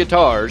Custom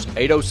Guitars,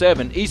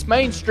 807 East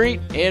Main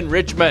Street in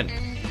Richmond.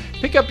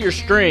 Pick up your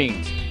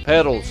strings,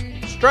 pedals,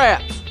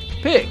 straps,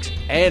 picks,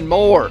 and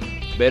more.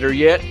 Better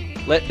yet,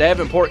 let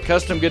Davenport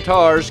Custom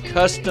Guitars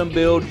custom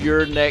build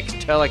your next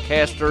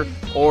Telecaster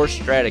or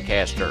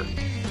Stratocaster.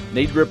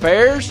 Need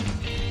repairs?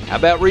 How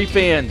about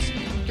refins?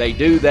 They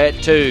do that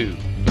too.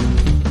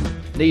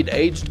 Need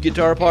aged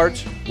guitar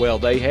parts? Well,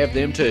 they have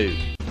them too.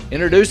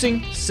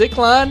 Introducing Sick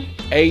Line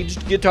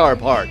Aged Guitar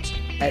Parts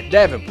at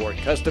Davenport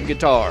Custom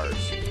Guitars.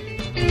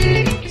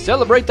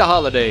 Celebrate the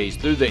holidays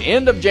through the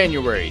end of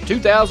January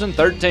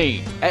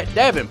 2013 at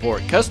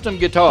Davenport Custom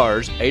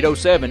Guitars,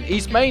 807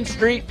 East Main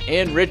Street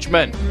in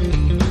Richmond.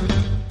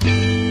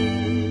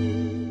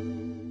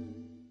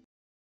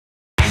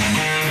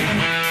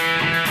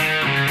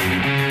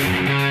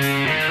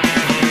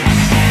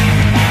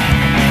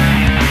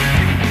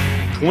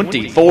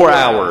 "24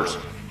 hours,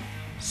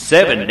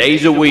 7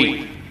 days a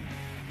week,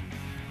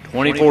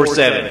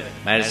 24/7,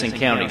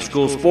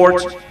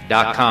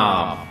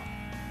 MadisonCountySchoolSports.com.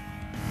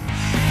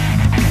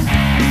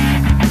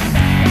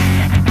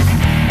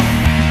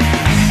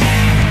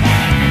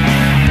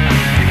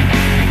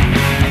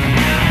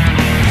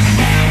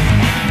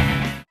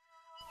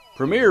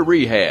 Premier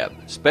Rehab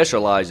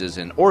specializes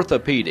in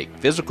orthopedic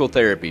physical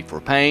therapy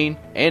for pain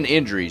and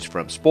injuries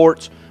from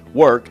sports,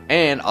 work,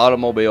 and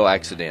automobile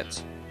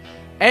accidents.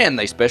 And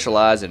they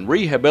specialize in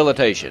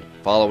rehabilitation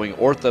following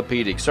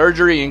orthopedic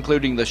surgery,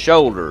 including the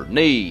shoulder,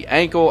 knee,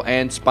 ankle,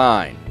 and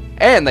spine.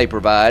 And they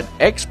provide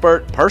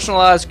expert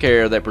personalized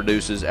care that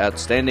produces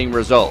outstanding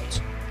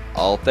results.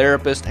 All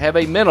therapists have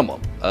a minimum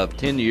of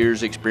 10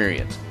 years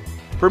experience.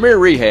 Premier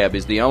Rehab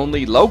is the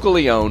only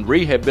locally owned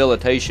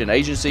rehabilitation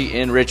agency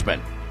in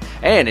Richmond.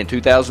 And in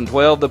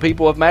 2012, the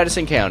people of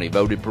Madison County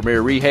voted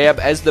Premier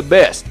Rehab as the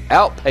best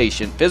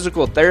outpatient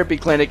physical therapy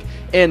clinic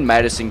in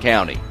Madison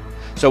County.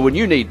 So when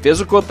you need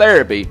physical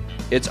therapy,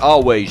 it's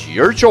always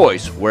your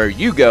choice where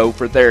you go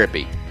for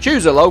therapy.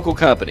 Choose a local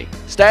company,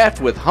 staffed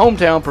with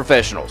hometown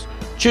professionals.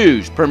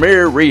 Choose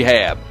Premier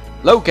Rehab,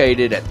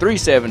 located at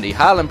 370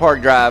 Highland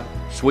Park Drive,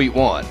 Suite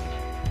 1.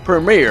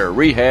 Premier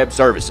Rehab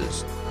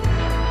Services.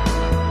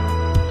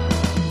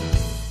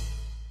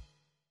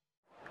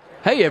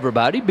 Hey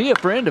everybody, be a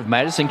friend of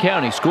Madison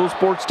County School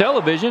Sports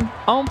Television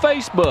on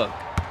Facebook.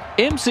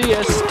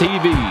 MCS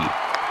TV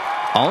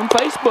on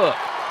Facebook.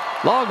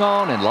 Log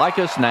on and like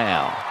us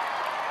now.